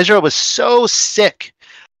 Like Ezra was so sick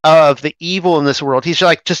of the evil in this world. He's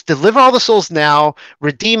like, just deliver all the souls now,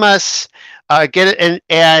 redeem us, get it.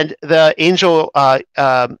 And the angel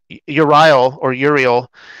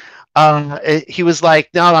Uriel, he was like,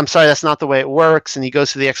 no, I'm sorry, that's not the way it works. And he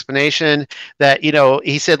goes through the explanation that,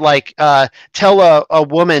 he said, like, tell a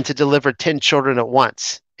woman to deliver 10 children at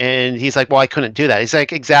once. And he's like, well, I couldn't do that. He's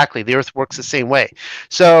like, exactly. The earth works the same way.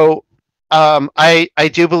 So I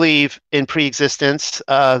do believe in pre-existence,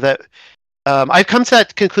 that I've come to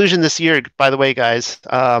that conclusion this year, by the way, guys.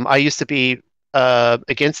 I used to be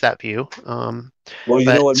against that view. Well, you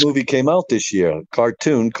but know what movie came out this year? A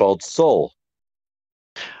cartoon called Soul.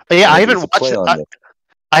 yeah, And it was a play on that.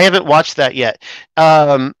 I haven't watched that yet.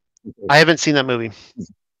 I haven't seen that movie.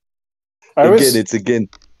 It's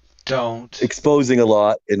Don't. exposing a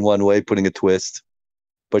lot in one way, putting a twist,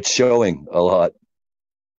 but showing a lot.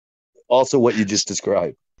 Also, what you just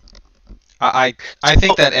described. I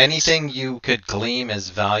think that anything you could glean as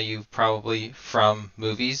value probably from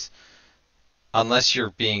movies, unless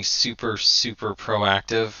you're being super, super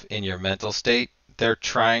proactive in your mental state, they're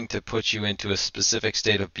trying to put you into a specific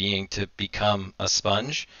state of being to become a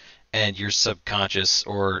sponge, and your subconscious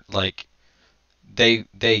or like they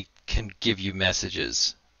can give you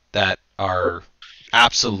messages that are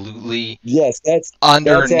absolutely that's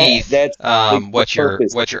underneath what your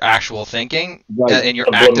actual thinking and your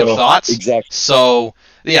active thoughts. Exactly. So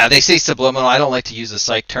yeah, they say subliminal. I don't like to use the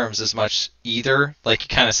psych terms as much either, like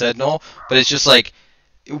you kind of said, Noel. But it's just like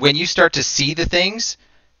when you start to see the things,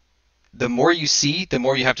 the more you see, the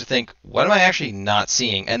more you have to think, what am I actually not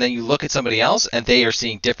seeing? And then you look at somebody else and they are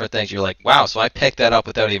seeing different things. You're like, wow, so I picked that up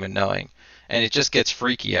without even knowing. And it just gets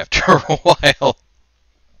freaky after a while.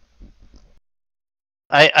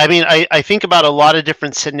 I mean, I think about a lot of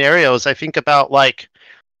different scenarios. I think about like,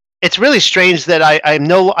 it's really strange that I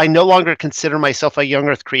no longer consider myself a young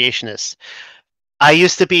Earth creationist. I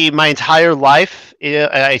used to be my entire life.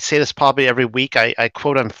 I say this probably every week. I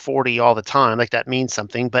quote I'm 40 all the time, like that means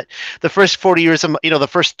something. But the first 40 years of the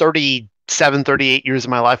first 37, 38 years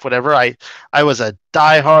of my life, whatever, I was a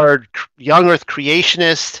diehard young Earth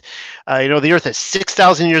creationist. The Earth is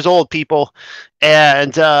 6,000 years old, people,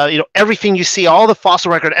 and everything you see, all the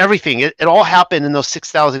fossil record, everything, it all happened in those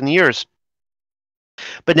 6,000 years.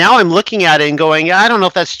 But now I'm looking at it and going, yeah, I don't know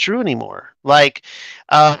if that's true anymore. Like,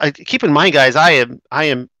 keep in mind, guys, I'll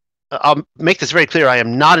make this very clear. I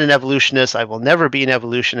am not an evolutionist. I will never be an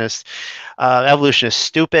evolutionist. Evolution is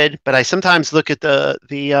stupid. But I sometimes look at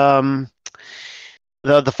the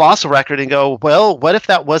fossil record and go, well, what if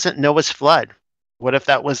that wasn't Noah's flood? What if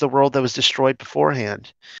that was the world that was destroyed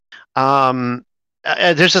beforehand?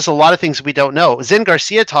 There's just a lot of things we don't know. Zen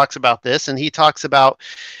Garcia talks about this, and he talks about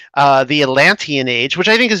the Atlantean age, which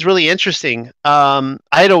I think is really interesting. I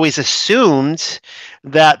had always assumed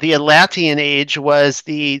that the Atlantean age was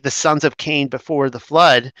the sons of Cain before the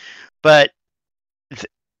flood, but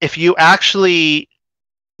if you actually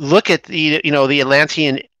look at the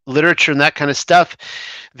Atlantean literature and that kind of stuff,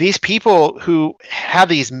 these people who have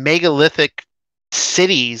these megalithic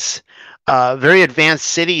cities, very advanced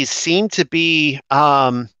cities, seem to be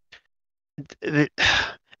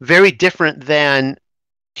very different than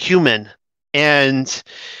human, and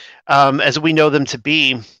as we know them to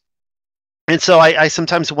be. And so I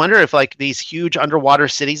sometimes wonder if like these huge underwater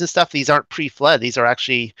cities and stuff, these aren't pre-flood, these are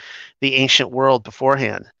actually the ancient world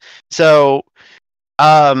beforehand. So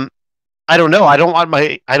I don't know. I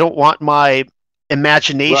don't want my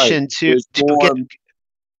imagination to get.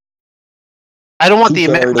 I don't want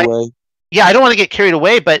the I don't want to get carried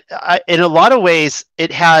away, but in a lot of ways,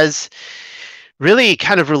 it has really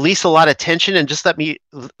kind of released a lot of tension and just let me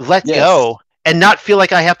let go and not feel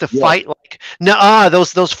like I have to fight. Like, no,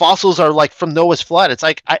 those fossils are like from Noah's flood. It's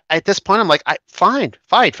like at this point, I'm like, fine.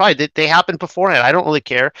 They happened beforehand. I don't really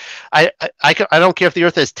care. I don't care if the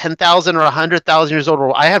Earth is 10,000 or 100,000 years old.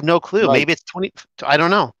 Or I have no clue. Right. Maybe it's 20. I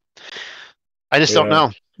don't know. I just don't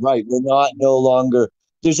know. Right. We're no longer.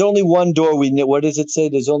 There's only one door what does it say?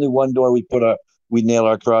 There's only one door we nail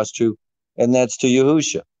our cross to, and that's to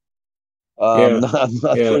Yahusha. I'm not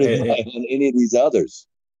putting on any of these others.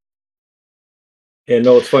 Yeah,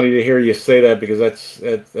 no, it's funny to hear you say that because that's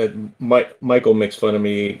Michael makes fun of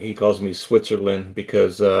me. He calls me Switzerland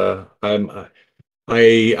because I'll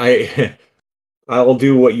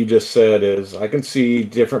do what you just said. Is I can see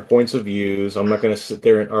different points of views. I'm not going to sit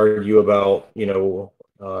there and argue about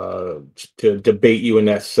to debate you in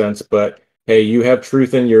that sense, but hey, you have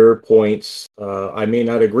truth in your points. I may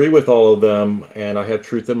not agree with all of them, and I have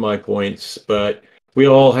truth in my points, but we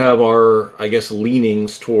all have our, I guess,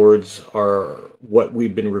 leanings towards what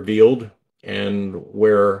we've been revealed and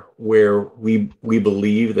where we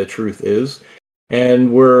believe the truth is,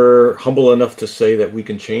 and we're humble enough to say that we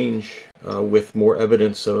can change with more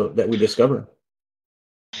evidence that we discover.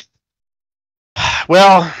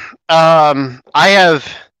 Well, I have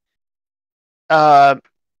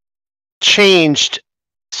changed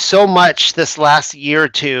so much this last year or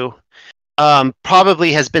two.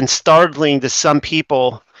 Probably has been startling to some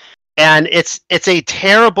people, and it's a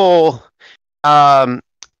terrible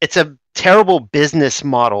business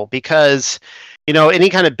model because any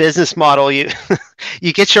kind of business model, you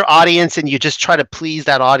you get your audience and you just try to please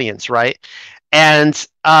that audience, right? And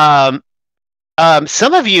some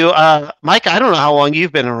of you, Mike, I don't know how long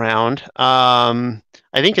you've been around.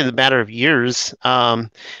 I think in a matter of years,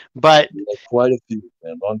 but quite a few,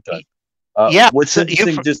 man, long time. yeah. What's So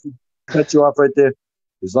interesting, just to cut you off right there,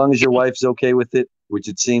 as long as your wife's okay with it, which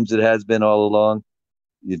it seems it has been all along,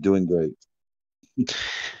 you're doing great.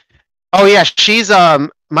 Oh yeah, she's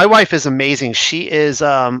my wife is amazing. She is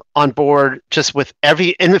on board just with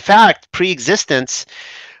in fact, pre-existence.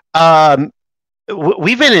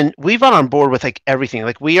 We've been on board with like everything.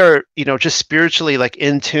 Like we are, just spiritually like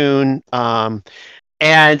in tune.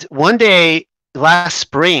 And one day last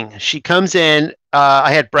spring, she comes in.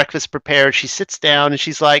 I had breakfast prepared. She sits down and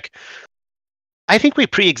she's like, "I think we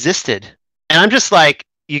pre-existed," and I'm just like,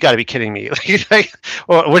 "You got to be kidding me!" Like,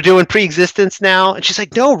 we're doing pre-existence now, and she's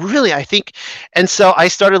like, "No, really, I think." And so I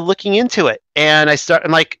started looking into it, and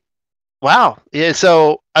I'm like, "Wow!" Yeah,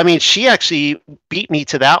 so I mean, she actually beat me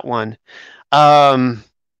to that one. But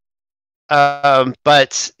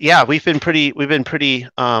yeah, we've been pretty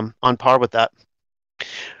on par with that.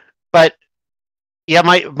 But yeah,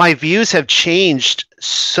 my views have changed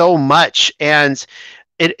so much, and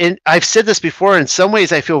I've said this before. In some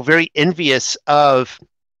ways, I feel very envious of.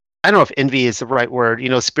 I don't know if envy is the right word.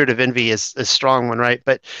 Spirit of envy is a strong one, right?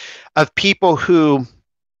 But of people who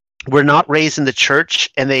were not raised in the church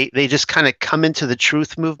and they just kind of come into the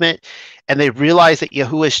truth movement and they realize that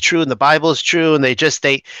Yahuwah is true and the Bible is true, and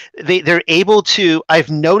they're able to. I've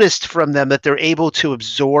noticed from them that they're able to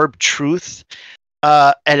absorb truth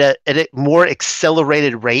at a more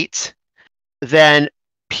accelerated rate than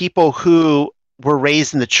people who were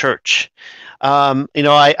raised in the church. I'm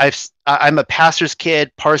a pastor's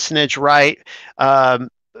kid, parsonage, right?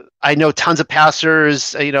 I know tons of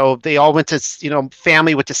pastors, they all went to,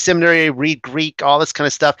 family went to seminary, read Greek, all this kind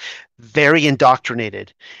of stuff, very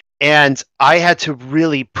indoctrinated. And I had to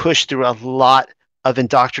really push through a lot of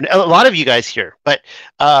indoctrination. A lot of you guys here, but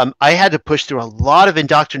I had to push through a lot of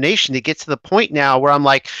indoctrination to get to the point now where I'm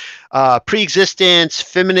like, pre-existence,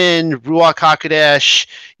 feminine, Ruach HaKodesh,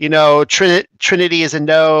 Trinity is a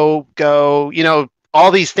no-go, all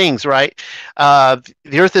these things, right? The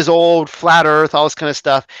earth is old, flat earth, all this kind of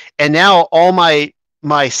stuff. And now all my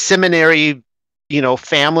seminary,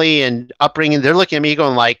 family and upbringing, they're looking at me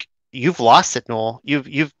going like, "You've lost it, Noel.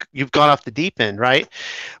 You've gone off the deep end," right?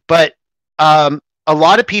 But a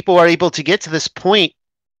lot of people are able to get to this point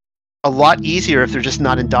a lot easier if they're just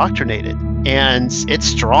not indoctrinated. And it's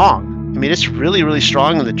strong. I mean, it's really, really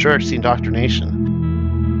strong in the church, the indoctrination.